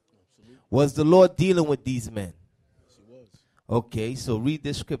 Absolutely. Was the Lord dealing with these men? Yes, he was. Okay, so read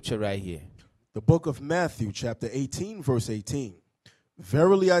this scripture right here. The book of Matthew, chapter 18, verse 18.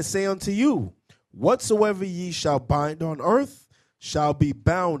 Verily I say unto you, whatsoever ye shall bind on earth shall be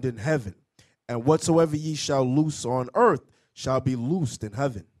bound in heaven. And whatsoever ye shall loose on earth shall be loosed in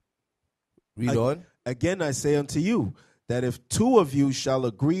heaven. Read on. Again I say unto you, that if two of you shall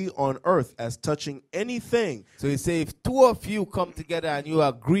agree on earth as touching anything. So you say if two of you come together and you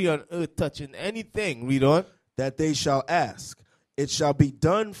agree on earth touching anything, read on. That they shall ask, it shall be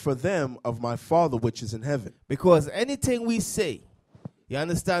done for them of my Father which is in heaven. Because anything we say, you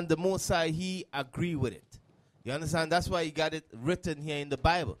understand, the Most High, he agree with it. You understand? That's why he got it written here in the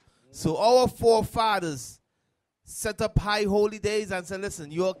Bible. So our forefathers set up high holy days and said,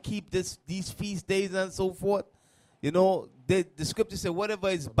 listen, you'll keep these feast days and so forth. The scripture said whatever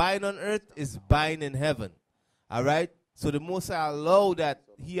is bind on earth is bind in heaven. All right? So the Most High allow that.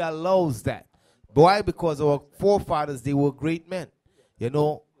 He allows that. Why? Because our forefathers, they were great men.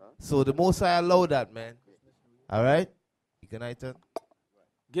 So the Most High allowed that, man. All right? Can I turn?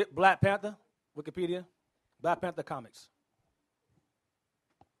 Get Black Panther, Wikipedia. Black Panther comics.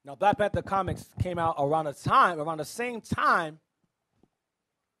 Now, Black Panther comics came out around the same time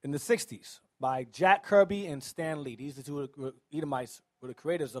in the 60s by Jack Kirby and Stan Lee. These are the two Edomites were the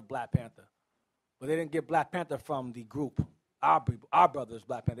creators of Black Panther. But they didn't get Black Panther from the group, our brothers,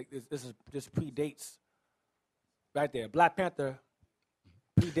 Black Panther. This predates right there. Black Panther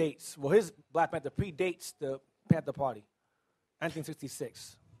predates, his Black Panther predates the Panther Party,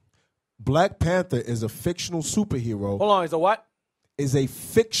 1966. Black Panther is a fictional superhero. Hold on, is a what? Is a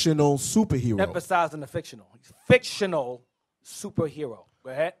fictional superhero. Emphasizing the fictional. He's fictional superhero.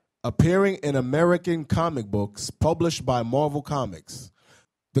 Go ahead. Appearing in American comic books published by Marvel Comics.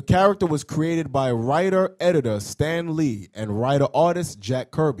 The character was created by writer-editor Stan Lee and writer-artist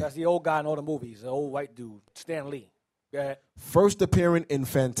Jack Kirby. That's the old guy in all the movies, the old white dude, Stan Lee. Go ahead. First appearing in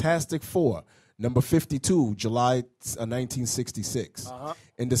Fantastic Four, number 52, July 1966.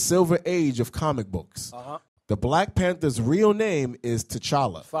 In the Silver Age of comic books. The Black Panther's real name is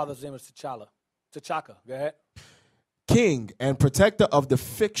T'Challa. His father's name is T'Challa. T'Chaka. Go ahead. King and protector of the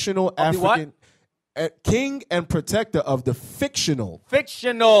fictional African. King and protector of the fictional.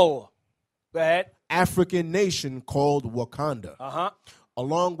 Go ahead. African nation called Wakanda.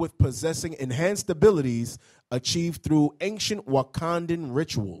 Along with possessing enhanced abilities achieved through ancient Wakandan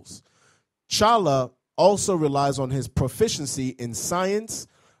rituals. T'Challa also relies on his proficiency in science,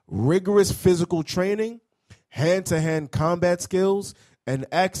 rigorous physical training, hand-to-hand combat skills, and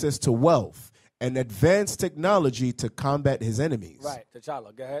access to wealth and advanced technology to combat his enemies. Right,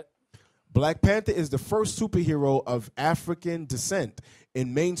 T'Challa, go ahead. Black Panther is the first superhero of African descent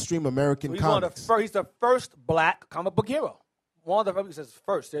in mainstream American comics. He's the first black comic book hero. one of the, it says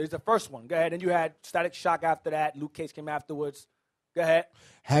first. He's the first one. Go ahead. And you had Static Shock after that. Luke Cage came afterwards. Go ahead.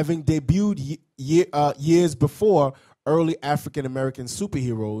 Having debuted years before early African-American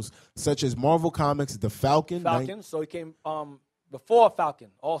superheroes, such as Marvel Comics' The Falcon. So he came before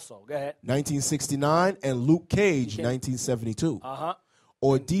Falcon also. Go ahead. 1969, and Luke Cage, 1972. Uh-huh.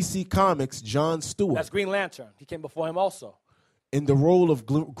 Or DC Comics' John Stewart. That's Green Lantern. He came before him also. In the role of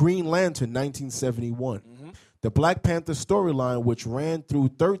Green Lantern, 1971. Mm-hmm. The Black Panther storyline, which ran through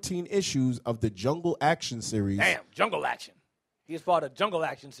 13 issues of the Jungle Action series. Damn, Jungle Action. He's part of Jungle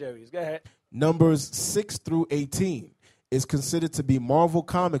Action series. Go ahead. Numbers 6 through 18 is considered to be Marvel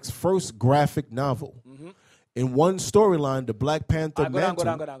Comics' first graphic novel. Mm-hmm. In one storyline, the Black Panther mantle. Go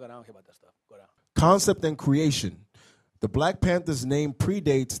down. I don't care about that stuff. Go down. Concept and creation. The Black Panther's name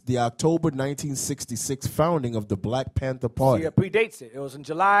predates the October 1966 founding of the Black Panther Party. See, it predates it. It was in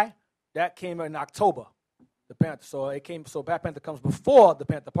July. That came in October. The Panther. So Black Panther comes before the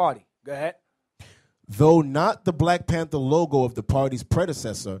Panther Party. Go ahead. Though not the Black Panther logo of the party's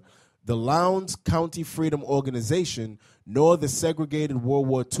predecessor, the Lowndes County Freedom Organization, nor the segregated World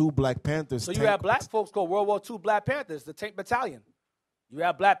War II Black Panthers. So you have black folks called World War II Black Panthers, the Tank Battalion. You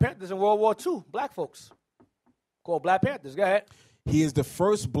have Black Panthers in World War II, black folks called Black Panthers. Go ahead. He is the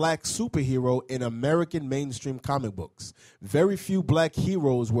first black superhero in American mainstream comic books. Very few black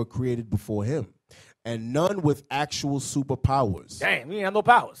heroes were created before him, and none with actual superpowers. Damn, he ain't have no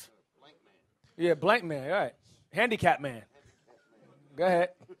powers. Blank man. Yeah, blank man, all right. Handicap man. Go ahead.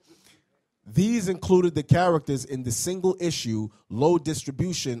 These included the characters in the single issue, low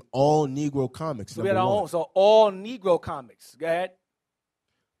distribution, all Negro comics. So we had our own, so all Negro comics. Go ahead.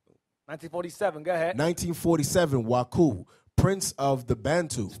 1947, go ahead. 1947, Waku, Prince of the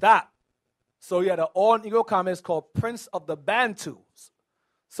Bantu. Stop. So you had an all Negro comics called Prince of the Bantus.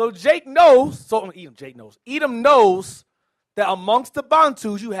 So Jake knows, Edom knows that amongst the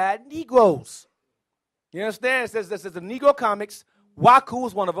Bantus you had Negroes. You understand? It says this is the Negro comics. Waku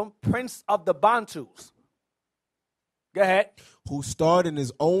was one of them, Prince of the Bantus. Go ahead. Who starred in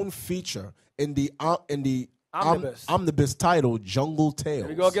his own feature in the omnibus title Jungle Tales. Here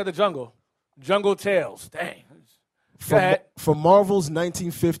we go again, the jungle. Jungle Tales. Dang. Go ahead. For Marvel's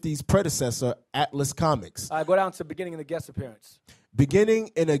 1950s predecessor, Atlas Comics. All right, go down to beginning in the guest appearance.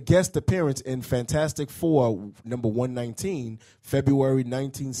 Beginning in a guest appearance in Fantastic Four, number 119, February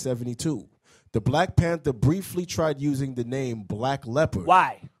 1972. The Black Panther briefly tried using the name Black Leopard.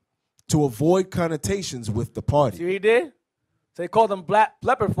 Why? To avoid connotations with the party. See what he did? So they called them Black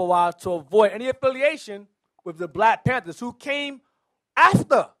Leopard for a while to avoid any affiliation with the Black Panthers who came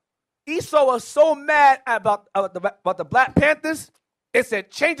after. Esau was so mad about the Black Panthers, it said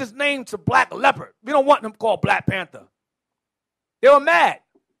change his name to Black Leopard. We don't want them called Black Panther. They were mad.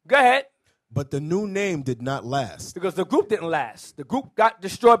 Go ahead. But the new name did not last. Because the group didn't last. The group got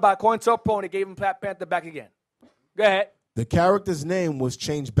destroyed by COINTELPRO and they gave him Black Panther back again. Go ahead. The character's name was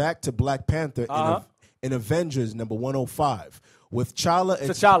changed back to Black Panther in Avengers number 105 with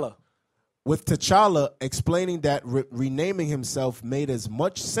T'Challa explaining that renaming himself made as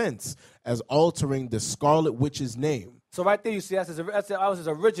much sense as altering the Scarlet Witch's name. So right there you see that was his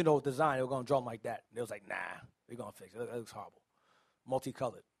original design. They were going to draw him like that. They was like, nah, we're going to fix it. That looks horrible.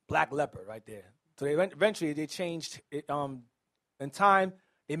 Multicolored. Black Leopard right there. So eventually they changed it. In time,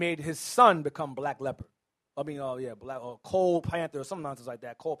 they made his son become Black Leopard. Black or Cold Panther or some nonsense like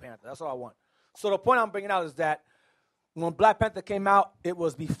that. Cold Panther. That's what I want. So the point I'm bringing out is that when Black Panther came out, it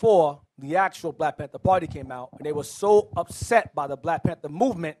was before the actual Black Panther Party came out, and they were so upset by the Black Panther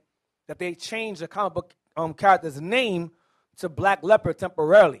movement that they changed the comic book character's name to Black Leopard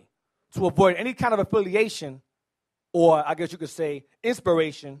temporarily to avoid any kind of affiliation or I guess you could say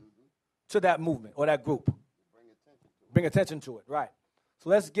inspiration to that movement or that group. Bring attention to it, right. So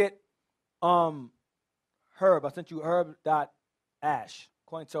let's get Herb. I sent you herb.ash,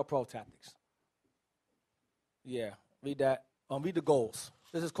 COINTELPRO Tactics. Yeah, read that. Read the goals.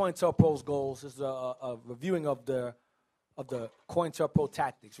 This is COINTELPRO's goals. This is a reviewing of the COINTELPRO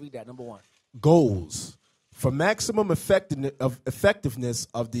Tactics. Read that, number 1. Goals. For maximum effectiveness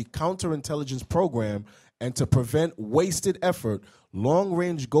of the counterintelligence program and to prevent wasted effort,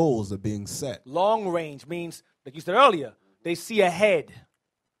 long-range goals are being set. Long range means, like you said earlier, they see ahead.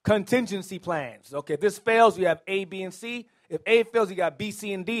 Contingency plans. Okay, if this fails, you have A, B, and C. If A fails, you got B,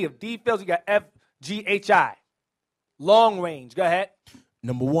 C, and D. If D fails, you got F, G, H, I. Long range. Go ahead.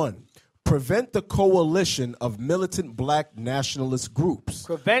 Number 1, prevent the coalition of militant black nationalist groups.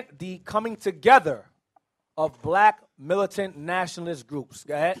 Prevent the coming together of black militant nationalist groups.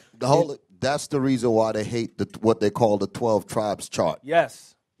 Go ahead. That's the reason why they hate what they call the 12 tribes chart.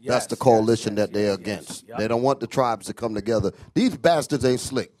 Yes. That's the coalition that they're against. Yep. They don't want the tribes to come together. These bastards ain't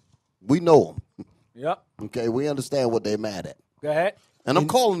slick. We know them. Yep. Okay, we understand what they're mad at. Go ahead. And I'm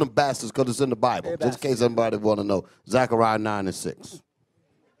calling them bastards because it's in the Bible, just in case anybody want to know. Zechariah 9:6.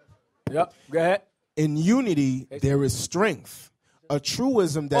 Yep. Go ahead. In unity, there is strength. A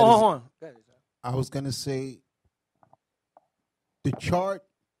truism that Hold on. Go ahead. I was going to say the chart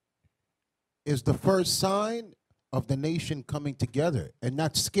is the first sign of the nation coming together. And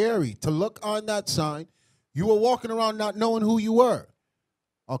that's scary. To look on that sign, you were walking around not knowing who you were.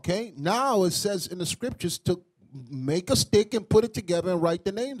 Okay? Now it says in the scriptures to make a stick and put it together and write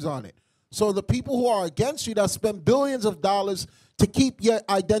the names on it. So the people who are against you that spend billions of dollars to keep your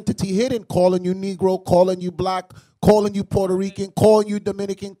identity hidden, calling you Negro, calling you black, calling you Puerto Rican, calling you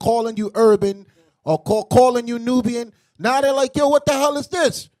Dominican, calling you urban, or calling you Nubian. Now they're like, yo, what the hell is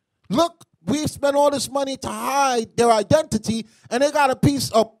this? Look, we spent all this money to hide their identity, and they got a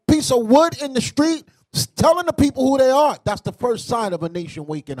piece of wood in the street telling the people who they are. That's the first sign of a nation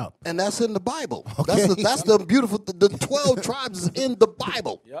waking up. And that's in the Bible. Okay. That's the beautiful, the 12 tribes is in the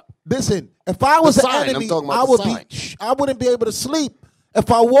Bible. Yep. Listen, if I was The an sign, I'm enemy, talking about the sign. I wouldn't be able to sleep. If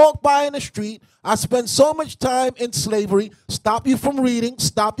I walk by in the street, I spend so much time in slavery, stop you from reading,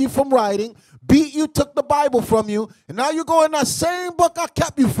 stop you from writing, beat you, took the Bible from you, and now you go in that same book I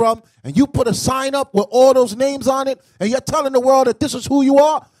kept you from, and you put a sign up with all those names on it, and you're telling the world that this is who you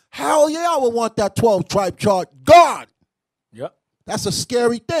are. Hell yeah, I would want that 12 tribe chart gone. Yep. That's a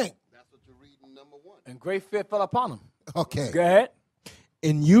scary thing. That's what you read in number 1. And great fear fell upon them. Okay. Go ahead.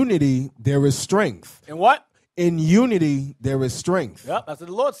 in unity there is strength. In what? In unity there is strength. Yep, that's what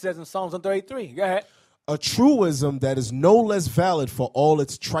the Lord says in Psalms 133. Go ahead. A truism that is no less valid for all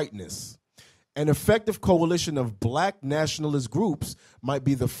its triteness. An effective coalition of black nationalist groups might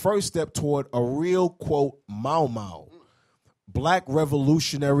be the first step toward a real, quote, Mau Mau, black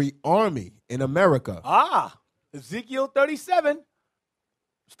revolutionary army in America. Ezekiel 37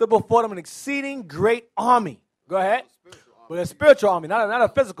 stood before them an exceeding great army. Go ahead. But a spiritual army, not a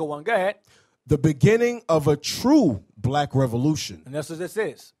physical one. Go ahead. The beginning of a true black revolution. And that's what this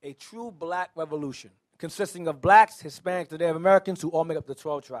is, a true black revolution, consisting of blacks, Hispanics, and Native Americans who all make up the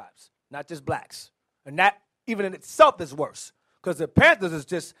 12 tribes, not just blacks. And that, even in itself, is worse, because the Panthers is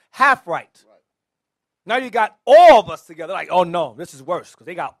just half right. Now you got all of us together, like, oh no, this is worse, because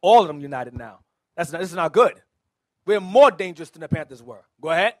they got all of them united now. This is not good. We're more dangerous than the Panthers were. Go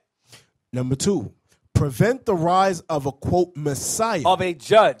ahead. Number 2, prevent the rise of a, quote, Messiah. Of a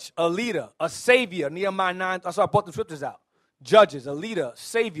judge, a leader, a savior. Nehemiah 9, that's why I brought the scriptures out. Judges, a leader,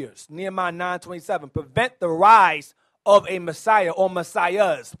 saviors. Nehemiah 9:27. Prevent the rise of a Messiah or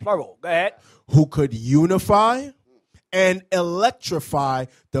Messiahs, plural. Go ahead. Who could unify and electrify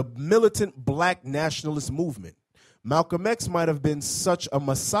the militant black nationalist movement. Malcolm X might have been such a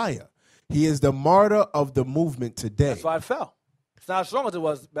Messiah. He is the martyr of the movement today. That's why it fell. It's not as strong as it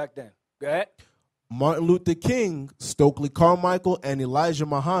was back then. Go ahead. Martin Luther King, Stokely Carmichael, and Elijah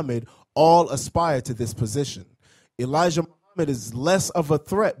Muhammad all aspire to this position. Elijah Muhammad is less of a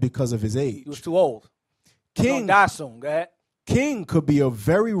threat because of his age. He was too old. King die soon. Go ahead. King could be a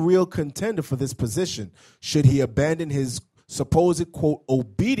very real contender for this position should he abandon his supposed, quote,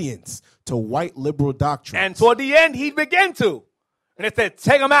 obedience to white liberal doctrines. And toward the end, he began to. And they said,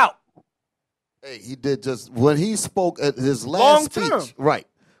 take him out. Hey, he did just, when he spoke at his last Long term. speech, right,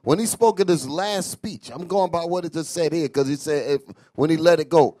 when he spoke at his last speech, I'm going by what it just said here, because he said when he let it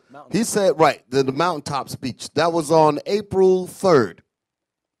go, he said, right, the mountaintop speech, that was on April 3rd,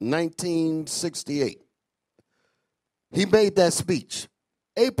 1968. He made that speech.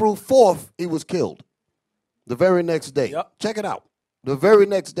 April 4th, he was killed. The very next day. Yep. Check it out. The very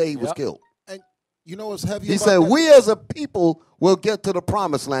next day, he was killed. And you know what's heavy He about said, that? we as a people will get to the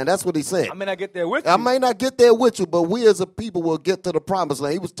promised land. That's what he said. I may not get there with you. I may not get there with you, but we as a people will get to the promised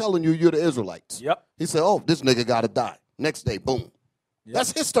land. He was telling you you're the Israelites. Yep. He said, oh, this nigga got to die. Next day, boom. Yep.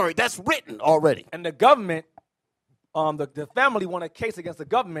 That's history. That's written already. And the government, the family won a case against the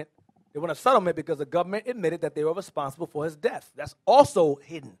government. They won a settlement because the government admitted that they were responsible for his death. That's also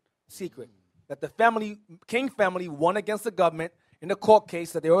hidden secret. That the family, King family, won against the government in the court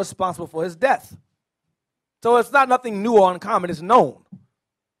case that they were responsible for his death. So it's not nothing new or uncommon. It's known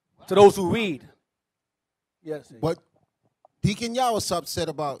to those who read. Yes. What Deacon Yawasop said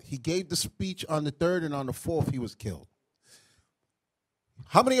about he gave the speech on the 3rd and on the 4th he was killed.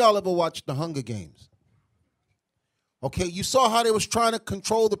 How many of y'all ever watched the Hunger Games? Okay, you saw how they was trying to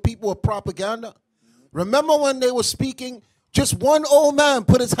control the people with propaganda? Remember when they were speaking, just one old man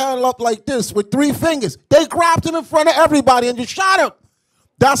put his hand up like this with 3 fingers. They grabbed him in front of everybody and just shot him.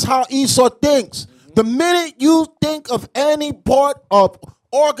 That's how Esau thinks. The minute you think of any part of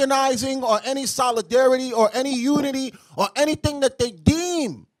organizing or any solidarity or any unity or anything that they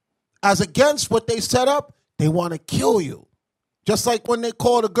deem as against what they set up, they want to kill you. Just like when they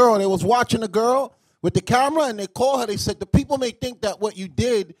called a girl, they was watching a girl with the camera and they called her, they said, the people may think that what you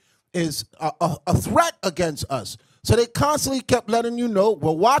did is a threat against us. So they constantly kept letting you know,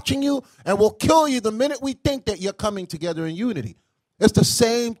 we're watching you and we'll kill you the minute we think that you're coming together in unity. It's the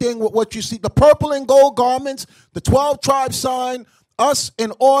same thing with what you see. The purple and gold garments, the 12 tribe sign, us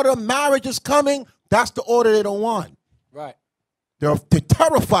in order, marriage is coming. That's the order they don't want. Right. They're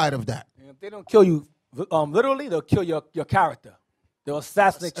terrified of that. And if they don't kill you literally, they'll kill your character. They'll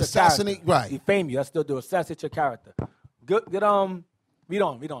assassinate your character. Right. Defame you. That's still do. Assassinate your character. Read on. We're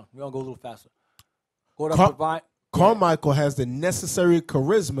going to go a little faster. Go to provide. Carmichael has the necessary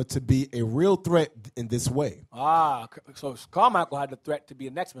charisma to be a real threat in this way. So Carmichael had the threat to be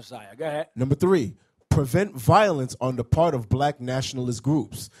a next Messiah. Go ahead. Number 3, prevent violence on the part of black nationalist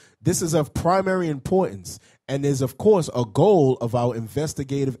groups. This is of primary importance and is, of course, a goal of our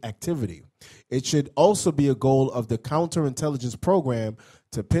investigative activity. It should also be a goal of the counterintelligence program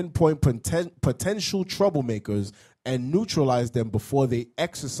to pinpoint potential troublemakers and neutralize them before they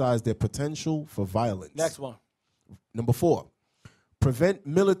exercise their potential for violence. Next one. Number 4, prevent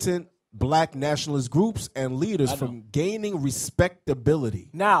militant black nationalist groups and leaders from gaining respectability.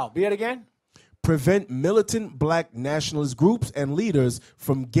 Now, be it again. Prevent militant black nationalist groups and leaders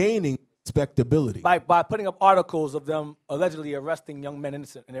from gaining respectability. By putting up articles of them allegedly arresting young men in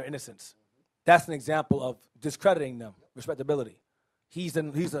their innocence. That's an example of discrediting them, respectability. He's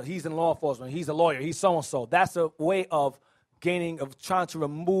in law enforcement. He's a lawyer. He's so-and-so. That's a way of trying to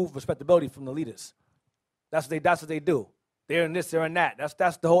remove respectability from the leaders. That's what they do. They're in this, they're in that. That's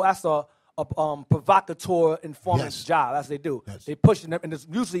a provocateur informant's job. That's what they do. Yes. They push them, and there's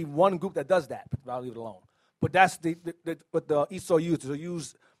usually one group that does that. But I'll leave it alone. But that's what the Esau used. To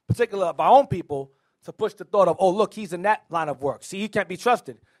use particular of our own people to push the thought of, oh, look, he's in that line of work. See, he can't be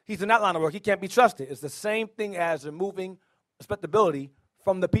trusted. He's in that line of work. He can't be trusted. It's the same thing as removing respectability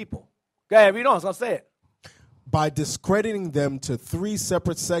from the people. Go ahead, read on. I was going to say it. By discrediting them to 3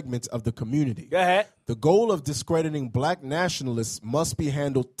 separate segments of the community. Go ahead. The goal of discrediting black nationalists must be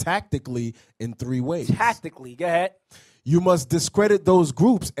handled tactically in 3 ways. Tactically, go ahead. You must discredit those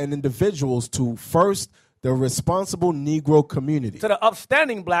groups and individuals to, first, the responsible Negro community. To the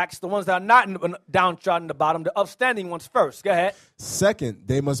upstanding blacks, the ones that are not downtrodden at the bottom, the upstanding ones first. Go ahead. Second,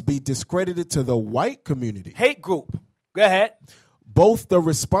 they must be discredited to the white community. Hate group. Go ahead. Both the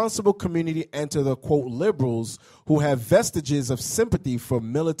responsible community and to the, quote, liberals who have vestiges of sympathy for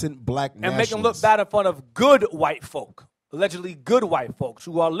militant black nationalists. And make them look bad in front of good white folk, allegedly good white folks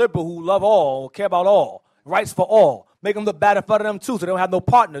who are liberal, who love all, care about all, rights for all. Make them look bad in front of them, too, so they don't have no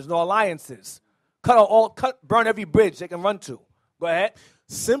partners, no alliances. Burn every bridge they can run to. Go ahead.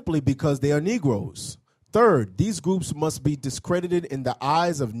 Simply because they are Negroes. Third, these groups must be discredited in the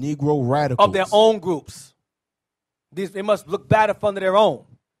eyes of Negro radicals. Of their own groups. They must look bad in front of their own.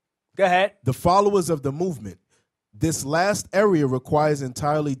 Go ahead. The followers of the movement. This last area requires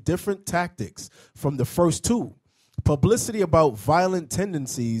entirely different tactics from the first 2. Publicity about violent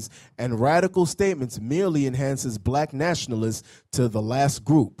tendencies and radical statements merely enhances black nationalists to the last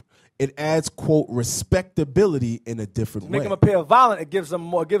group. It adds, quote, respectability in a different way. Make them appear violent, it gives them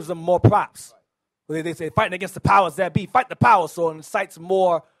more props. They say fighting against the powers that be. Fight the powers, so it incites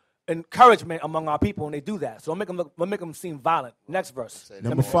more encouragement among our people when they do that. So we'll make them seem violent. Next verse.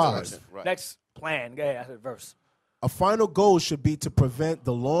 Number 5. Right. Next plan. Go ahead. I said verse. A final goal should be to prevent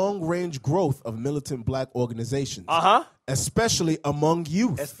the long-range growth of militant black organizations, especially among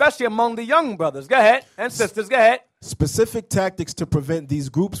youth. Especially among the young brothers. Go ahead. And sisters. Go ahead. Specific tactics to prevent these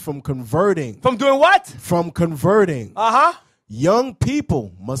groups from converting. From doing what? From converting. Young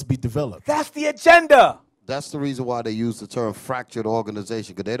people must be developed. That's the agenda. That's the reason why they use the term fractured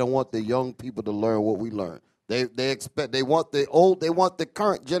organization, because they don't want the young people to learn what we learn. They want the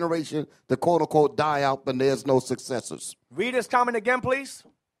current generation to quote unquote die out, but there's no successors. Read this comment again, please.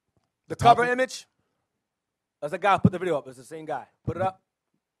 The cover image. That's the guy who put the video up. It's the same guy. Put it up.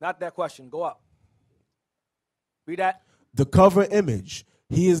 Not that question. Go up. Read that. The cover image.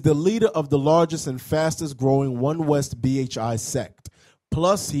 He is the leader of the largest and fastest growing One West BHI sect.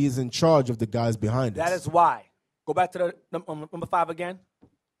 Plus, he is in charge of the guys behind us. That is why. Go back to the number 5 again.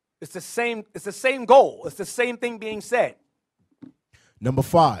 It's the same goal. It's the same thing being said. Number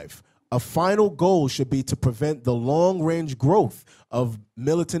 5. A final goal should be to prevent the long-range growth of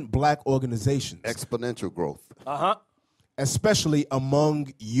militant black organizations. Exponential growth. Especially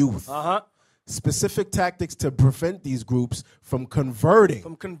among youth. specific tactics to prevent these groups from converting.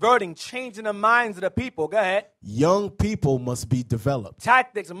 Changing the minds of the people. Go ahead. Young people must be developed.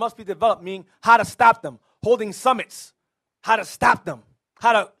 Tactics must be developed, meaning how to stop them. Holding summits, how to stop them,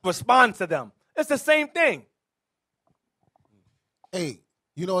 how to respond to them. It's the same thing. Hey,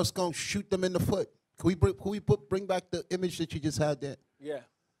 you know it's going to shoot them in the foot. Can we bring back the image that you just had there? Yeah.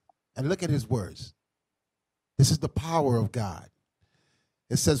 And look at his words. This is the power of God.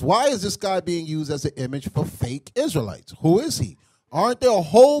 It says, why is this guy being used as an image for fake Israelites? Who is he? Aren't there a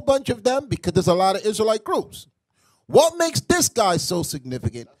whole bunch of them? Because there's a lot of Israelite groups. What makes this guy so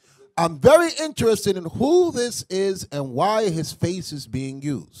significant? I'm very interested in who this is and why his face is being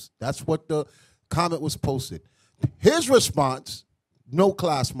used. That's what the comment was posted. His response, no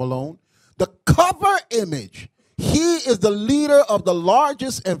class, Malone. The cover image. He is the leader of the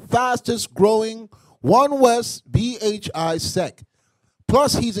largest and fastest growing One West BHI sect.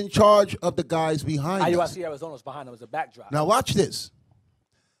 Plus, he's in charge of the guys behind us. IUIC Arizona was behind him as a backdrop. Now, watch this.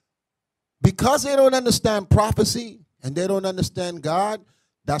 Because they don't understand prophecy and they don't understand God,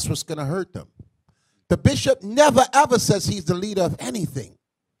 that's what's going to hurt them. The bishop never, ever says he's the leader of anything.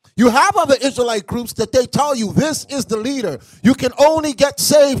 You have other Israelite groups that they tell you this is the leader. You can only get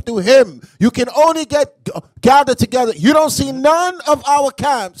saved through him. You can only get gathered together. You don't see none of our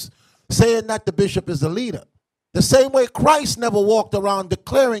camps saying that the bishop is the leader. The same way Christ never walked around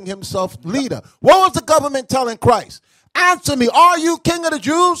declaring himself leader. What was the government telling Christ? Answer me, are you king of the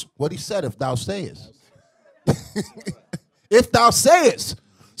Jews? What he said, if thou sayest. If thou sayest.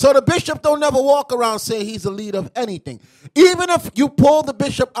 So the bishop don't never walk around saying he's the leader of anything. Even if you pull the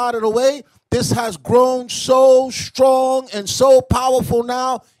bishop out of the way, this has grown so strong and so powerful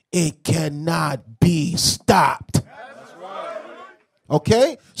now, it cannot be stopped.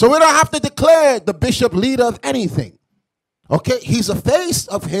 Okay? So we don't have to declare the bishop leader of anything. Okay? He's a face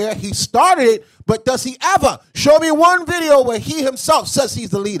of hair. He started it, but does he ever show me one video where he himself says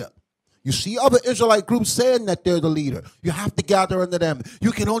he's the leader? You see other Israelite groups saying that they're the leader. You have to gather under them.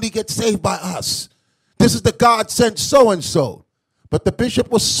 You can only get saved by us. This is the God sent so-and-so. But the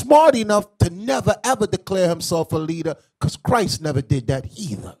bishop was smart enough to never, ever declare himself a leader because Christ never did that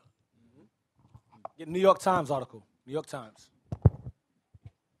either. Get New York Times article. New York Times.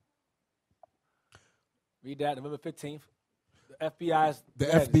 Read that, November 15th. The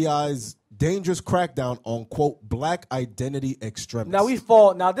FBI's dangerous crackdown on, quote, black identity extremists.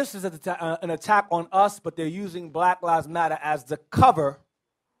 Now this is an attack on us, but they're using Black Lives Matter as the cover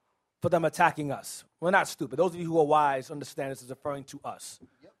for them attacking us. We're not stupid. Those of you who are wise understand this is referring to us.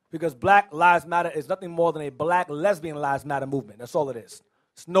 Yep. Because Black Lives Matter is nothing more than a black lesbian lives matter movement. That's all it is.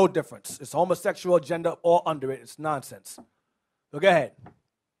 It's no difference. It's homosexual agenda or under it. It's nonsense. So go ahead.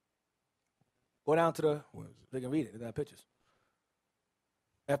 Go down to they can read it. They got pictures.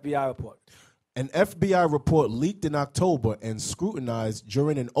 FBI report. An FBI report leaked in October and scrutinized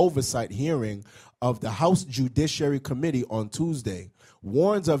during an oversight hearing of the House Judiciary Committee on Tuesday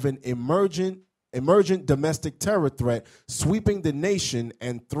warns of an emergent domestic terror threat sweeping the nation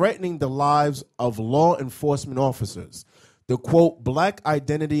and threatening the lives of law enforcement officers. The, quote, Black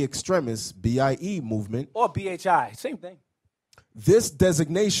Identity Extremists, BIE movement. Or BHI, same thing. This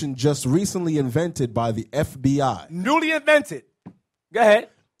designation, just recently invented by the FBI. Newly invented. Go ahead.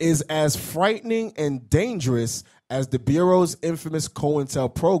 Is as frightening and dangerous as the Bureau's infamous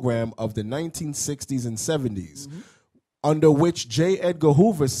COINTEL program of the 1960s and 70s, under which J. Edgar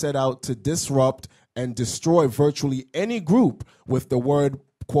Hoover set out to disrupt and destroy virtually any group with the word,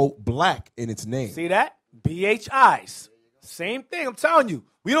 quote, black in its name. See that? BHIs. Same thing, I'm telling you.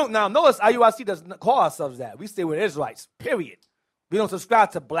 We don't now notice IUIC doesn't call ourselves that. We stay with Israelites, period. We don't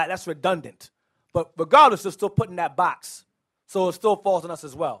subscribe to black. That's redundant. But regardless, they're still putting that box. So it still falls on us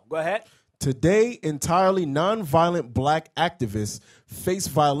as well. Go ahead. Today, entirely nonviolent black activists face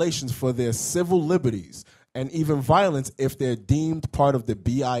violations for their civil liberties and even violence if they're deemed part of the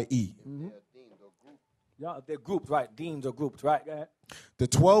BIE. Mm-hmm. Yeah, they're grouped, right? Deemed or grouped, right? Go ahead. The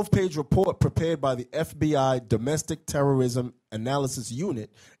 12-page report prepared by the FBI Domestic Terrorism Analysis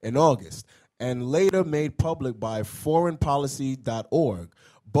Unit in August and later made public by foreignpolicy.org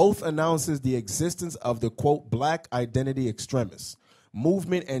both announces the existence of the, quote, Black Identity Extremists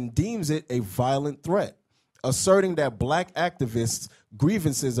movement and deems it a violent threat, asserting that black activists'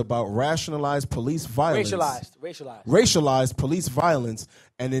 grievances about racialized police violence, racialized police violence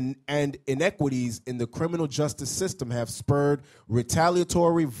and inequities in the criminal justice system have spurred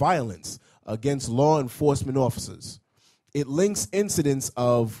retaliatory violence against law enforcement officers. It links incidents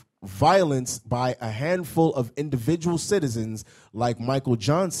of violence by a handful of individual citizens like Michael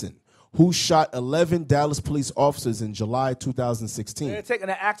Johnson, who shot 11 Dallas police officers in July 2016. They're taking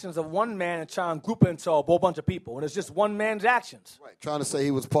the actions of one man and trying to group it into a whole bunch of people. And it's just one man's actions. Right, trying to say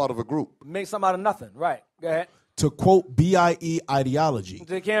he was part of a group. Make something out of nothing. Right. Go ahead. To quote BIE ideology.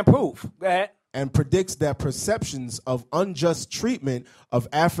 They can't prove. Go ahead. And predicts that perceptions of unjust treatment of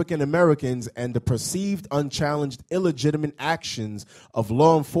African Americans and the perceived unchallenged illegitimate actions of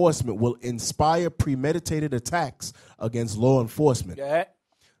law enforcement will inspire premeditated attacks against law enforcement. Go ahead.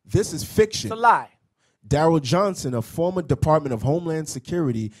 This is fiction. It's a lie. Darrell Johnson, a former Department of Homeland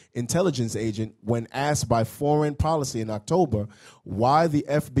Security intelligence agent, when asked by Foreign Policy in October why the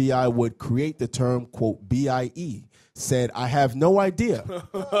FBI would create the term, quote, BIE, said, "I have no idea."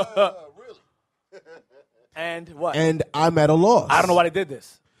 And what? And I'm at a loss. I don't know why they did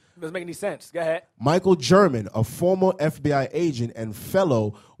this. It doesn't make any sense. Go ahead. Michael German, a former FBI agent and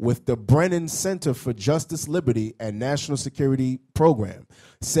fellow with the Brennan Center for Justice, Liberty, and National Security Program,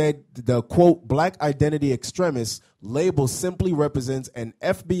 said the, quote, black identity extremist label simply represents an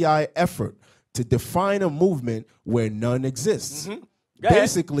FBI effort to define a movement where none exists. Mm-hmm.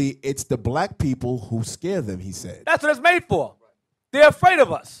 Basically, it's the black people who scare them, he said. That's what it's made for. They're afraid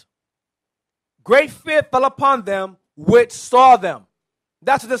of us. Great fear fell upon them which saw them.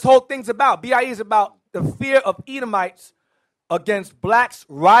 That's what this whole thing's about. BIE is about the fear of Edomites against blacks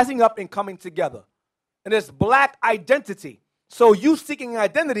rising up and coming together. And it's black identity. So you seeking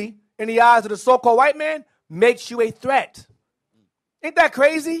identity in the eyes of the so-called white man makes you a threat. Ain't that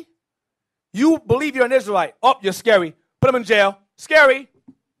crazy? You believe you're an Israelite. Oh, you're scary. Put him in jail. Scary.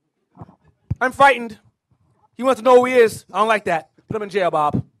 I'm frightened. He wants to know who he is. I don't like that. Put him in jail,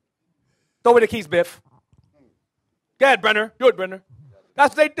 Bob. Throw away the keys, Biff. Go ahead, Brenner. Do it, Brenner.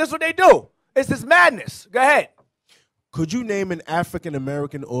 That's what they do. It's this madness. Go ahead. Could you name an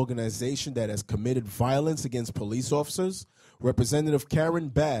African-American organization that has committed violence against police officers? Representative Karen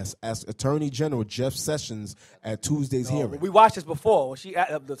Bass asked Attorney General Jeff Sessions at Tuesday's hearing. We watched this before.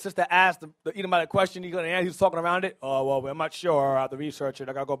 When the sister asked the Edomite question, he was talking around it. Oh, well, I'm not sure. I have to research it.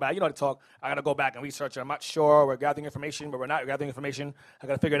 I got to go back. You know how to talk. I got to go back and research it. I'm not sure. We're gathering information, but we're not gathering information. I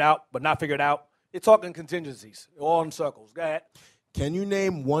got to figure it out, but not figure it out. You're talking contingencies, all in circles. Go ahead. Can you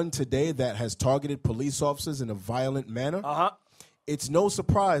name one today that has targeted police officers in a violent manner? Uh-huh. It's no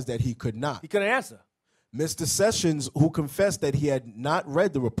surprise that he could not. He couldn't answer. Mr. Sessions, who confessed that he had not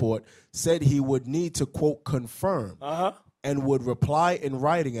read the report, said he would need to, quote, confirm and would reply in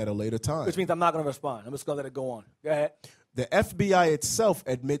writing at a later time. Which means I'm not going to respond. I'm just going to let it go on. Go ahead. The FBI itself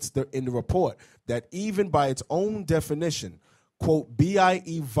admits in the report that even by its own definition, quote,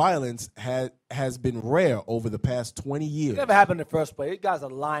 BIE violence has been rare over the past 20 years. It never happened in the first place. You guys are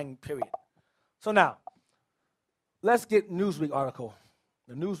lying, period. So now, let's get Newsweek article.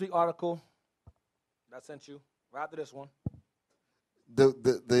 The Newsweek article I sent you right after this one. The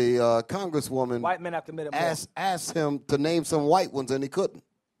congresswoman white men have committed more. asked him to name some white ones, and he couldn't.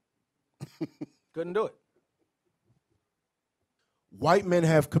 Couldn't do it. White men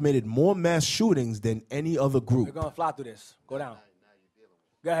have committed more mass shootings than any other group. We're going to fly through this. Go down.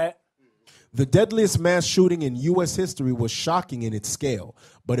 Go ahead. The deadliest mass shooting in U.S. history was shocking in its scale,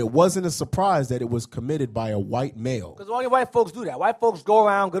 but it wasn't a surprise that it was committed by a white male. Because only white folks do that. White folks go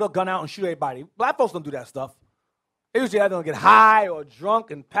around, get a gun out, and shoot everybody. Black folks don't do that stuff. They usually either get high or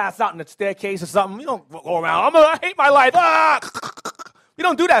drunk and pass out in the staircase or something. You don't go around, I hate my life. Ah! You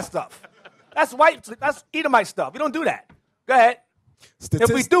don't do that stuff. That's white. That's Edomite stuff. You don't do that. Go ahead. If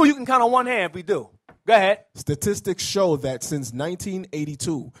we do, you can count on one hand if we do. Go ahead. Statistics show that since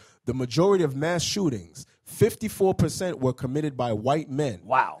 1982, the majority of mass shootings, 54%, were committed by white men.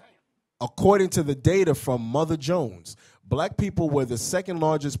 Wow. According to the data from Mother Jones, black people were the second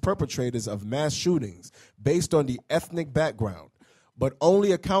largest perpetrators of mass shootings based on the ethnic background, but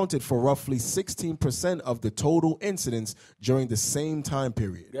only accounted for roughly 16% of the total incidents during the same time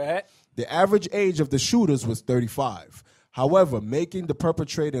period. Go ahead. The average age of the shooters was 35. However, making the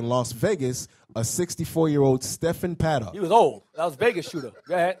perpetrator in Las Vegas a 64-year-old Stephen Paddock. He was old. That was Vegas shooter.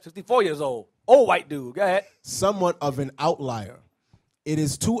 Go ahead. 64 years old. Old white dude. Go ahead. Somewhat of an outlier. It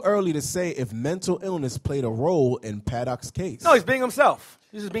is too early to say if mental illness played a role in Paddock's case. No, he's being himself.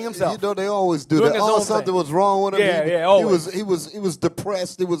 He's just being himself. You know, they always do that. Oh, something was wrong with him. Yeah, always. He was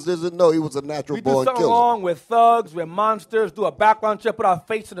depressed. He was a natural we born killer. We do something wrong with thugs, with monsters, do a background check, put our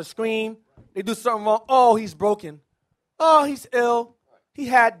face on the screen. They do something wrong. Oh, he's broken. Oh, he's ill. He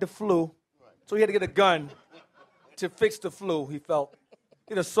had the flu. So he had to get a gun to fix the flu, he felt.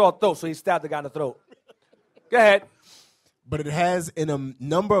 He had a sore throat, so he stabbed the guy in the throat. Go ahead. But it has in a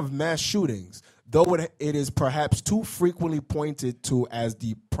number of mass shootings, though it is perhaps too frequently pointed to as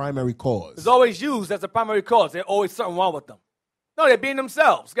the primary cause. It's always used as the primary cause. There's always something wrong with them. No, they're being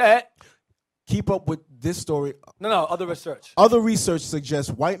themselves. Go ahead. Keep up with this story. No, other research. Other research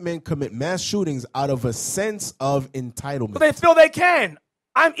suggests white men commit mass shootings out of a sense of entitlement. But they feel they can.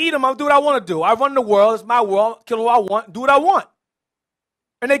 I'm Edom. I'll do what I want to do. I run the world. It's my world. Kill who I want. Do what I want.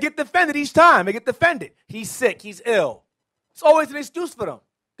 And they get defended each time. They get defended. He's sick. He's ill. It's always an excuse for them.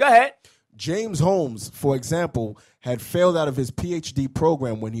 Go ahead. James Holmes, for example, had failed out of his PhD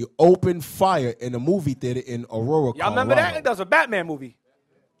program when he opened fire in a movie theater in Aurora, Y'all Colorado. remember that? That was a Batman movie.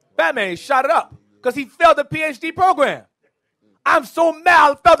 Batman, he shot it up because he failed the PhD program. I'm so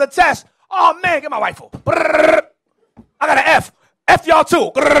mad I failed the test. Oh, man, get my rifle. I got an F. F y'all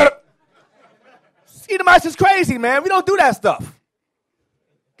too. Edomites is crazy, man. We don't do that stuff.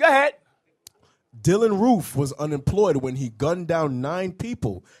 Go ahead. Dylan Roof was unemployed when he gunned down 9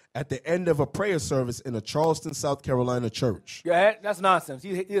 people at the end of a prayer service in a Charleston, South Carolina church. Go ahead. That's nonsense.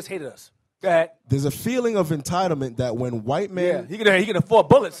 He just hated us. Go ahead. There's a feeling of entitlement that when white men... Yeah, he can afford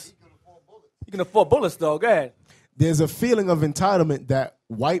bullets. He can afford bullets, though. Go ahead. There's a feeling of entitlement that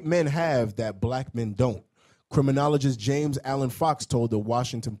white men have that black men don't. Criminologist James Allen Fox told the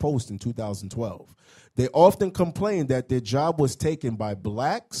Washington Post in 2012. They often complain that their job was taken by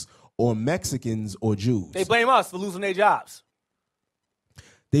blacks or Mexicans or Jews. They blame us for losing their jobs.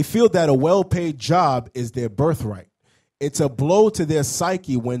 They feel that a well-paid job is their birthright. It's a blow to their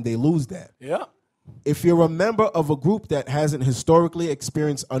psyche when they lose that. Yeah. If you're a member of a group that hasn't historically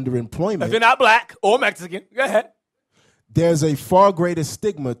experienced underemployment... If you're not black or Mexican, go ahead. There's a far greater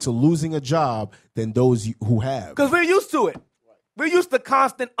stigma to losing a job than those who have. Because we're used to it. We're used to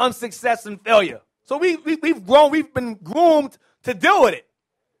constant unsuccess and failure. So we've grown, we've been groomed to deal with it.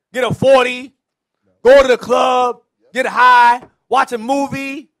 Get a 40, go to the club, get high, watch a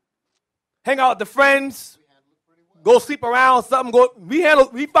movie, hang out with the friends, go sleep around something.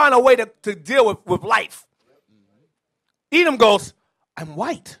 We find a way to deal with life. Edom goes, I'm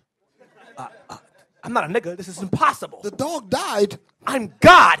white. I'm not a nigga. This is impossible. The dog died. I'm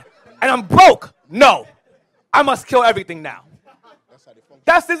God, and I'm broke. No. I must kill everything now.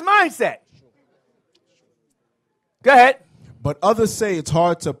 That's his mindset. Go ahead. But others say it's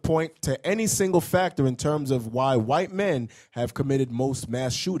hard to point to any single factor in terms of why white men have committed most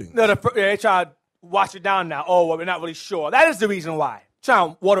mass shootings. No, they try to wash it down now. Oh, well, we're not really sure. That is the reason why. Try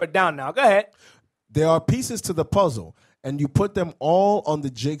to water it down now. Go ahead. There are pieces to the puzzle, and you put them all on the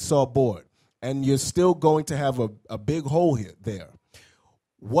jigsaw board, and you're still going to have a big hole there.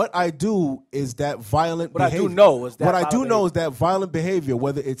 What I do is that violent behavior. What I do know is that violent behavior,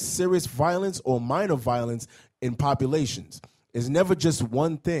 whether it's serious violence or minor violence in populations, is never just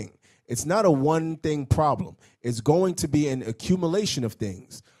one thing. It's not a one-thing problem. It's going to be an accumulation of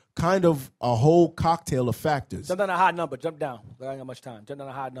things, kind of a whole cocktail of factors. Jump down a high number. Jump down. I don't got much time. Jump down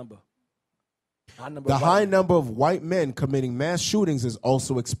a high number. The high number of white men committing mass shootings is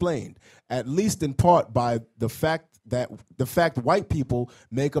also explained, at least in part by the fact white people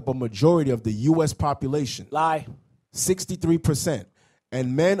make up a majority of the U.S. population. Lie. 63%.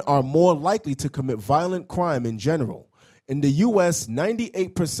 And men are more likely to commit violent crime in general. In the U.S.,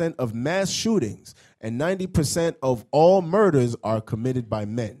 98% of mass shootings and 90% of all murders are committed by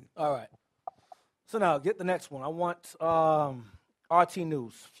men. All right. So now, get the next one. I want RT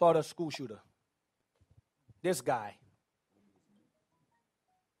News, Florida school shooter. This guy.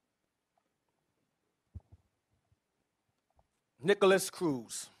 Nicholas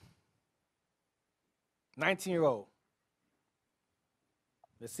Cruz, 19-year-old.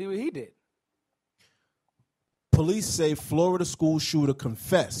 Let's see what he did. Police say Florida school shooter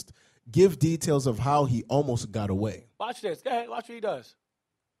confessed. Give details of how he almost got away. Watch this. Go ahead. Watch what he does.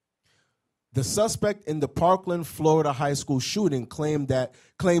 The suspect in the Parkland, Florida high school shooting claimed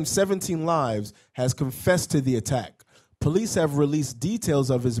 17 lives has confessed to the attack. Police have released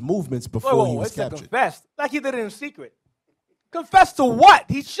details of his movements before he was captured. Confessed? Like he did it in secret. Confessed to what?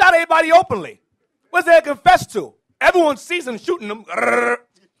 He shot everybody openly. What's there to confess to? Everyone sees him shooting them. What are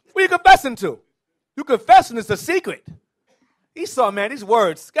you confessing to? You confessing is a secret. He saw, man, these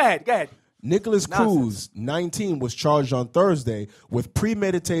words. Go ahead. Nicholas Cruz, 19, was charged on Thursday with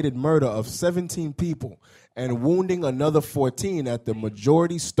premeditated murder of 17 people and wounding another 14 at the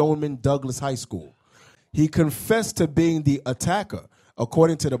Majority Stoneman Douglas High School. He confessed to being the attacker,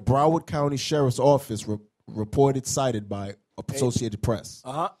 according to the Broward County Sheriff's Office reported cited by Associated Press.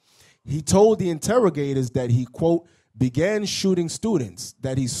 He told the interrogators that he, quote, began shooting students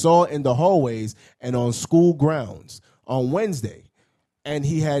that he saw in the hallways and on school grounds on Wednesday, and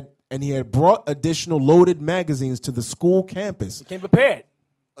he had brought additional loaded magazines to the school campus. He came prepared.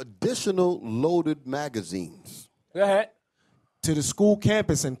 Additional loaded magazines. Go ahead. to the school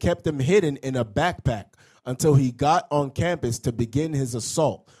campus and kept him hidden in a backpack until he got on campus to begin his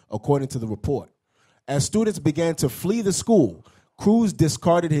assault, according to the report. As students began to flee the school, Cruz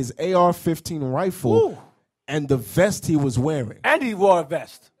discarded his AR-15 rifle and the vest he was wearing. And he wore a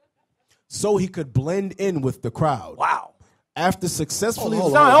vest. So he could blend in with the crowd. Wow. After successfully...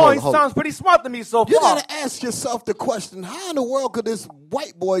 Hold on. He sounds pretty smart to me so You far. got to ask yourself the question, how in the world could this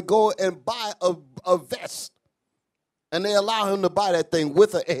white boy go and buy a vest? And they allow him to buy that thing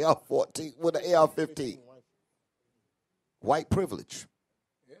with an AR-14, with an AR-15. White privilege.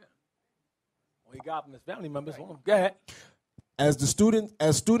 Yeah. Well, he got from his family members. Go ahead. As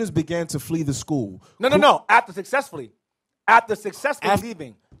students began to flee the school... No. After successfully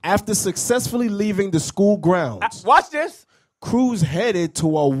leaving. After successfully leaving the school grounds... Watch this. Cruz headed to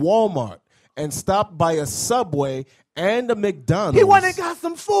a Walmart and stopped by a Subway and a McDonald's. He went and got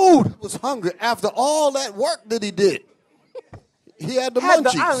some food. He was hungry after all that work that he did. He had the Had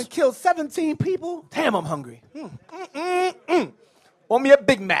munchies. the island killed 17 people. Damn, I'm hungry. Want me a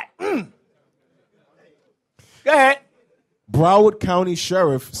Big Mac. Go ahead. Broward County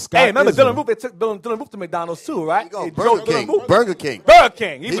Sheriff Scott Hey, remember Israel. Dylan Roof? They took Dylan Roof to McDonald's too, right? Go, Hey, Burger Dylan King. Roof. Burger King. Burger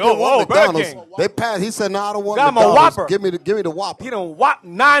King. He He didn't want Burger McDonald's. King. They passed. He said, "No, I don't want Got him a McDonald's. Whopper. Give me the Whopper." He done whop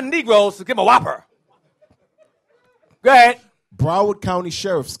 9 Negroes to give him a Whopper. Go ahead. Broward County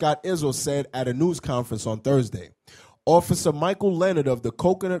Sheriff Scott Israel said at a news conference on Thursday, Officer Michael Leonard of the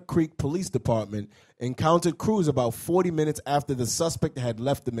Coconut Creek Police Department encountered Cruz about 40 minutes after the suspect had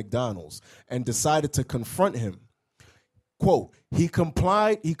left the McDonald's and decided to confront him. Quote, he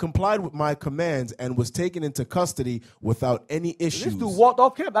complied with my commands and was taken into custody without any issues. This dude walked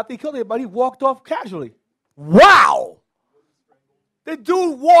off camp after he killed everybody. He walked off casually. Wow. The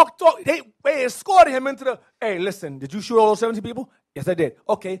dude walked off. They escorted him into the. Hey, listen, did you shoot all those 17 people? Yes, I did.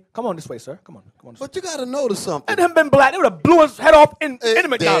 Okay, come on this way, sir. Come on. But you got to notice something. And him been black. They would have blew his head off in the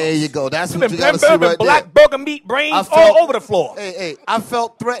McDonald's. There you go. That's what you Been got to see right black there. burger meat brains all over the floor. Hey, I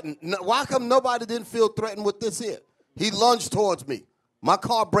felt threatened. Why come nobody didn't feel threatened with this here? He lunged towards me. My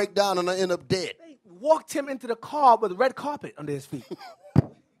car break down and I end up dead. They walked him into the car with red carpet under his feet.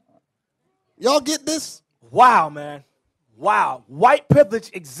 Y'all get this? Wow, man. Wow. White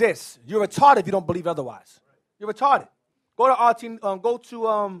privilege exists. You're retarded if you don't believe otherwise. You're retarded. Go to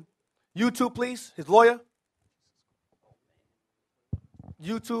YouTube, please. His lawyer.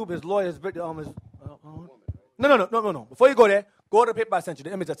 YouTube, his lawyer, No. Before you go there, go to the paper I sent you,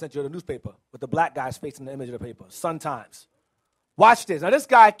 the image I sent you, the newspaper, with the black guy's face in the image of the paper. Sun Times. Watch this. Now, this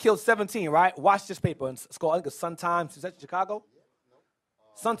guy killed 17, right? Watch this paper. It's called, I think it's Sun Times. Is that Chicago?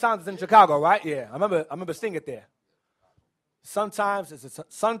 Sun Times is in Chicago, right? Yeah. I remember seeing it there. Sun Times is a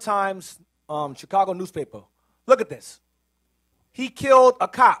Sun Times Chicago newspaper. Look at this. He killed a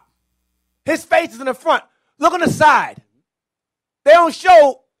cop. His face is in the front. Look on the side. They don't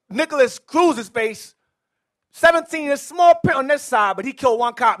show Nicholas Cruz's face. 17 is small print on this side, but he killed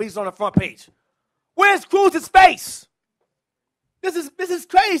one cop. He's on the front page. Where's Cruz's face? This is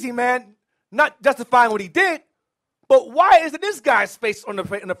crazy, man. Not justifying what he did, but why isn't this guy's face on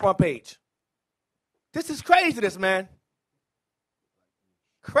the front page? This is craziness, man.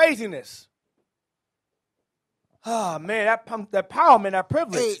 Craziness. Oh, man, that power, man, that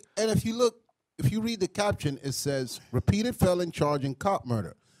privilege. Hey, and if you read the caption, it says, repeated felon charging cop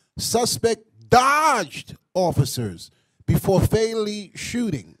murder. Suspect dodged officers before fatally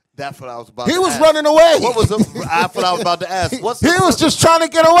shooting. That's what I was about to He was ask. running away. That's what I was about to ask. He was just trying to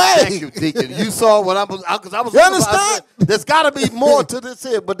get away. Thank you, Deacon. You saw when I was. You understand? There's got to be more to this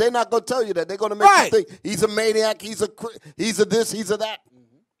here, but they're not going to tell you that. They're going to make you think he's a maniac, he's a this, he's a that.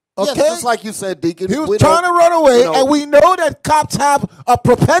 Okay. Yes, just like you said, Deacon. He was trying to run away, know, and we know that cops have a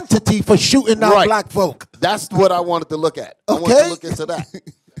propensity for shooting down black folk. That's what I wanted to look at. I wanted to look into that.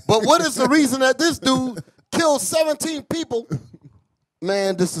 But what is the reason that this dude killed 17 people?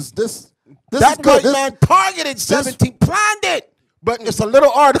 Man, this is That good. white man targeted 17, planned it. But it's a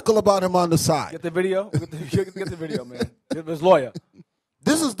little article about him on the side. Get the video. Get the video, man. Get his lawyer.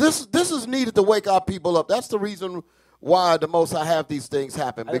 This is needed to wake our people up. That's the reason why the Most High have these things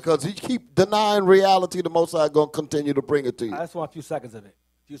happen, because you keep denying reality, the Most High going to continue to bring it to you. I just want a few seconds of it.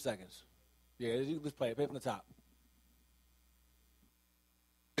 A few seconds. Yeah, you can just play it. Play it from the top.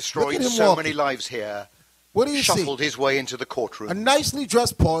 Destroyed so many lives here. What do you Shuffled see? his way into the courtroom. A nicely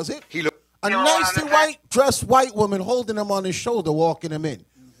dressed, pause it. He looked A nicely dressed white woman holding him on his shoulder, walking him in.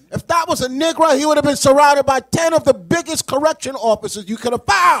 If that was a Negro, he would have been surrounded by 10 of the biggest correction officers you could have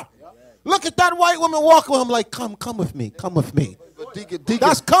found. Look at that white woman walking with him like, come with me, come with me. Deacon,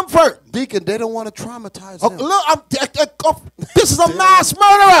 That's comfort. Deacon, they don't want to traumatize Oh, him. look, this is a mass They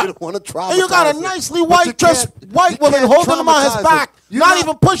murderer. don't want to traumatize And you got a him. nicely But white you dressed can't- white you woman can't holding him on his traumatize back, him. not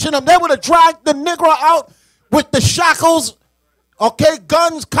even pushing him. They would have dragged the Negro out with the shackles, okay,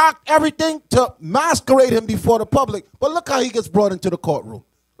 guns cocked, everything to masquerade him before the public. But look how he gets brought into the courtroom.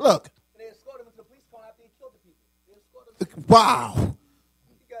 Look. Wow.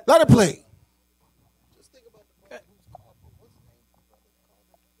 Let it play.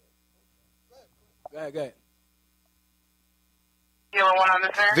 Go ahead.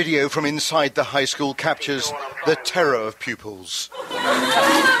 Video from inside the high school captures the terror of pupils.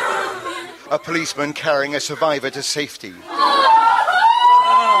 A policeman carrying a survivor to safety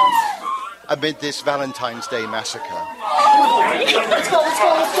amid this Valentine's Day massacre.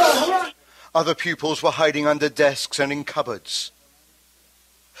 Other pupils were hiding under desks and in cupboards.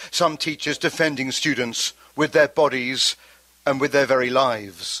 Some teachers defending students with their bodies and with their very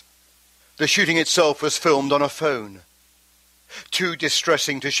lives. The shooting itself was filmed on a phone. Too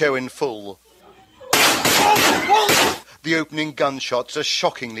distressing to show in full. The opening gunshots are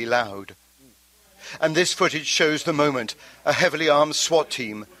shockingly loud. And this footage shows the moment a heavily armed SWAT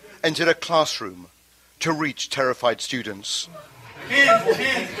team entered a classroom to reach terrified students. Hands, put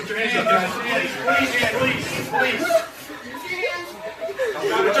your hands up. Please.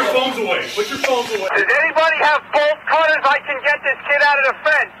 Put your phones away. Does anybody have bolt cutters? I can get this kid out of the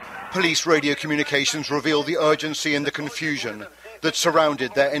fence. Police radio communications reveal the urgency and the confusion that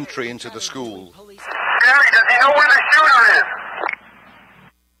surrounded their entry into the school. Gary, does he know where the shooter is?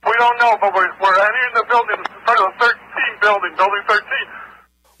 We don't know, but we're entering the building, in front of the 13 building 13.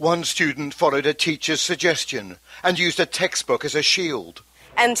 One student followed a teacher's suggestion and used a textbook as a shield.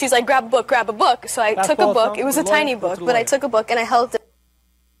 And she's like, grab a book. So I took a book. It was a tiny book, but I took a book and I held it.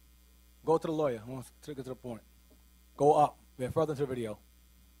 Go to the lawyer. I want to get to the point. Go up. We're further into the video.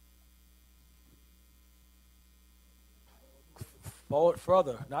 Forward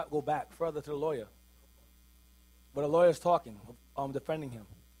further, not go back, further to the lawyer. But the lawyer's talking, defending him.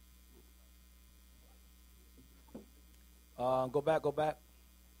 Go back. Go back.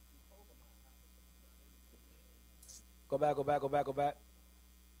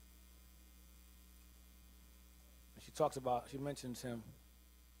 She mentions him.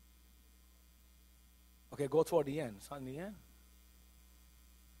 Okay, go toward the end. It's not in the end.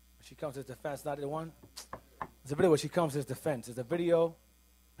 She comes to his defense, not the one. It's a video where she comes to his defense. It's a video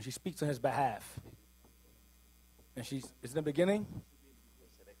when she speaks on his behalf. And it's in the beginning.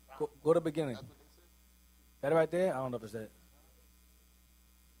 Go to the beginning. That right there? I don't know if it's that.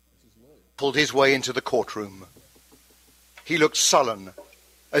 Pulled his way into the courtroom. He looked sullen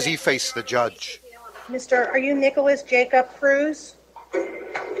as he faced the judge. Mr., are you Nicholas Jacob Cruz?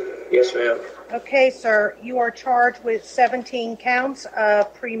 Yes, ma'am. Okay, sir. You are charged with 17 counts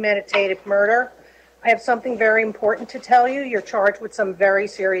of premeditated murder. I have something very important to tell you. You're charged with some very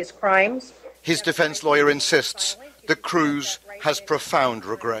serious crimes. His defense lawyer insists that Cruz has profound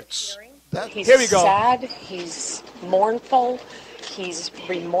regrets. He's Here we go. sad, he's mournful, he's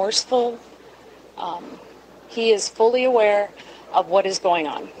remorseful. He is fully aware of what is going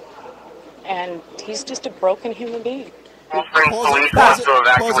on. And he's just a broken human being.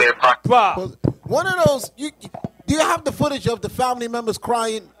 One of those, do you have the footage of the family members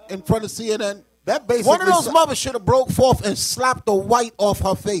crying in front of CNN? That basically One of those mothers should have broke forth and slapped the white off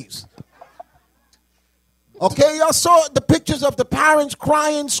her face. Okay, y'all saw the pictures of the parents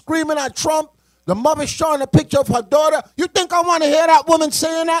crying, screaming at Trump. The mother showing a picture of her daughter. You think I want to hear that woman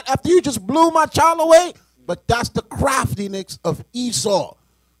saying that after you just blew my child away? But that's the craftiness of Esau.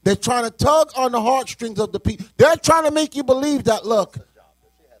 They're trying to tug on the heartstrings of the people. They're trying to make you believe that, look.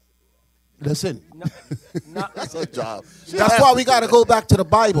 Listen. That's her job. That's why we got to go back to the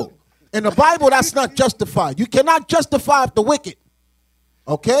Bible. In the Bible, that's not justified. You cannot justify the wicked.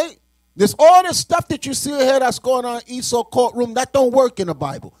 Okay? There's all this stuff that you see here that's going on in Esau courtroom. That don't work in the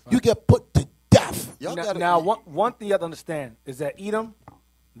Bible. You get put to death. Now, one thing you have to understand is that Edom,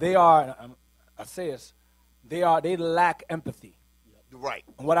 they are, I say this, they lack empathy. Right.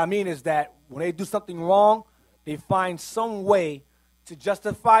 And what I mean is that when they do something wrong, they find some way to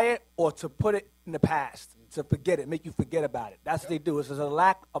justify it or to put it in the past, to forget it, make you forget about it. That's what they do. It's a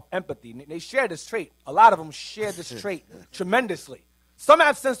lack of empathy. And they share this trait. A lot of them share this trait tremendously. Some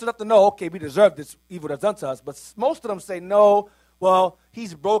have sense enough to know, okay, we deserve this evil that's done to us. But most of them say, no, well,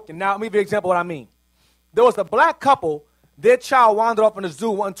 he's broken. Now, let me give you an example of what I mean. There was a black couple. Their child wandered off in the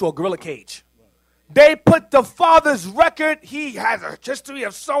zoo, went into a gorilla cage. They put the father's record. He has a history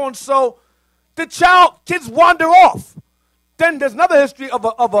of so-and-so. The kids wander off. Then there's another history of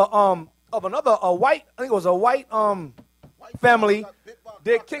another white, I think it was a white family,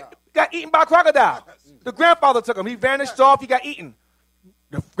 got eaten by a crocodile. The grandfather took him. He vanished off. He got eaten.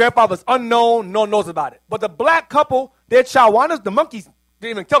 The grandfather's unknown. No one knows about it. But the black couple, their chihuahuas, the monkeys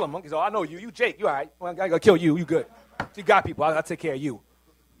didn't even kill them. Monkeys, oh, I know you. You Jake. You all right. Well, I got to kill you. You good. You got people. I'll take care of you.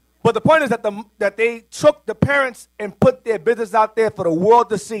 But the point is that they took the parents and put their business out there for the world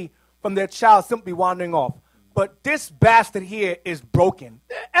to see from their child simply wandering off. But this bastard here is broken.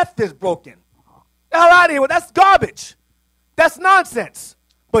 F is broken. The hell out of here. That's garbage. That's nonsense.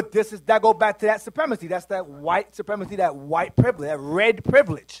 But that go back to that supremacy. That's that white supremacy, that white privilege, that red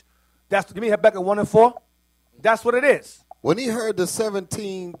privilege. Give me Habakkuk 1 and 4. That's what it is. When he heard the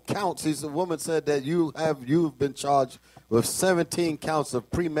 17 counts, the woman said that you've been charged with 17 counts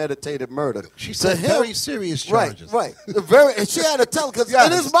of premeditated murder. She said very serious charges. Right. She had to tell because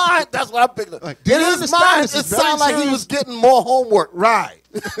in his mind, that's what I'm picking up. In his mind, it sounded like he was getting more homework. Right.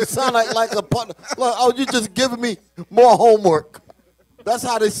 It sounded like oh, you just giving me more homework. That's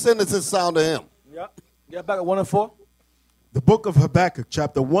how the sentences sound to him. Yeah, back at 1 and 4. The book of Habakkuk,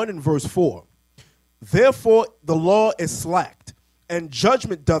 chapter 1 and verse 4. Therefore the law is slacked, and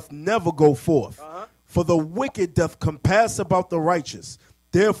judgment doth never go forth. For the wicked doth compass about the righteous.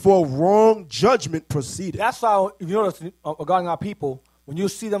 Therefore wrong judgment proceedeth. That's why, if you notice, regarding our people, when you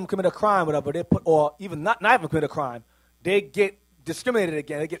see them commit a crime, whatever, or even not even commit a crime, they get discriminated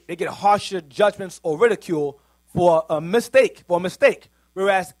against. They get harsher judgments or ridicule for a mistake.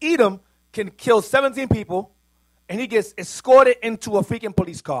 Whereas Edom can kill 17 people, and he gets escorted into a freaking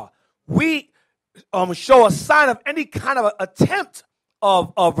police car. We show a sign of any kind of attempt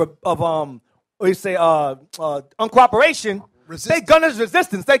of uncooperation. They gun us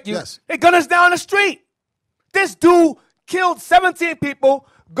resistance. Thank you. Yes. They gun us down the street. This dude killed 17 people.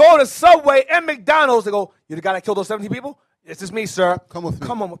 Go to Subway and McDonald's and go, "You the guy that killed those 17 people? This is me, sir. Come with me.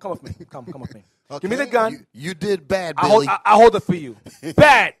 Come with me. Come with me. Okay. Give me the gun. You did bad, Billy. I hold it for you.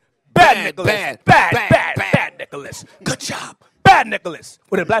 Bad, Nicholas. Bad, Nicholas. Good job. Bad, Nicholas.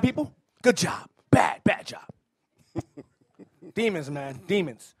 Were they black people? Good job. Bad job. Demons, man.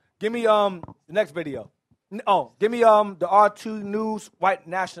 Demons. Give me the next video. Give me the R2 News white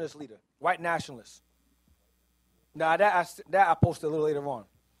nationalist leader. White nationalist. Now that I posted a little later on.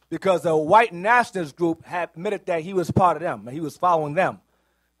 Because the white nationalist group had admitted that he was part of them, and he was following them.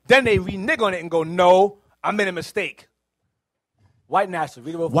 Then they renege on it and go, "No, I made a mistake." White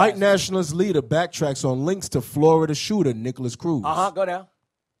nationalist. White nationalist leader backtracks on links to Florida shooter Nicholas Cruz. Go down.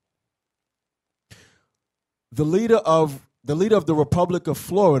 The leader of the Republic of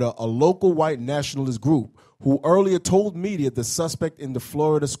Florida, a local white nationalist group, who earlier told media the suspect in the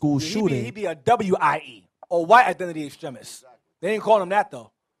Florida school shooting. He'd be a WIE, or white identity extremist. They didn't call him that,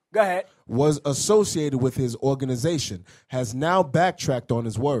 though. Go ahead. Was associated with his organization, has now backtracked on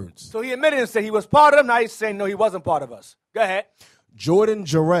his words. So he admitted and said he was part of them. Now he's saying, no, he wasn't part of us. Go ahead. Jordan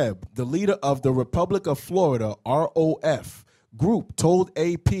Jareb, the leader of the Republic of Florida, ROF, group, told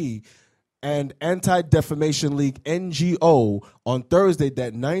AP and Anti-Defamation League NGO on Thursday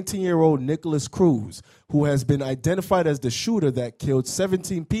that 19-year-old Nicholas Cruz, who has been identified as the shooter that killed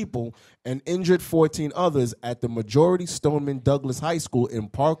 17 people and injured 14 others at the Majority Stoneman Douglas High School in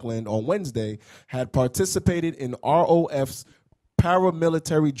Parkland on Wednesday, had participated in ROF's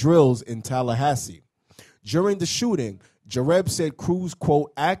paramilitary drills in Tallahassee. During the shooting, Jareb said Cruz,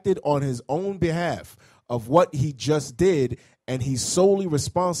 quote, acted on his own behalf of what he just did, and he's solely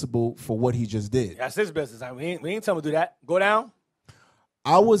responsible for what he just did. That's his business. We ain't telling him to do that. Go down.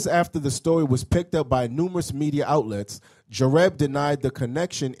 Hours after the story was picked up by numerous media outlets, Jareb denied the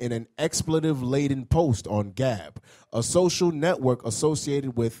connection in an expletive-laden post on Gab, a social network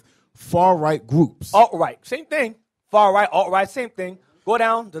associated with far-right groups. Alt-right, same thing. Far-right, alt-right, same thing. Go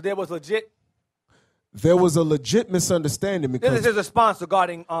down. There was legit. There was a legit misunderstanding because... This is his response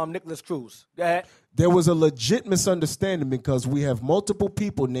regarding Nicholas Cruz. Go ahead. There was a legit misunderstanding because we have multiple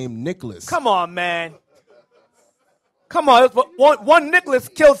people named Nicholas. Come on, man. Come on. One Nicholas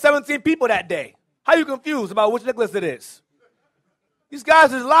killed 17 people that day. How you confused about which Nicholas it is? These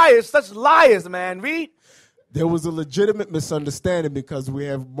guys are liars, such liars, man. Read. There was a legitimate misunderstanding because we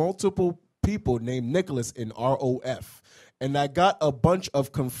have multiple people named Nicholas in ROF. And I got a bunch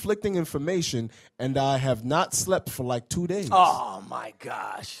of conflicting information, and I have not slept for like 2 days. Oh, my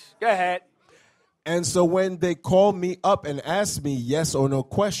gosh. Go ahead. And so when they call me up and ask me yes or no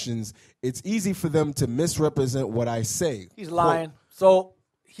questions, it's easy for them to misrepresent what I say. He's lying. So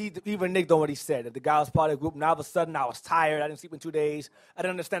he reneged on what he said. That the guy was part of the group. Now all of a sudden I was tired. I didn't sleep in 2 days. I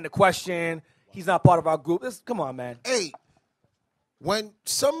didn't understand the question. He's not part of our group. Come on, man. Hey, when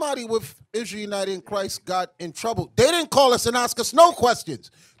somebody with Israel United in Christ got in trouble, they didn't call us and ask us no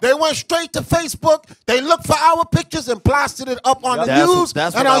questions. They went straight to Facebook. They looked for our pictures and plastered it up on the news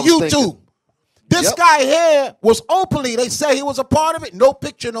and on YouTube. Thinking. This guy here was openly, they say he was a part of it, no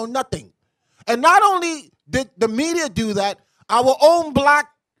picture, no nothing. And not only did the media do that, our own black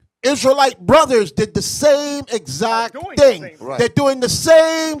Israelite brothers did the same exact thing. Right. They're doing the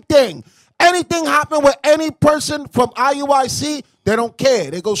same thing. Anything happen with any person from IUIC, they don't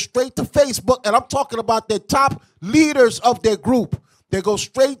care. They go straight to Facebook, and I'm talking about the top leaders of their group. They go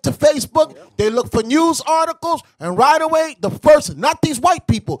straight to Facebook, they look for news articles, and right away, the first, not these white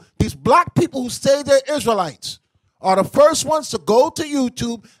people, these black people who say they're Israelites are the first ones to go to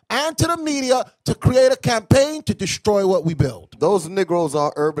YouTube and to the media to create a campaign to destroy what we build. Those Negroes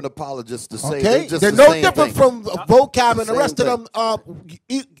are urban apologists to say they're no different from vocab and the rest of them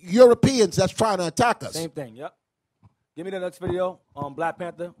Europeans that's trying to attack us. Same thing, yep. Give me the next video on Black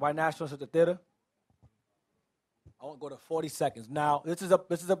Panther, White Nationalists at the theater. I won't go to 40 seconds. Now, this is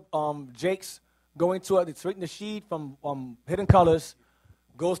Jake's going to it's written the sheet from Hidden Colors,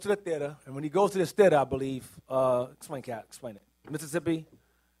 goes to the theater, and when he goes to this theater, I believe, explain it. Mississippi,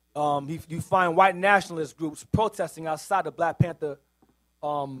 you find white nationalist groups protesting outside the Black Panther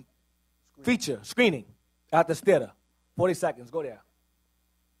screening at this theater. 40 seconds, go there.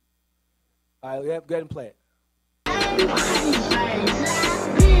 All right, go ahead and play it.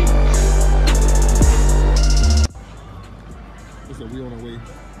 So we on our way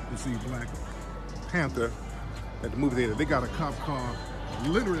to see Black Panther at the movie theater. They got a cop car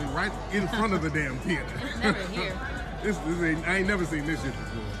literally right in front of the damn theater. Never here. I ain't never seen this shit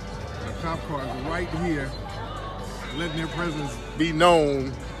before. A cop car is right here, letting their presence be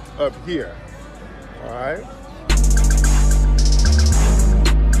known up here. All right.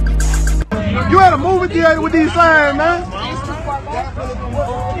 You at a movie theater with these signs, man.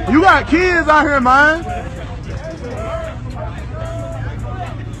 You got kids out here, man.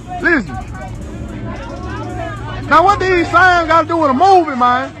 Listen. Now what these signs got to do with a movie,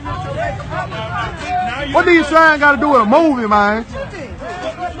 man? What these signs got to do with a movie, man?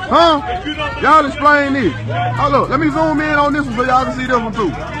 Huh? Y'all explain this. Oh, look, let me zoom in on this one so y'all can see this one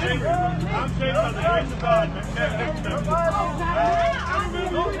too.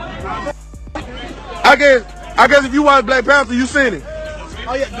 I guess if you watch Black Panther, you seen it.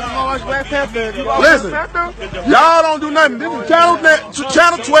 Oh yeah, y'all watch Black Panther. Listen, y'all don't do nothing. This is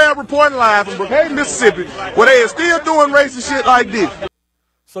Channel 12 reporting live from Brookhaven, Mississippi, where they are still doing racist shit like this.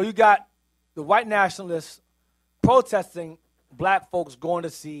 So you got the white nationalists protesting black folks going to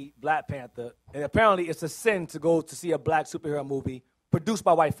see Black Panther, and apparently it's a sin to go to see a black superhero movie produced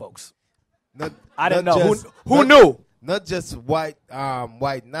by white folks. I didn't know. Who knew? Not just white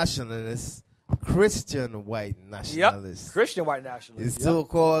nationalists. Christian white nationalists. Yep. Christian white nationalists. It's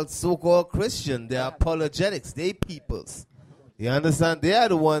so-called Christian. They're apologetics. They peoples. You understand? They are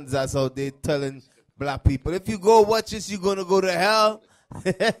the ones that's out there telling black people, if you go watch this, you're gonna go to hell.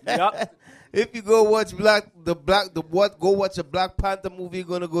 Yep. If you go watch go watch a Black Panther movie, you're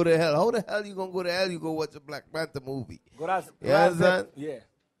gonna go to hell. How the hell you gonna go to hell? You go watch a Black Panther movie. Yeah,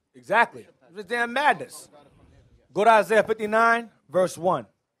 exactly. It's damn madness. Go to Isaiah 59, verse 1.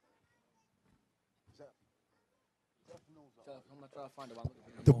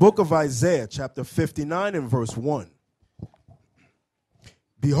 The book of Isaiah, chapter 59 and verse 1.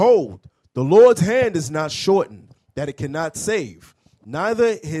 Behold, the Lord's hand is not shortened, that it cannot save,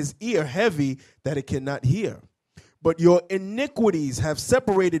 neither his ear heavy, that it cannot hear. But your iniquities have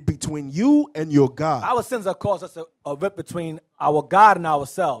separated between you and your God. Our sins have caused us a rip between our God and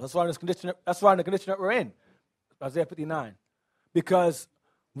ourselves. That's why in the condition that we're in. Isaiah 59. Because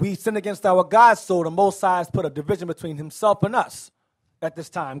we sin against our God, so the Most High has put a division between himself and us at this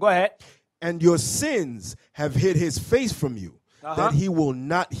time. Go ahead. And your sins have hid his face from you, that he will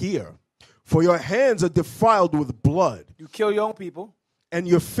not hear. For your hands are defiled with blood. You kill your own people. And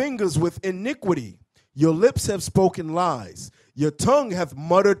your fingers with iniquity. Your lips have spoken lies. Your tongue hath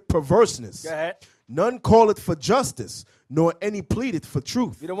muttered perverseness. Go ahead. None calleth for justice, nor any pleadeth for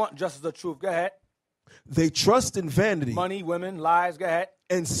truth. You don't want justice or truth. Go ahead. They trust in vanity. Money, women, lies. Go ahead.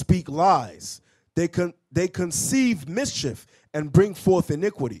 And speak lies. They conceive mischief and bring forth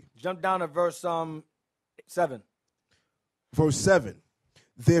iniquity. Jump down to verse 7. Verse 7.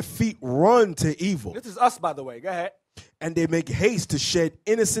 Their feet run to evil. This is us, by the way. Go ahead. And they make haste to shed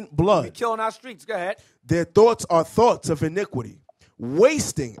innocent blood. We kill on our streets. Go ahead. Their thoughts are thoughts of iniquity.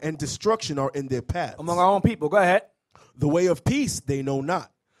 Wasting and destruction are in their paths. Among our own people. Go ahead. The way of peace they know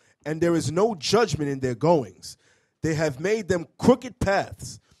not. And there is no judgment in their goings. They have made them crooked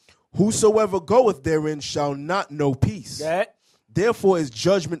paths. Whosoever goeth therein shall not know peace. Go ahead. Therefore is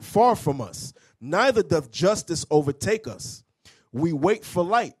judgment far from us, neither doth justice overtake us. We wait for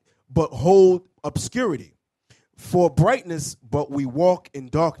light, but hold obscurity. For brightness, but we walk in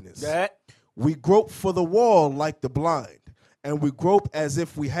darkness. We grope for the wall like the blind, and we grope as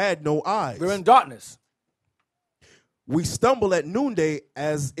if we had no eyes. We're in darkness. We stumble at noonday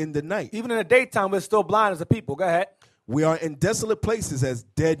as in the night. Even in the daytime, we're still blind as a people. Go ahead. We are in desolate places as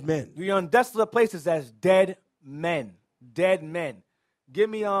dead men. We are in desolate places as dead men. Dead men. Give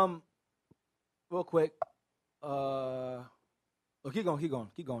me real quick. Keep going.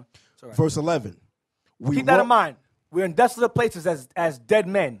 It's all right. Verse 11. Keep that in mind. We're in desolate places as dead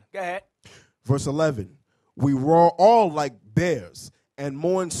men. Go ahead. Verse 11. We roar all like bears and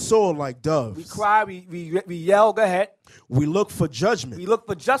mourn sore like doves. We cry, we yell. Go ahead. We look for judgment. We look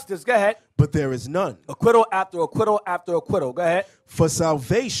for justice. Go ahead. But there is none. Acquittal after acquittal after acquittal. Go ahead. For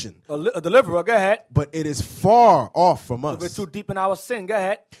salvation. A deliverer. Go ahead. But it is far off from us. We're too deep in our sin. Go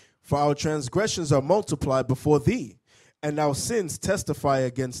ahead. For our transgressions are multiplied before thee, and our sins testify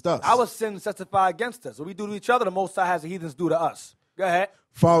against us. Our sins testify against us. What we do to each other, the Most High has the heathens do to us. Go ahead.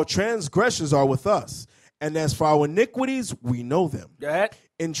 For our transgressions are with us, and as for our iniquities, we know them. Go ahead.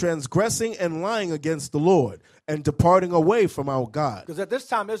 In transgressing and lying against the Lord, and departing away from our God. Because at this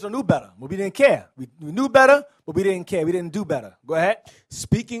time, Israel knew better, but we didn't care. We knew better, but we didn't care. We didn't do better. Go ahead.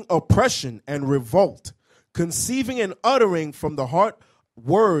 Speaking oppression and revolt, conceiving and uttering from the heart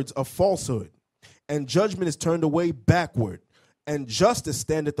words of falsehood. And judgment is turned away backward, and justice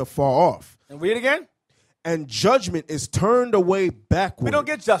standeth afar off. And read it again. And judgment is turned away backward. We don't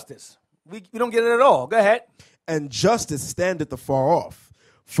get justice. We don't get it at all. Go ahead. And justice standeth afar off.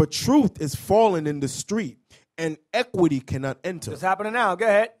 For truth is fallen in the street, and equity cannot enter. It's happening now. Go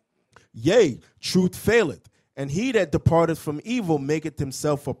ahead. Yea, truth faileth, and he that departeth from evil maketh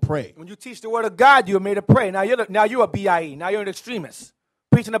himself a prey. When you teach the word of God, you are made a prey. Now you're a BIE. Now you're an extremist.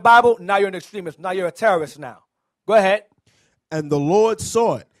 Preaching the Bible, now you're an extremist. Now you're a terrorist now. Go ahead. And the Lord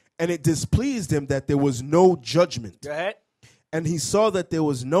saw it, and it displeased him that there was no judgment. Go ahead. And he saw that there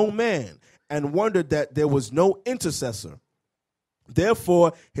was no man, and wondered that there was no intercessor.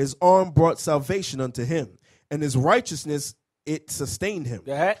 Therefore his arm brought salvation unto him, and his righteousness it sustained him.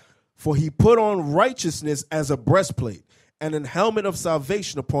 Go ahead. For he put on righteousness as a breastplate, and an helmet of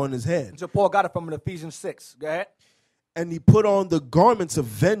salvation upon his head. So Paul got it from Ephesians 6. Go ahead. And he put on the garments of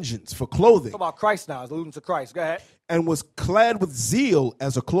vengeance for clothing. Talk about Christ now. It's alluding to Christ. Go ahead. And was clad with zeal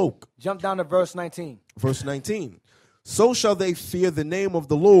as a cloak. Jump down to verse 19. Verse 19. So shall they fear the name of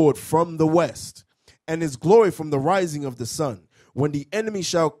the Lord from the west, and his glory from the rising of the sun, when the enemy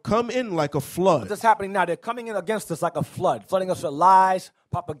shall come in like a flood. What's happening now? They're coming in against us like a flood, flooding us with lies,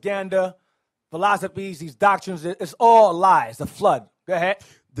 propaganda, philosophies, these doctrines. It's all lies, the flood. Go ahead.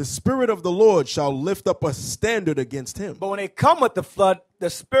 The Spirit of the Lord shall lift up a standard against him. But when they come with the flood,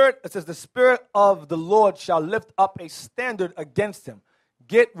 it says the Spirit of the Lord shall lift up a standard against him.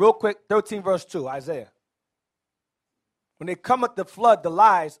 Get real quick, 13 verse 2, Isaiah. When they come with the flood, the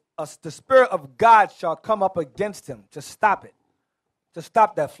lies, the Spirit of God shall come up against him to stop it, to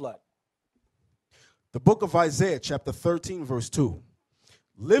stop that flood. The book of Isaiah, chapter 13, verse 2.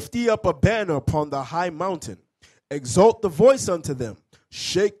 Lift ye up a banner upon the high mountain. Exalt the voice unto them.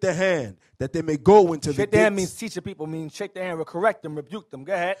 Shake the hand, that they may go into the gates. Shake the hand means teach the people, means shake the hand, correct them, rebuke them.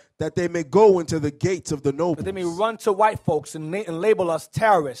 Go ahead. That they may go into the gates of the nobles. That they may run to white folks and label us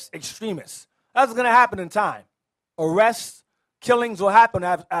terrorists, extremists. That's going to happen in time. Arrests, killings will happen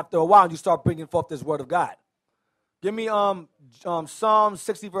after a while, and you start bringing forth this word of God. Give me Psalm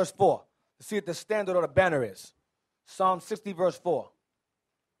 60, verse 4, to see what the standard of the banner is. Psalm 60, verse 4.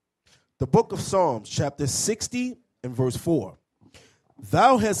 The book of Psalms, chapter 60 and verse 4.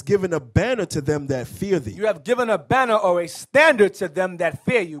 Thou hast given a banner to them that fear thee. You have given a banner or a standard to them that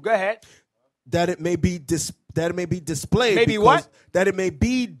fear you. Go ahead. That it may be displayed. Maybe what? That it may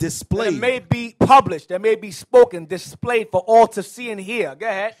be displayed. That it may be published. That may be spoken, displayed for all to see and hear. Go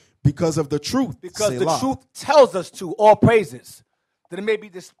ahead. Because of the truth. Because the truth tells us to. All praises. That it may be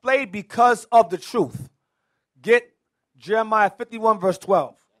displayed because of the truth. Get Jeremiah 51, verse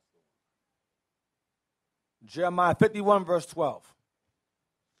 12. Jeremiah 51, verse 12.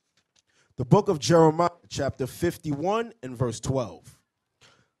 The book of Jeremiah, chapter 51 and verse 12.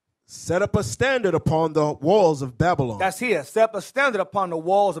 Set up a standard upon the walls of Babylon. That's here. Set up a standard upon the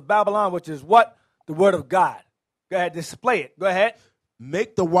walls of Babylon, which is what? The word of God. Go ahead, display it. Go ahead.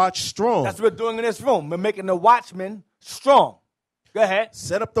 Make the watch strong. That's what we're doing in this room. We're making the watchmen strong. Go ahead.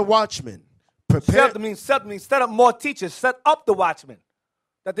 Set up the watchmen. Prepare. Set up more teachers. Set up the watchmen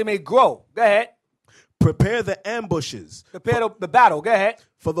that they may grow. Go ahead. Prepare the ambushes. Prepare the battle. Go ahead.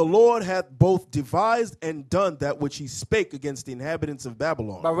 For the Lord hath both devised and done that which he spake against the inhabitants of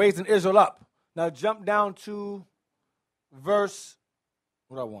Babylon. By raising Israel up. Now jump down to verse,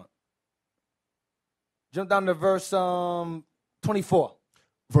 what do I want? Jump down to verse 24.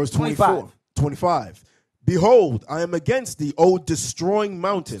 Verse 24. 25. Behold, I am against thee, O destroying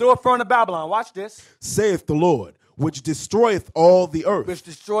mountain. Still referring to Babylon. Watch this. Saith the Lord, which destroyeth all the earth. Which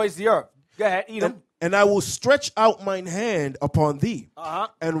destroys the earth. Go ahead, Edom. And I will stretch out mine hand upon thee,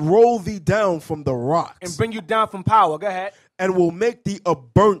 and roll thee down from the rocks. And bring you down from power. Go ahead. And will make thee a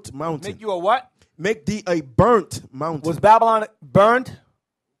burnt mountain. Make you a what? Make thee a burnt mountain. Was Babylon burned?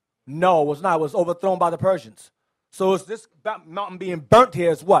 No, it was not. It was overthrown by the Persians. So is this mountain being burnt here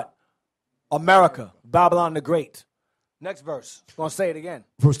is what? America, Babylon the Great. Next verse. I'm going to say it again.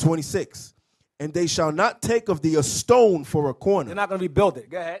 Verse 26. And they shall not take of thee a stone for a corner. They're not going to rebuild it.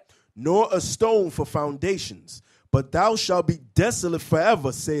 Go ahead. Nor a stone for foundations, but thou shalt be desolate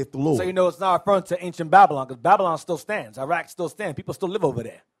forever, saith the Lord. So you know it's not referring to ancient Babylon, because Babylon still stands. Iraq still stands. People still live over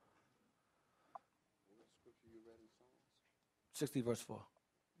there. 60 verse 4.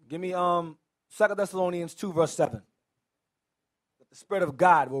 Give me 2 Thessalonians 2 verse 7. That the Spirit of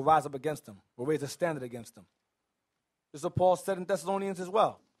God will rise up against them, will raise a standard against them. This is what Paul said in Thessalonians as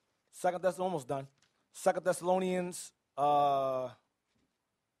well. 2 Thessalonians, almost done. 2 Thessalonians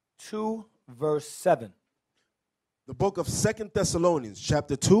 2 verse 7. The book of 2 Thessalonians,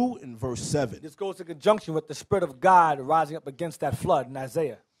 chapter 2 and verse 7. This goes in conjunction with the Spirit of God rising up against that flood in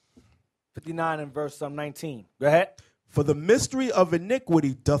Isaiah 59 and verse 19. Go ahead. For the mystery of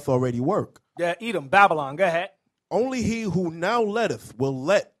iniquity doth already work. Yeah, Edom, Babylon. Go ahead. Only he who now letteth will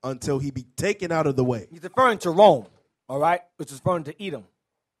let until he be taken out of the way. He's referring to Rome, all right, which is referring to Edom,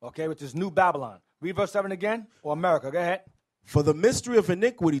 okay, which is New Babylon. Read verse 7 again, or America. Go ahead. For the mystery of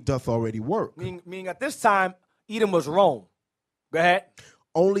iniquity doth already work. Meaning at this time, Edom was Rome. Go ahead.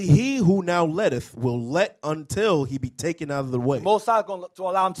 Only he who now letteth will let until he be taken out of the way. Most High is going to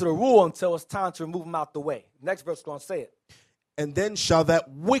allow him to the rule until it's time to remove him out the way. Next verse is going to say it. And then shall that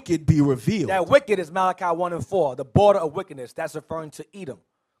wicked be revealed. That wicked is Malachi 1 and 4, the border of wickedness. That's referring to Edom.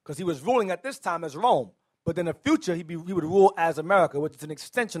 Because he was ruling at this time as Rome. But in the future, he would rule as America, which is an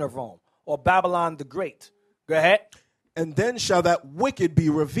extension of Rome, or Babylon the Great. Go ahead. And then shall that wicked be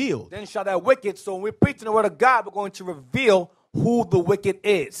revealed. Then shall that wicked. So when we're preaching the word of God, we're going to reveal who the wicked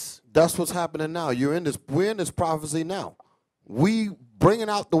is. That's what's happening now. We're in this prophecy now. We bringing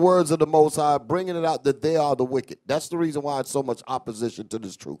out the words of the Most High, bringing it out that they are the wicked. That's the reason why it's so much opposition to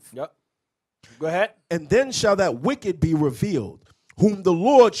this truth. Yep. Go ahead. And then shall that wicked be revealed, whom the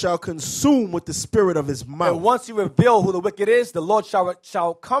Lord shall consume with the spirit of his mouth. And once you reveal who the wicked is, the Lord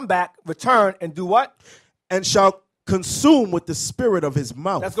shall come back, return, and do what? And shall consume with the spirit of his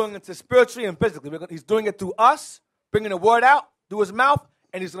mouth. That's going into spiritually and physically. He's doing it through us, bringing the word out through his mouth,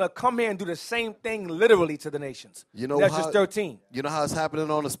 and he's going to come here and do the same thing literally to the nations. You know, that's just 13. You know how it's happening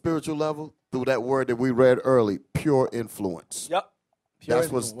on a spiritual level? Through that word that we read early, pure influence. Yep. That's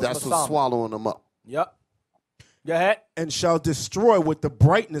what's swallowing them up. Yep. Go ahead. And shall destroy with the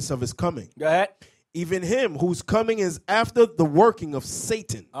brightness of his coming. Go ahead. Even him whose coming is after the working of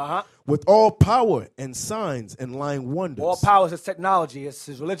Satan, with all power and signs and lying wonders. All power is his technology, it's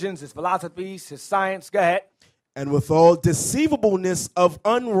his religions, his philosophies, his science. Go ahead. And with all deceivableness of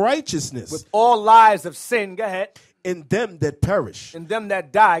unrighteousness. With all lies of sin. Go ahead. In them that perish. In them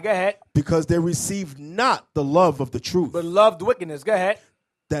that die. Go ahead. Because they receive not the love of the truth. But loved wickedness. Go ahead.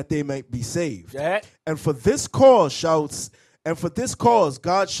 That they might be saved. Go ahead. And for this cause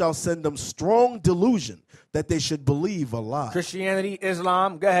God shall send them strong delusion, that they should believe a lie. Christianity,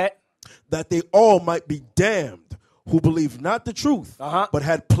 Islam, go ahead. That they all might be damned, who believe not the truth, but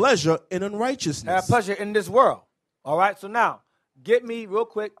had pleasure in unrighteousness. Had pleasure in this world. All right, so now, get me real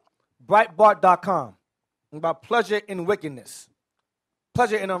quick, Breitbart.com, about pleasure in wickedness.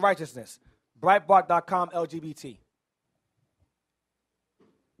 Pleasure in unrighteousness. Breitbart.com, LGBT.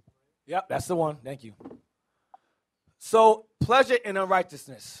 Yep, that's the one. Thank you. So, pleasure in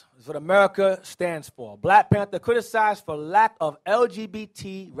unrighteousness is what America stands for. Black Panther criticized for lack of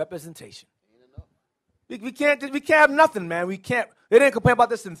LGBT representation. We can't have nothing, man. We can't. They didn't complain about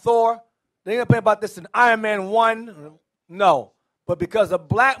this in Thor. They didn't complain about this in Iron Man 1. No. But because a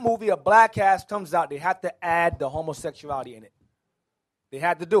black movie, a black cast comes out, they have to add the homosexuality in it. They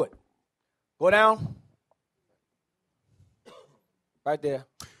had to do it. Go down. Right there.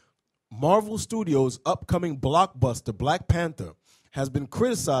 Marvel Studios' upcoming blockbuster, Black Panther, has been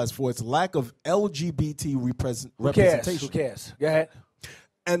criticized for its lack of LGBT representation. Who cares? Go ahead.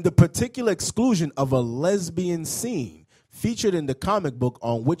 And the particular exclusion of a lesbian scene featured in the comic book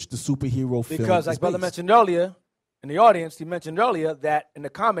on which the superhero film Because, is like Brother based. mentioned earlier, in the audience, he mentioned earlier that in the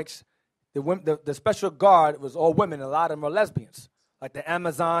comics, the special guard was all women. A lot of them are lesbians. Like the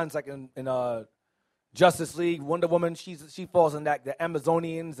Amazons, like in Justice League, Wonder Woman, she falls in that. The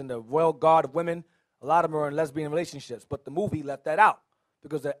Amazonians and the Royal Guard of women, a lot of them are in lesbian relationships. But the movie left that out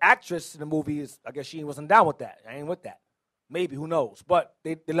because the actress in the movie is, I guess she wasn't down with that. I ain't with that. Maybe, who knows? But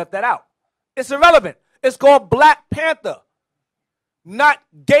they left that out. It's irrelevant. It's called Black Panther. Not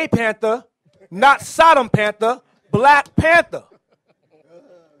Gay Panther, not Sodom Panther, Black Panther.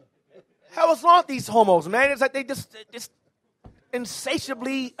 Hell, what's wrong with these homos, man? It's like they just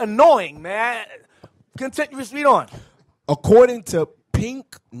insatiably annoying, man. Continuous read on. According to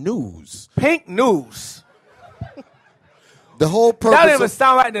Pink News. Pink News. The whole purpose That don't even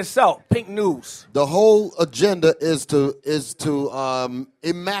sound right in itself. Pink News. The whole agenda is to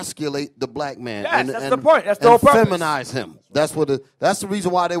emasculate the black man. Yes, that's the point. That's the whole purpose. Feminize him. That's the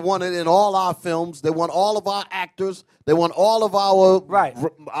reason why they want it in all our films. They want all of our actors. They want all of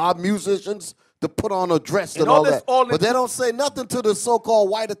our musicians to put on a dress and all that. But they don't say nothing to the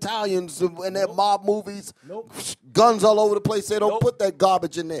so-called white Italians in their mob movies. Guns all over the place. They don't put that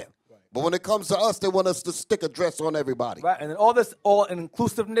garbage in there. But when it comes to us, they want us to stick a dress on everybody. Right, and then all this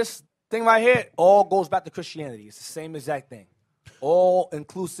inclusiveness thing right here all goes back to Christianity. It's the same exact thing. All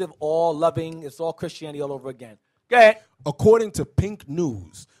inclusive, all loving. It's all Christianity all over again. Go ahead. According to Pink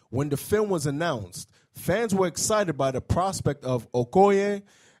News, when the film was announced, fans were excited by the prospect of Okoye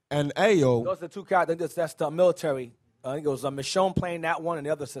and Ayo. Those are the two characters. That's the military. I think it was Michonne playing that one and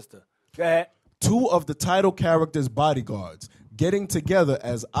the other sister. Go ahead. Two of the title characters' bodyguards getting together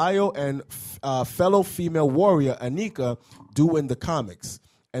as Ayo and fellow female warrior Anika do in the comics.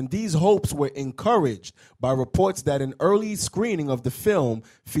 And these hopes were encouraged by reports that an early screening of the film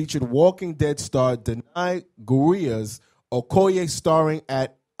featured Walking Dead star Denai Guria's Okoye starring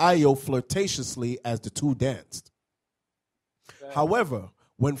at Ayo flirtatiously as the two danced. However,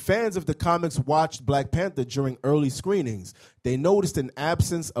 when fans of the comics watched Black Panther during early screenings, they noticed an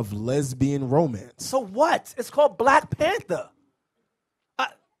absence of lesbian romance. So what? It's called Black Panther.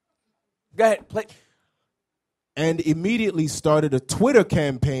 Go ahead, play. And immediately started a Twitter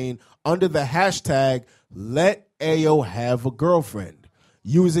campaign under the hashtag Let Ayo Have a Girlfriend,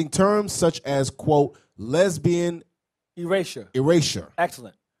 using terms such as, quote, lesbian erasure.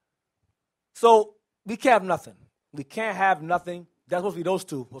 Excellent. So we can't have nothing. We can't have nothing. That's supposed to be those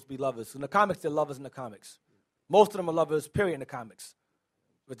two, supposed to be lovers. In the comics, they're lovers in the comics. Most of them are lovers, period, in the comics.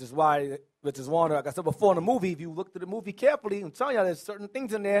 Which is why, like I said before in the movie, if you look at the movie carefully, I'm telling you, there's certain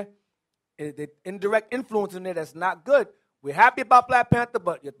things in there, the indirect influence in there that's not good. We're happy about Black Panther,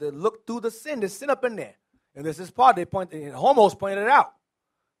 but you have to look through the sin. There's sin up in there. And this is part, homos pointed it out.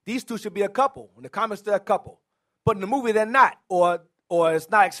 These two should be a couple. In the comics, they're a couple. But in the movie, they're not. Or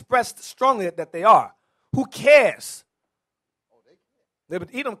it's not expressed strongly that they are. Who cares?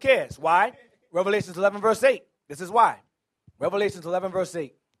 Edom cares. Why? Revelations 11, verse 8. This is why. Revelations 11, verse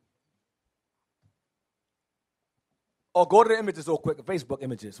 8. Oh, go to the images real quick, the Facebook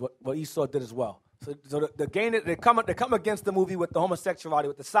images, what Esau did as well. So they come against the movie with the homosexuality,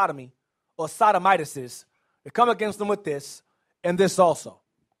 with the sodomy, or sodomitises. They come against them with this, and this also.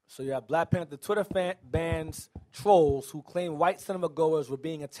 So you have Black Panther Twitter bans trolls who claim white cinema goers were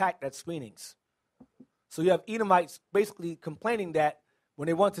being attacked at screenings. So you have Edomites basically complaining that when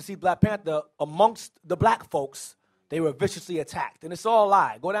they went to see Black Panther, amongst the black folks, they were viciously attacked. And it's all a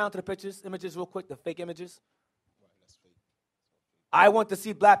lie. Go down to the images real quick, the fake images. I went to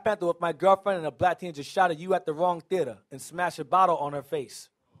see Black Panther with my girlfriend, and a black teenager shot at you at the wrong theater and smashed a bottle on her face.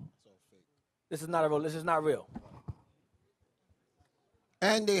 This is not real.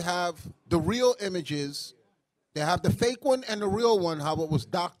 And they have the real images. They have the fake one and the real one, how it was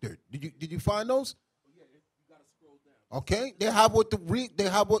doctored. Did you find those? Okay, they have what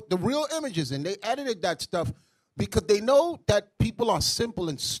the real images, and they edited that stuff because they know that people are simple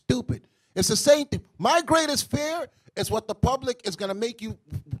and stupid. It's the same thing. My greatest fear is what the public is going to make you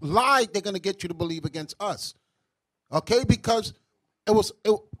lie. They're going to get you to believe against us. Okay, because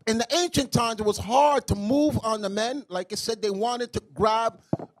in the ancient times, it was hard to move on the men. Like I said, they wanted to grab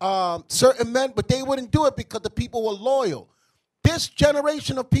certain men, but they wouldn't do it because the people were loyal. This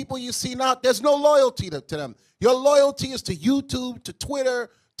generation of people you see now, there's no loyalty to them. Your loyalty is to YouTube, to Twitter,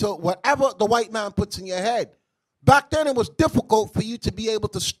 to whatever the white man puts in your head. Back then, it was difficult for you to be able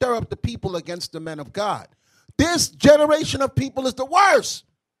to stir up the people against the men of God. This generation of people is the worst.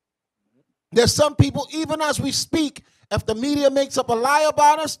 There's some people, even as we speak, if the media makes up a lie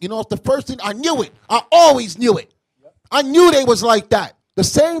about us, it's the first thing, I knew it. I always knew it. I knew they was like that. The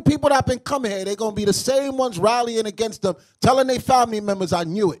same people that been coming here, they're going to be the same ones rallying against them, telling their family members, I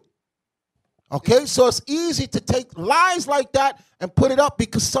knew it. Okay, so it's easy to take lies like that and put it up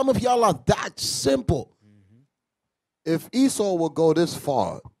because some of y'all are that simple. If Esau will go this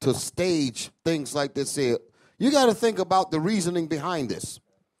far to stage things like this here, you got to think about the reasoning behind this.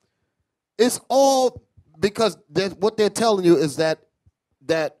 It's all because what they're telling you is that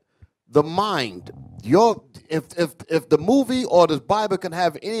the mind, if the movie or the Bible can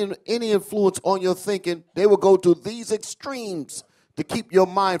have any influence on your thinking, they will go to these extremes to keep your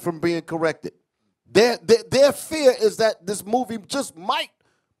mind from being corrected. Their fear is that this movie just might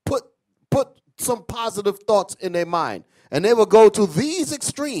put some positive thoughts in their mind, and they will go to these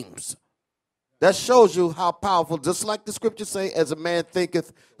extremes. That shows you how powerful, just like the scriptures say, as a man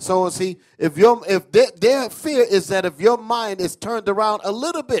thinketh, so is he. If their fear is that if your mind is turned around a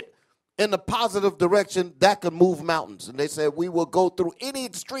little bit in a positive direction, that can move mountains. And they said, we will go through any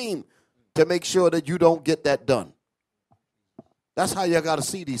extreme to make sure that you don't get that done. That's how you got to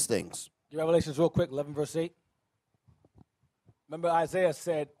see these things. Revelations real quick, 11 verse 8. Remember Isaiah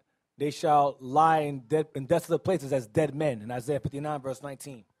said, they shall lie in desolate places as dead men, in Isaiah 59 verse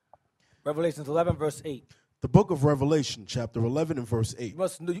 19. Revelations 11 verse 8. The book of Revelation, chapter 11 and verse 8.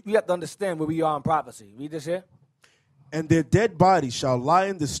 You have to understand where we are in prophecy. Read this here. And their dead bodies shall lie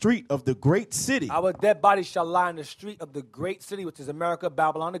in the street of the great city. Our dead bodies shall lie in the street of the great city, which is America,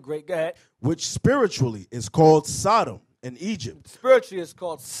 Babylon the Great. Go ahead. Which spiritually is called Sodom and Egypt. Spiritually is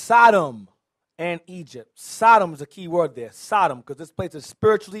called Sodom and Egypt. Sodom is a key word there. Sodom, because this place is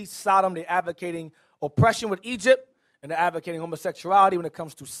spiritually Sodom. They're advocating oppression with Egypt, and they're advocating homosexuality when it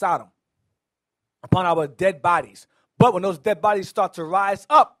comes to Sodom upon our dead bodies. But when those dead bodies start to rise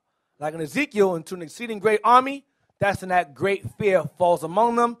up, like in Ezekiel, into an exceeding great army, that's when that great fear falls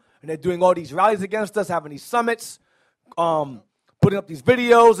among them, and they're doing all these rallies against us, having these summits, putting up these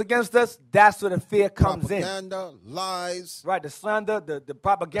videos against us. That's where the fear comes propaganda, lies. Right, the slander, the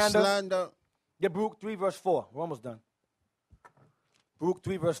propaganda. The slander. Get Baruch 3, verse 4. We're almost done. Baruch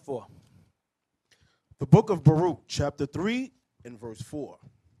 3, verse 4. The book of Baruch, chapter 3 and verse 4.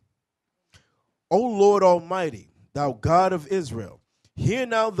 O Lord Almighty, thou God of Israel, hear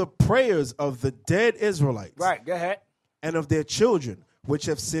now the prayers of the dead Israelites. Right, go ahead. And of their children, which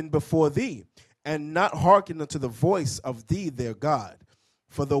have sinned before thee, and not hearkened unto the voice of thee, their God,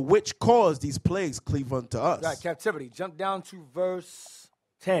 for the which cause these plagues cleave unto us. Right, captivity. Jump down to verse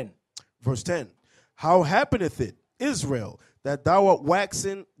 10. Verse 10. How happeneth it, Israel, that thou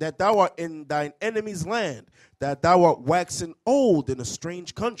art in thine enemy's land, that thou art waxen old in a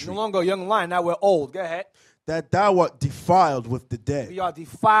strange country? No longer a young lion, now we're old. Go ahead. That thou art defiled with the dead. We are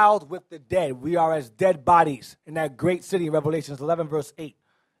defiled with the dead. We are as dead bodies in that great city, Revelations 11, verse 8,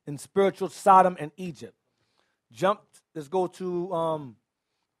 in spiritual Sodom and Egypt. Let's go to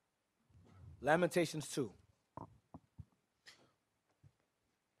Lamentations 2.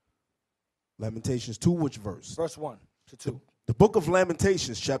 Lamentations 2, which verse? Verse 1 to 2. The book of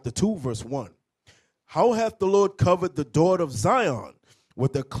Lamentations, chapter 2, verse 1. How hath the Lord covered the daughter of Zion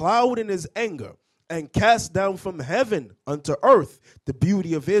with a cloud in his anger, and cast down from heaven unto earth the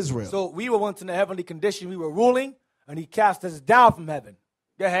beauty of Israel. So we were once in a heavenly condition. We were ruling, and he cast us down from heaven.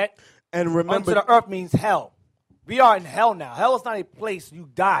 Go ahead. And remember, unto the earth means hell. We are in hell now. Hell is not a place you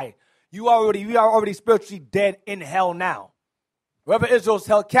die. We are already spiritually dead in hell now. Wherever Israel's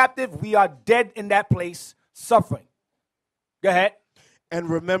held captive, we are dead in that place, suffering. Go ahead. And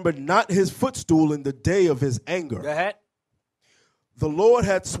remember not his footstool in the day of his anger. Go ahead. The Lord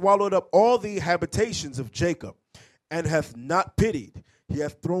hath swallowed up all the habitations of Jacob, and hath not pitied. He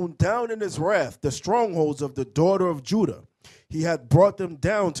hath thrown down in his wrath the strongholds of the daughter of Judah. He hath brought them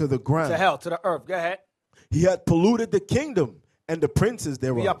down to the ground. To hell, to the earth. Go ahead. He hath polluted the kingdom and the princes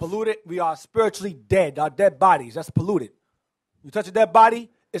thereof. We are polluted. We are spiritually dead. Our dead bodies, that's polluted. You touch a dead body,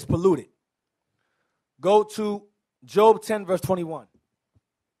 it's polluted. Go to Job 10, verse 21.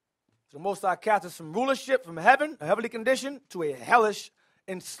 So the Most High cast us from rulership from heaven, a heavenly condition, to a hellish,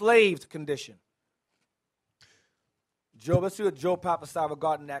 enslaved condition. Job, let's see what Job prophesied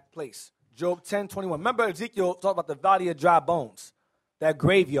regarding that place. Job 10, 21. Remember Ezekiel talked about the valley of dry bones, that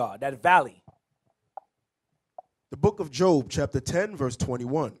graveyard, that valley. The book of Job, chapter 10, verse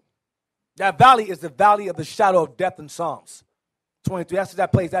 21. That valley is the valley of the shadow of death in Psalms 23. That's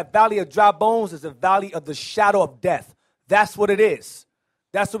that place. That valley of dry bones is the valley of the shadow of death. That's what it is.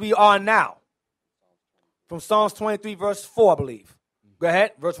 That's where we are now. From Psalms 23, verse 4, I believe. Go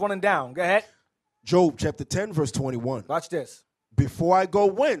ahead. Verse 1 and down. Go ahead. Job chapter 10, verse 21. Watch this. Before I go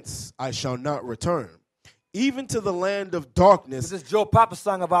whence, I shall not return, even to the land of darkness. This is Job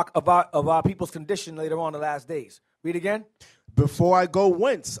prophesying of our people's condition later on in the last days. Read again. Before I go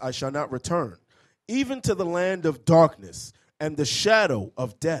whence I shall not return, even to the land of darkness and the shadow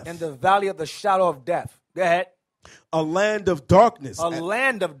of death. And the valley of the shadow of death. Go ahead. A land of darkness. A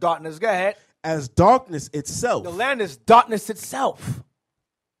land of darkness. Go ahead. As darkness itself. The land is darkness itself.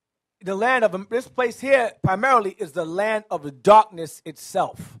 The land of this place here primarily is the land of darkness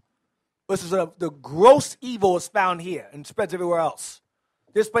itself. This is the gross evil is found here and spreads everywhere else.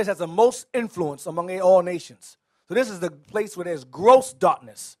 This place has the most influence among all nations. So this is the place where there's gross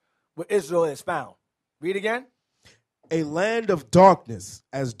darkness, where Israel is found. Read again. A land of darkness,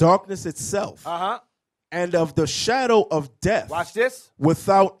 as darkness itself. And of the shadow of death. Watch this.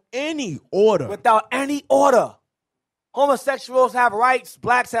 Without any order. Without any order. Homosexuals have rights.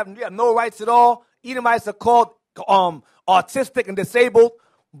 Blacks have no rights at all. Edomites are called autistic and disabled.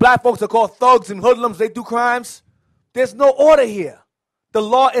 Black folks are called thugs and hoodlums. They do crimes. There's no order here. The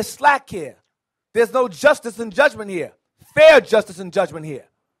law is slack here. There's no justice and judgment here. Fair justice and judgment here.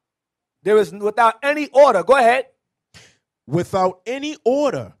 There is without any order. Go ahead. Without any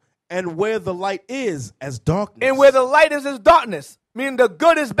order. And where the light is as darkness. And where the light is darkness. Meaning the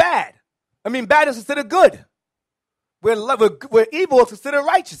good is bad. I mean, bad is considered good. Where evil is considered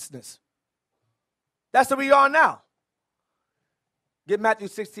righteousness. That's where we are now. Get Matthew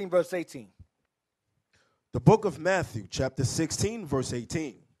 16, verse 18. The book of Matthew, chapter 16, verse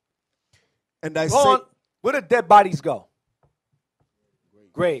 18. And I say, where did dead bodies go?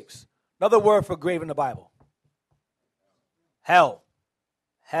 Graves. Another word for grave in the Bible. Hell.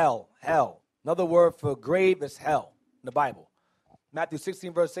 Hell. Hell. Another word for grave is hell in the Bible. Matthew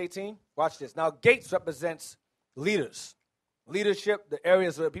 16, verse 18. Watch this. Now, gates represents leaders. Leadership, the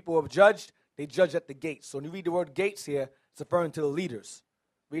areas where people have judged, they judge at the gates. So when you read the word gates here, it's referring to the leaders.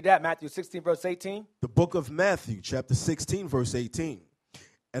 Read that, Matthew 16, verse 18. The book of Matthew, chapter 16, verse 18.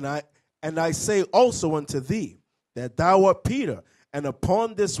 And I say also unto thee that thou art Peter, and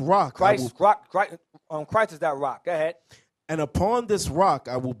upon this rock Christ is that rock. Go ahead. And upon this rock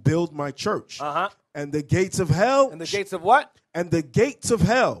I will build my church. And the gates of hell. And the gates of what? And the gates of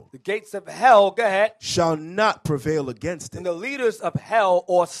hell. The gates of hell, go ahead. Shall not prevail against it. And the leaders of hell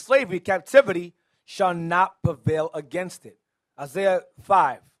or slavery, captivity, shall not prevail against it. Isaiah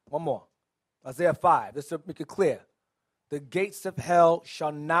 5. One more. Isaiah 5. This will make it clear. The gates of hell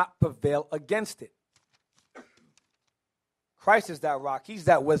shall not prevail against it. Christ is that rock. He's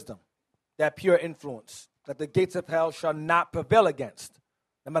that wisdom, that pure influence that the gates of hell shall not prevail against.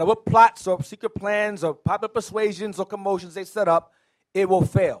 No matter what plots or secret plans or popular persuasions or commotions they set up, it will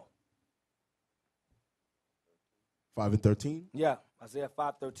fail. 5 and 13? Yeah, Isaiah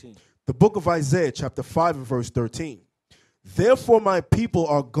 5:13. The book of Isaiah, chapter 5 and verse 13. Therefore my people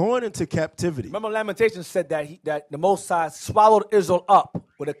are going into captivity. Remember Lamentations said that the Most High swallowed Israel up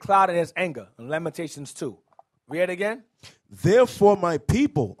with a cloud in his anger. In Lamentations 2. Read it again. Therefore my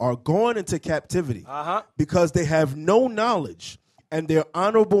people are going into captivity because they have no knowledge, and their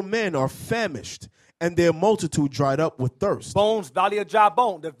honorable men are famished, and their multitude dried up with thirst. Bones, valley of dry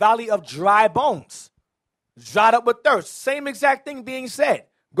bone. The valley of dry bones. Dried up with thirst. Same exact thing being said.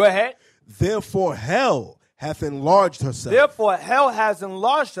 Go ahead. Therefore hell hath enlarged herself. Therefore hell has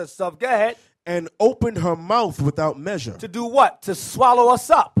enlarged herself. Go ahead. And opened her mouth without measure. To do what? To swallow us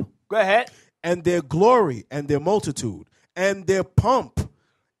up. Go ahead. And their glory and their multitude and their pomp,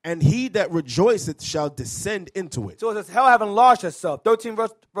 and he that rejoiceth shall descend into it. So it says hell have enlarged herself. 13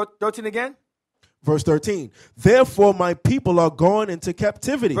 verse 13 again. Verse 13. Therefore my people are gone into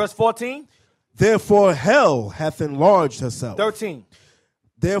captivity. Verse 14. Therefore hell hath enlarged herself. 13.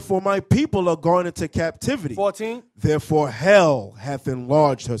 Therefore my people are gone into captivity. 14. Therefore hell hath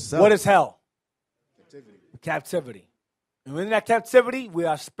enlarged herself. What is hell? Captivity. And in that captivity, we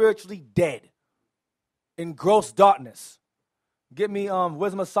are spiritually dead. In gross darkness. Give me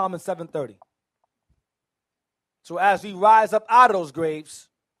Wisdom of Solomon 7:30. So as we rise up out of those graves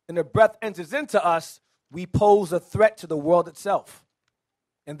and the breath enters into us, we pose a threat to the world itself.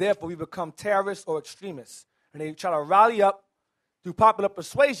 And therefore we become terrorists or extremists. And they try to rally up through popular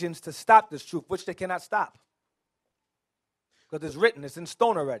persuasions to stop this truth, which they cannot stop. Because it's written, it's in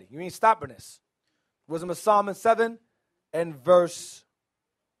stone already. You ain't stopping this. Wisdom of Solomon 7 and verse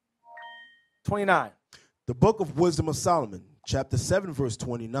 29. The book of Wisdom of Solomon, chapter 7, verse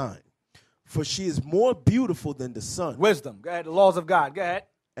 29. For she is more beautiful than the sun. Wisdom. Go ahead. The laws of God. Go ahead.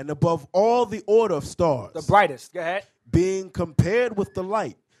 And above all the order of stars. The brightest. Go ahead. Being compared with the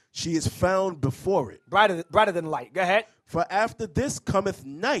light, she is found before it. Brighter than light. Go ahead. For after this cometh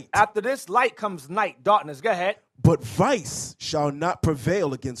night. After this light comes night, darkness. Go ahead. But vice shall not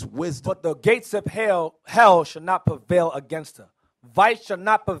prevail against wisdom. But the gates of hell shall not prevail against her. Vice shall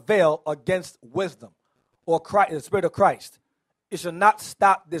not prevail against wisdom or Christ, the Spirit of Christ. It should not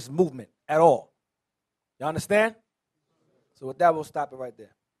stop this movement at all. You understand? So with that, we'll stop it right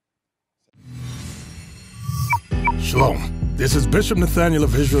there. Shalom. This is Bishop Nathaniel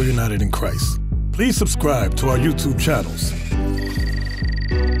of Israel United in Christ. Please subscribe to our YouTube channels.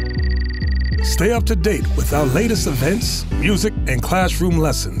 Stay up to date with our latest events, music, and classroom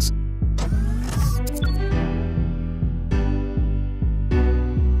lessons.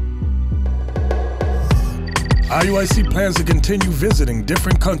 IUIC plans to continue visiting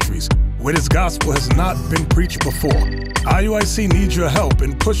different countries where this gospel has not been preached before. IUIC needs your help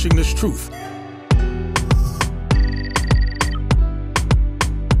in pushing this truth.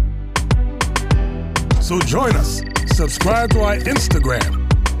 So join us. Subscribe to our Instagram,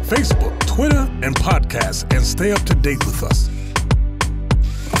 Facebook, Twitter, and podcast, and stay up to date with us.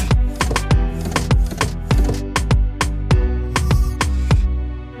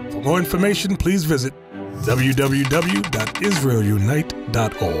 For more information, please visit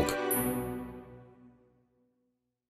www.israelunite.org.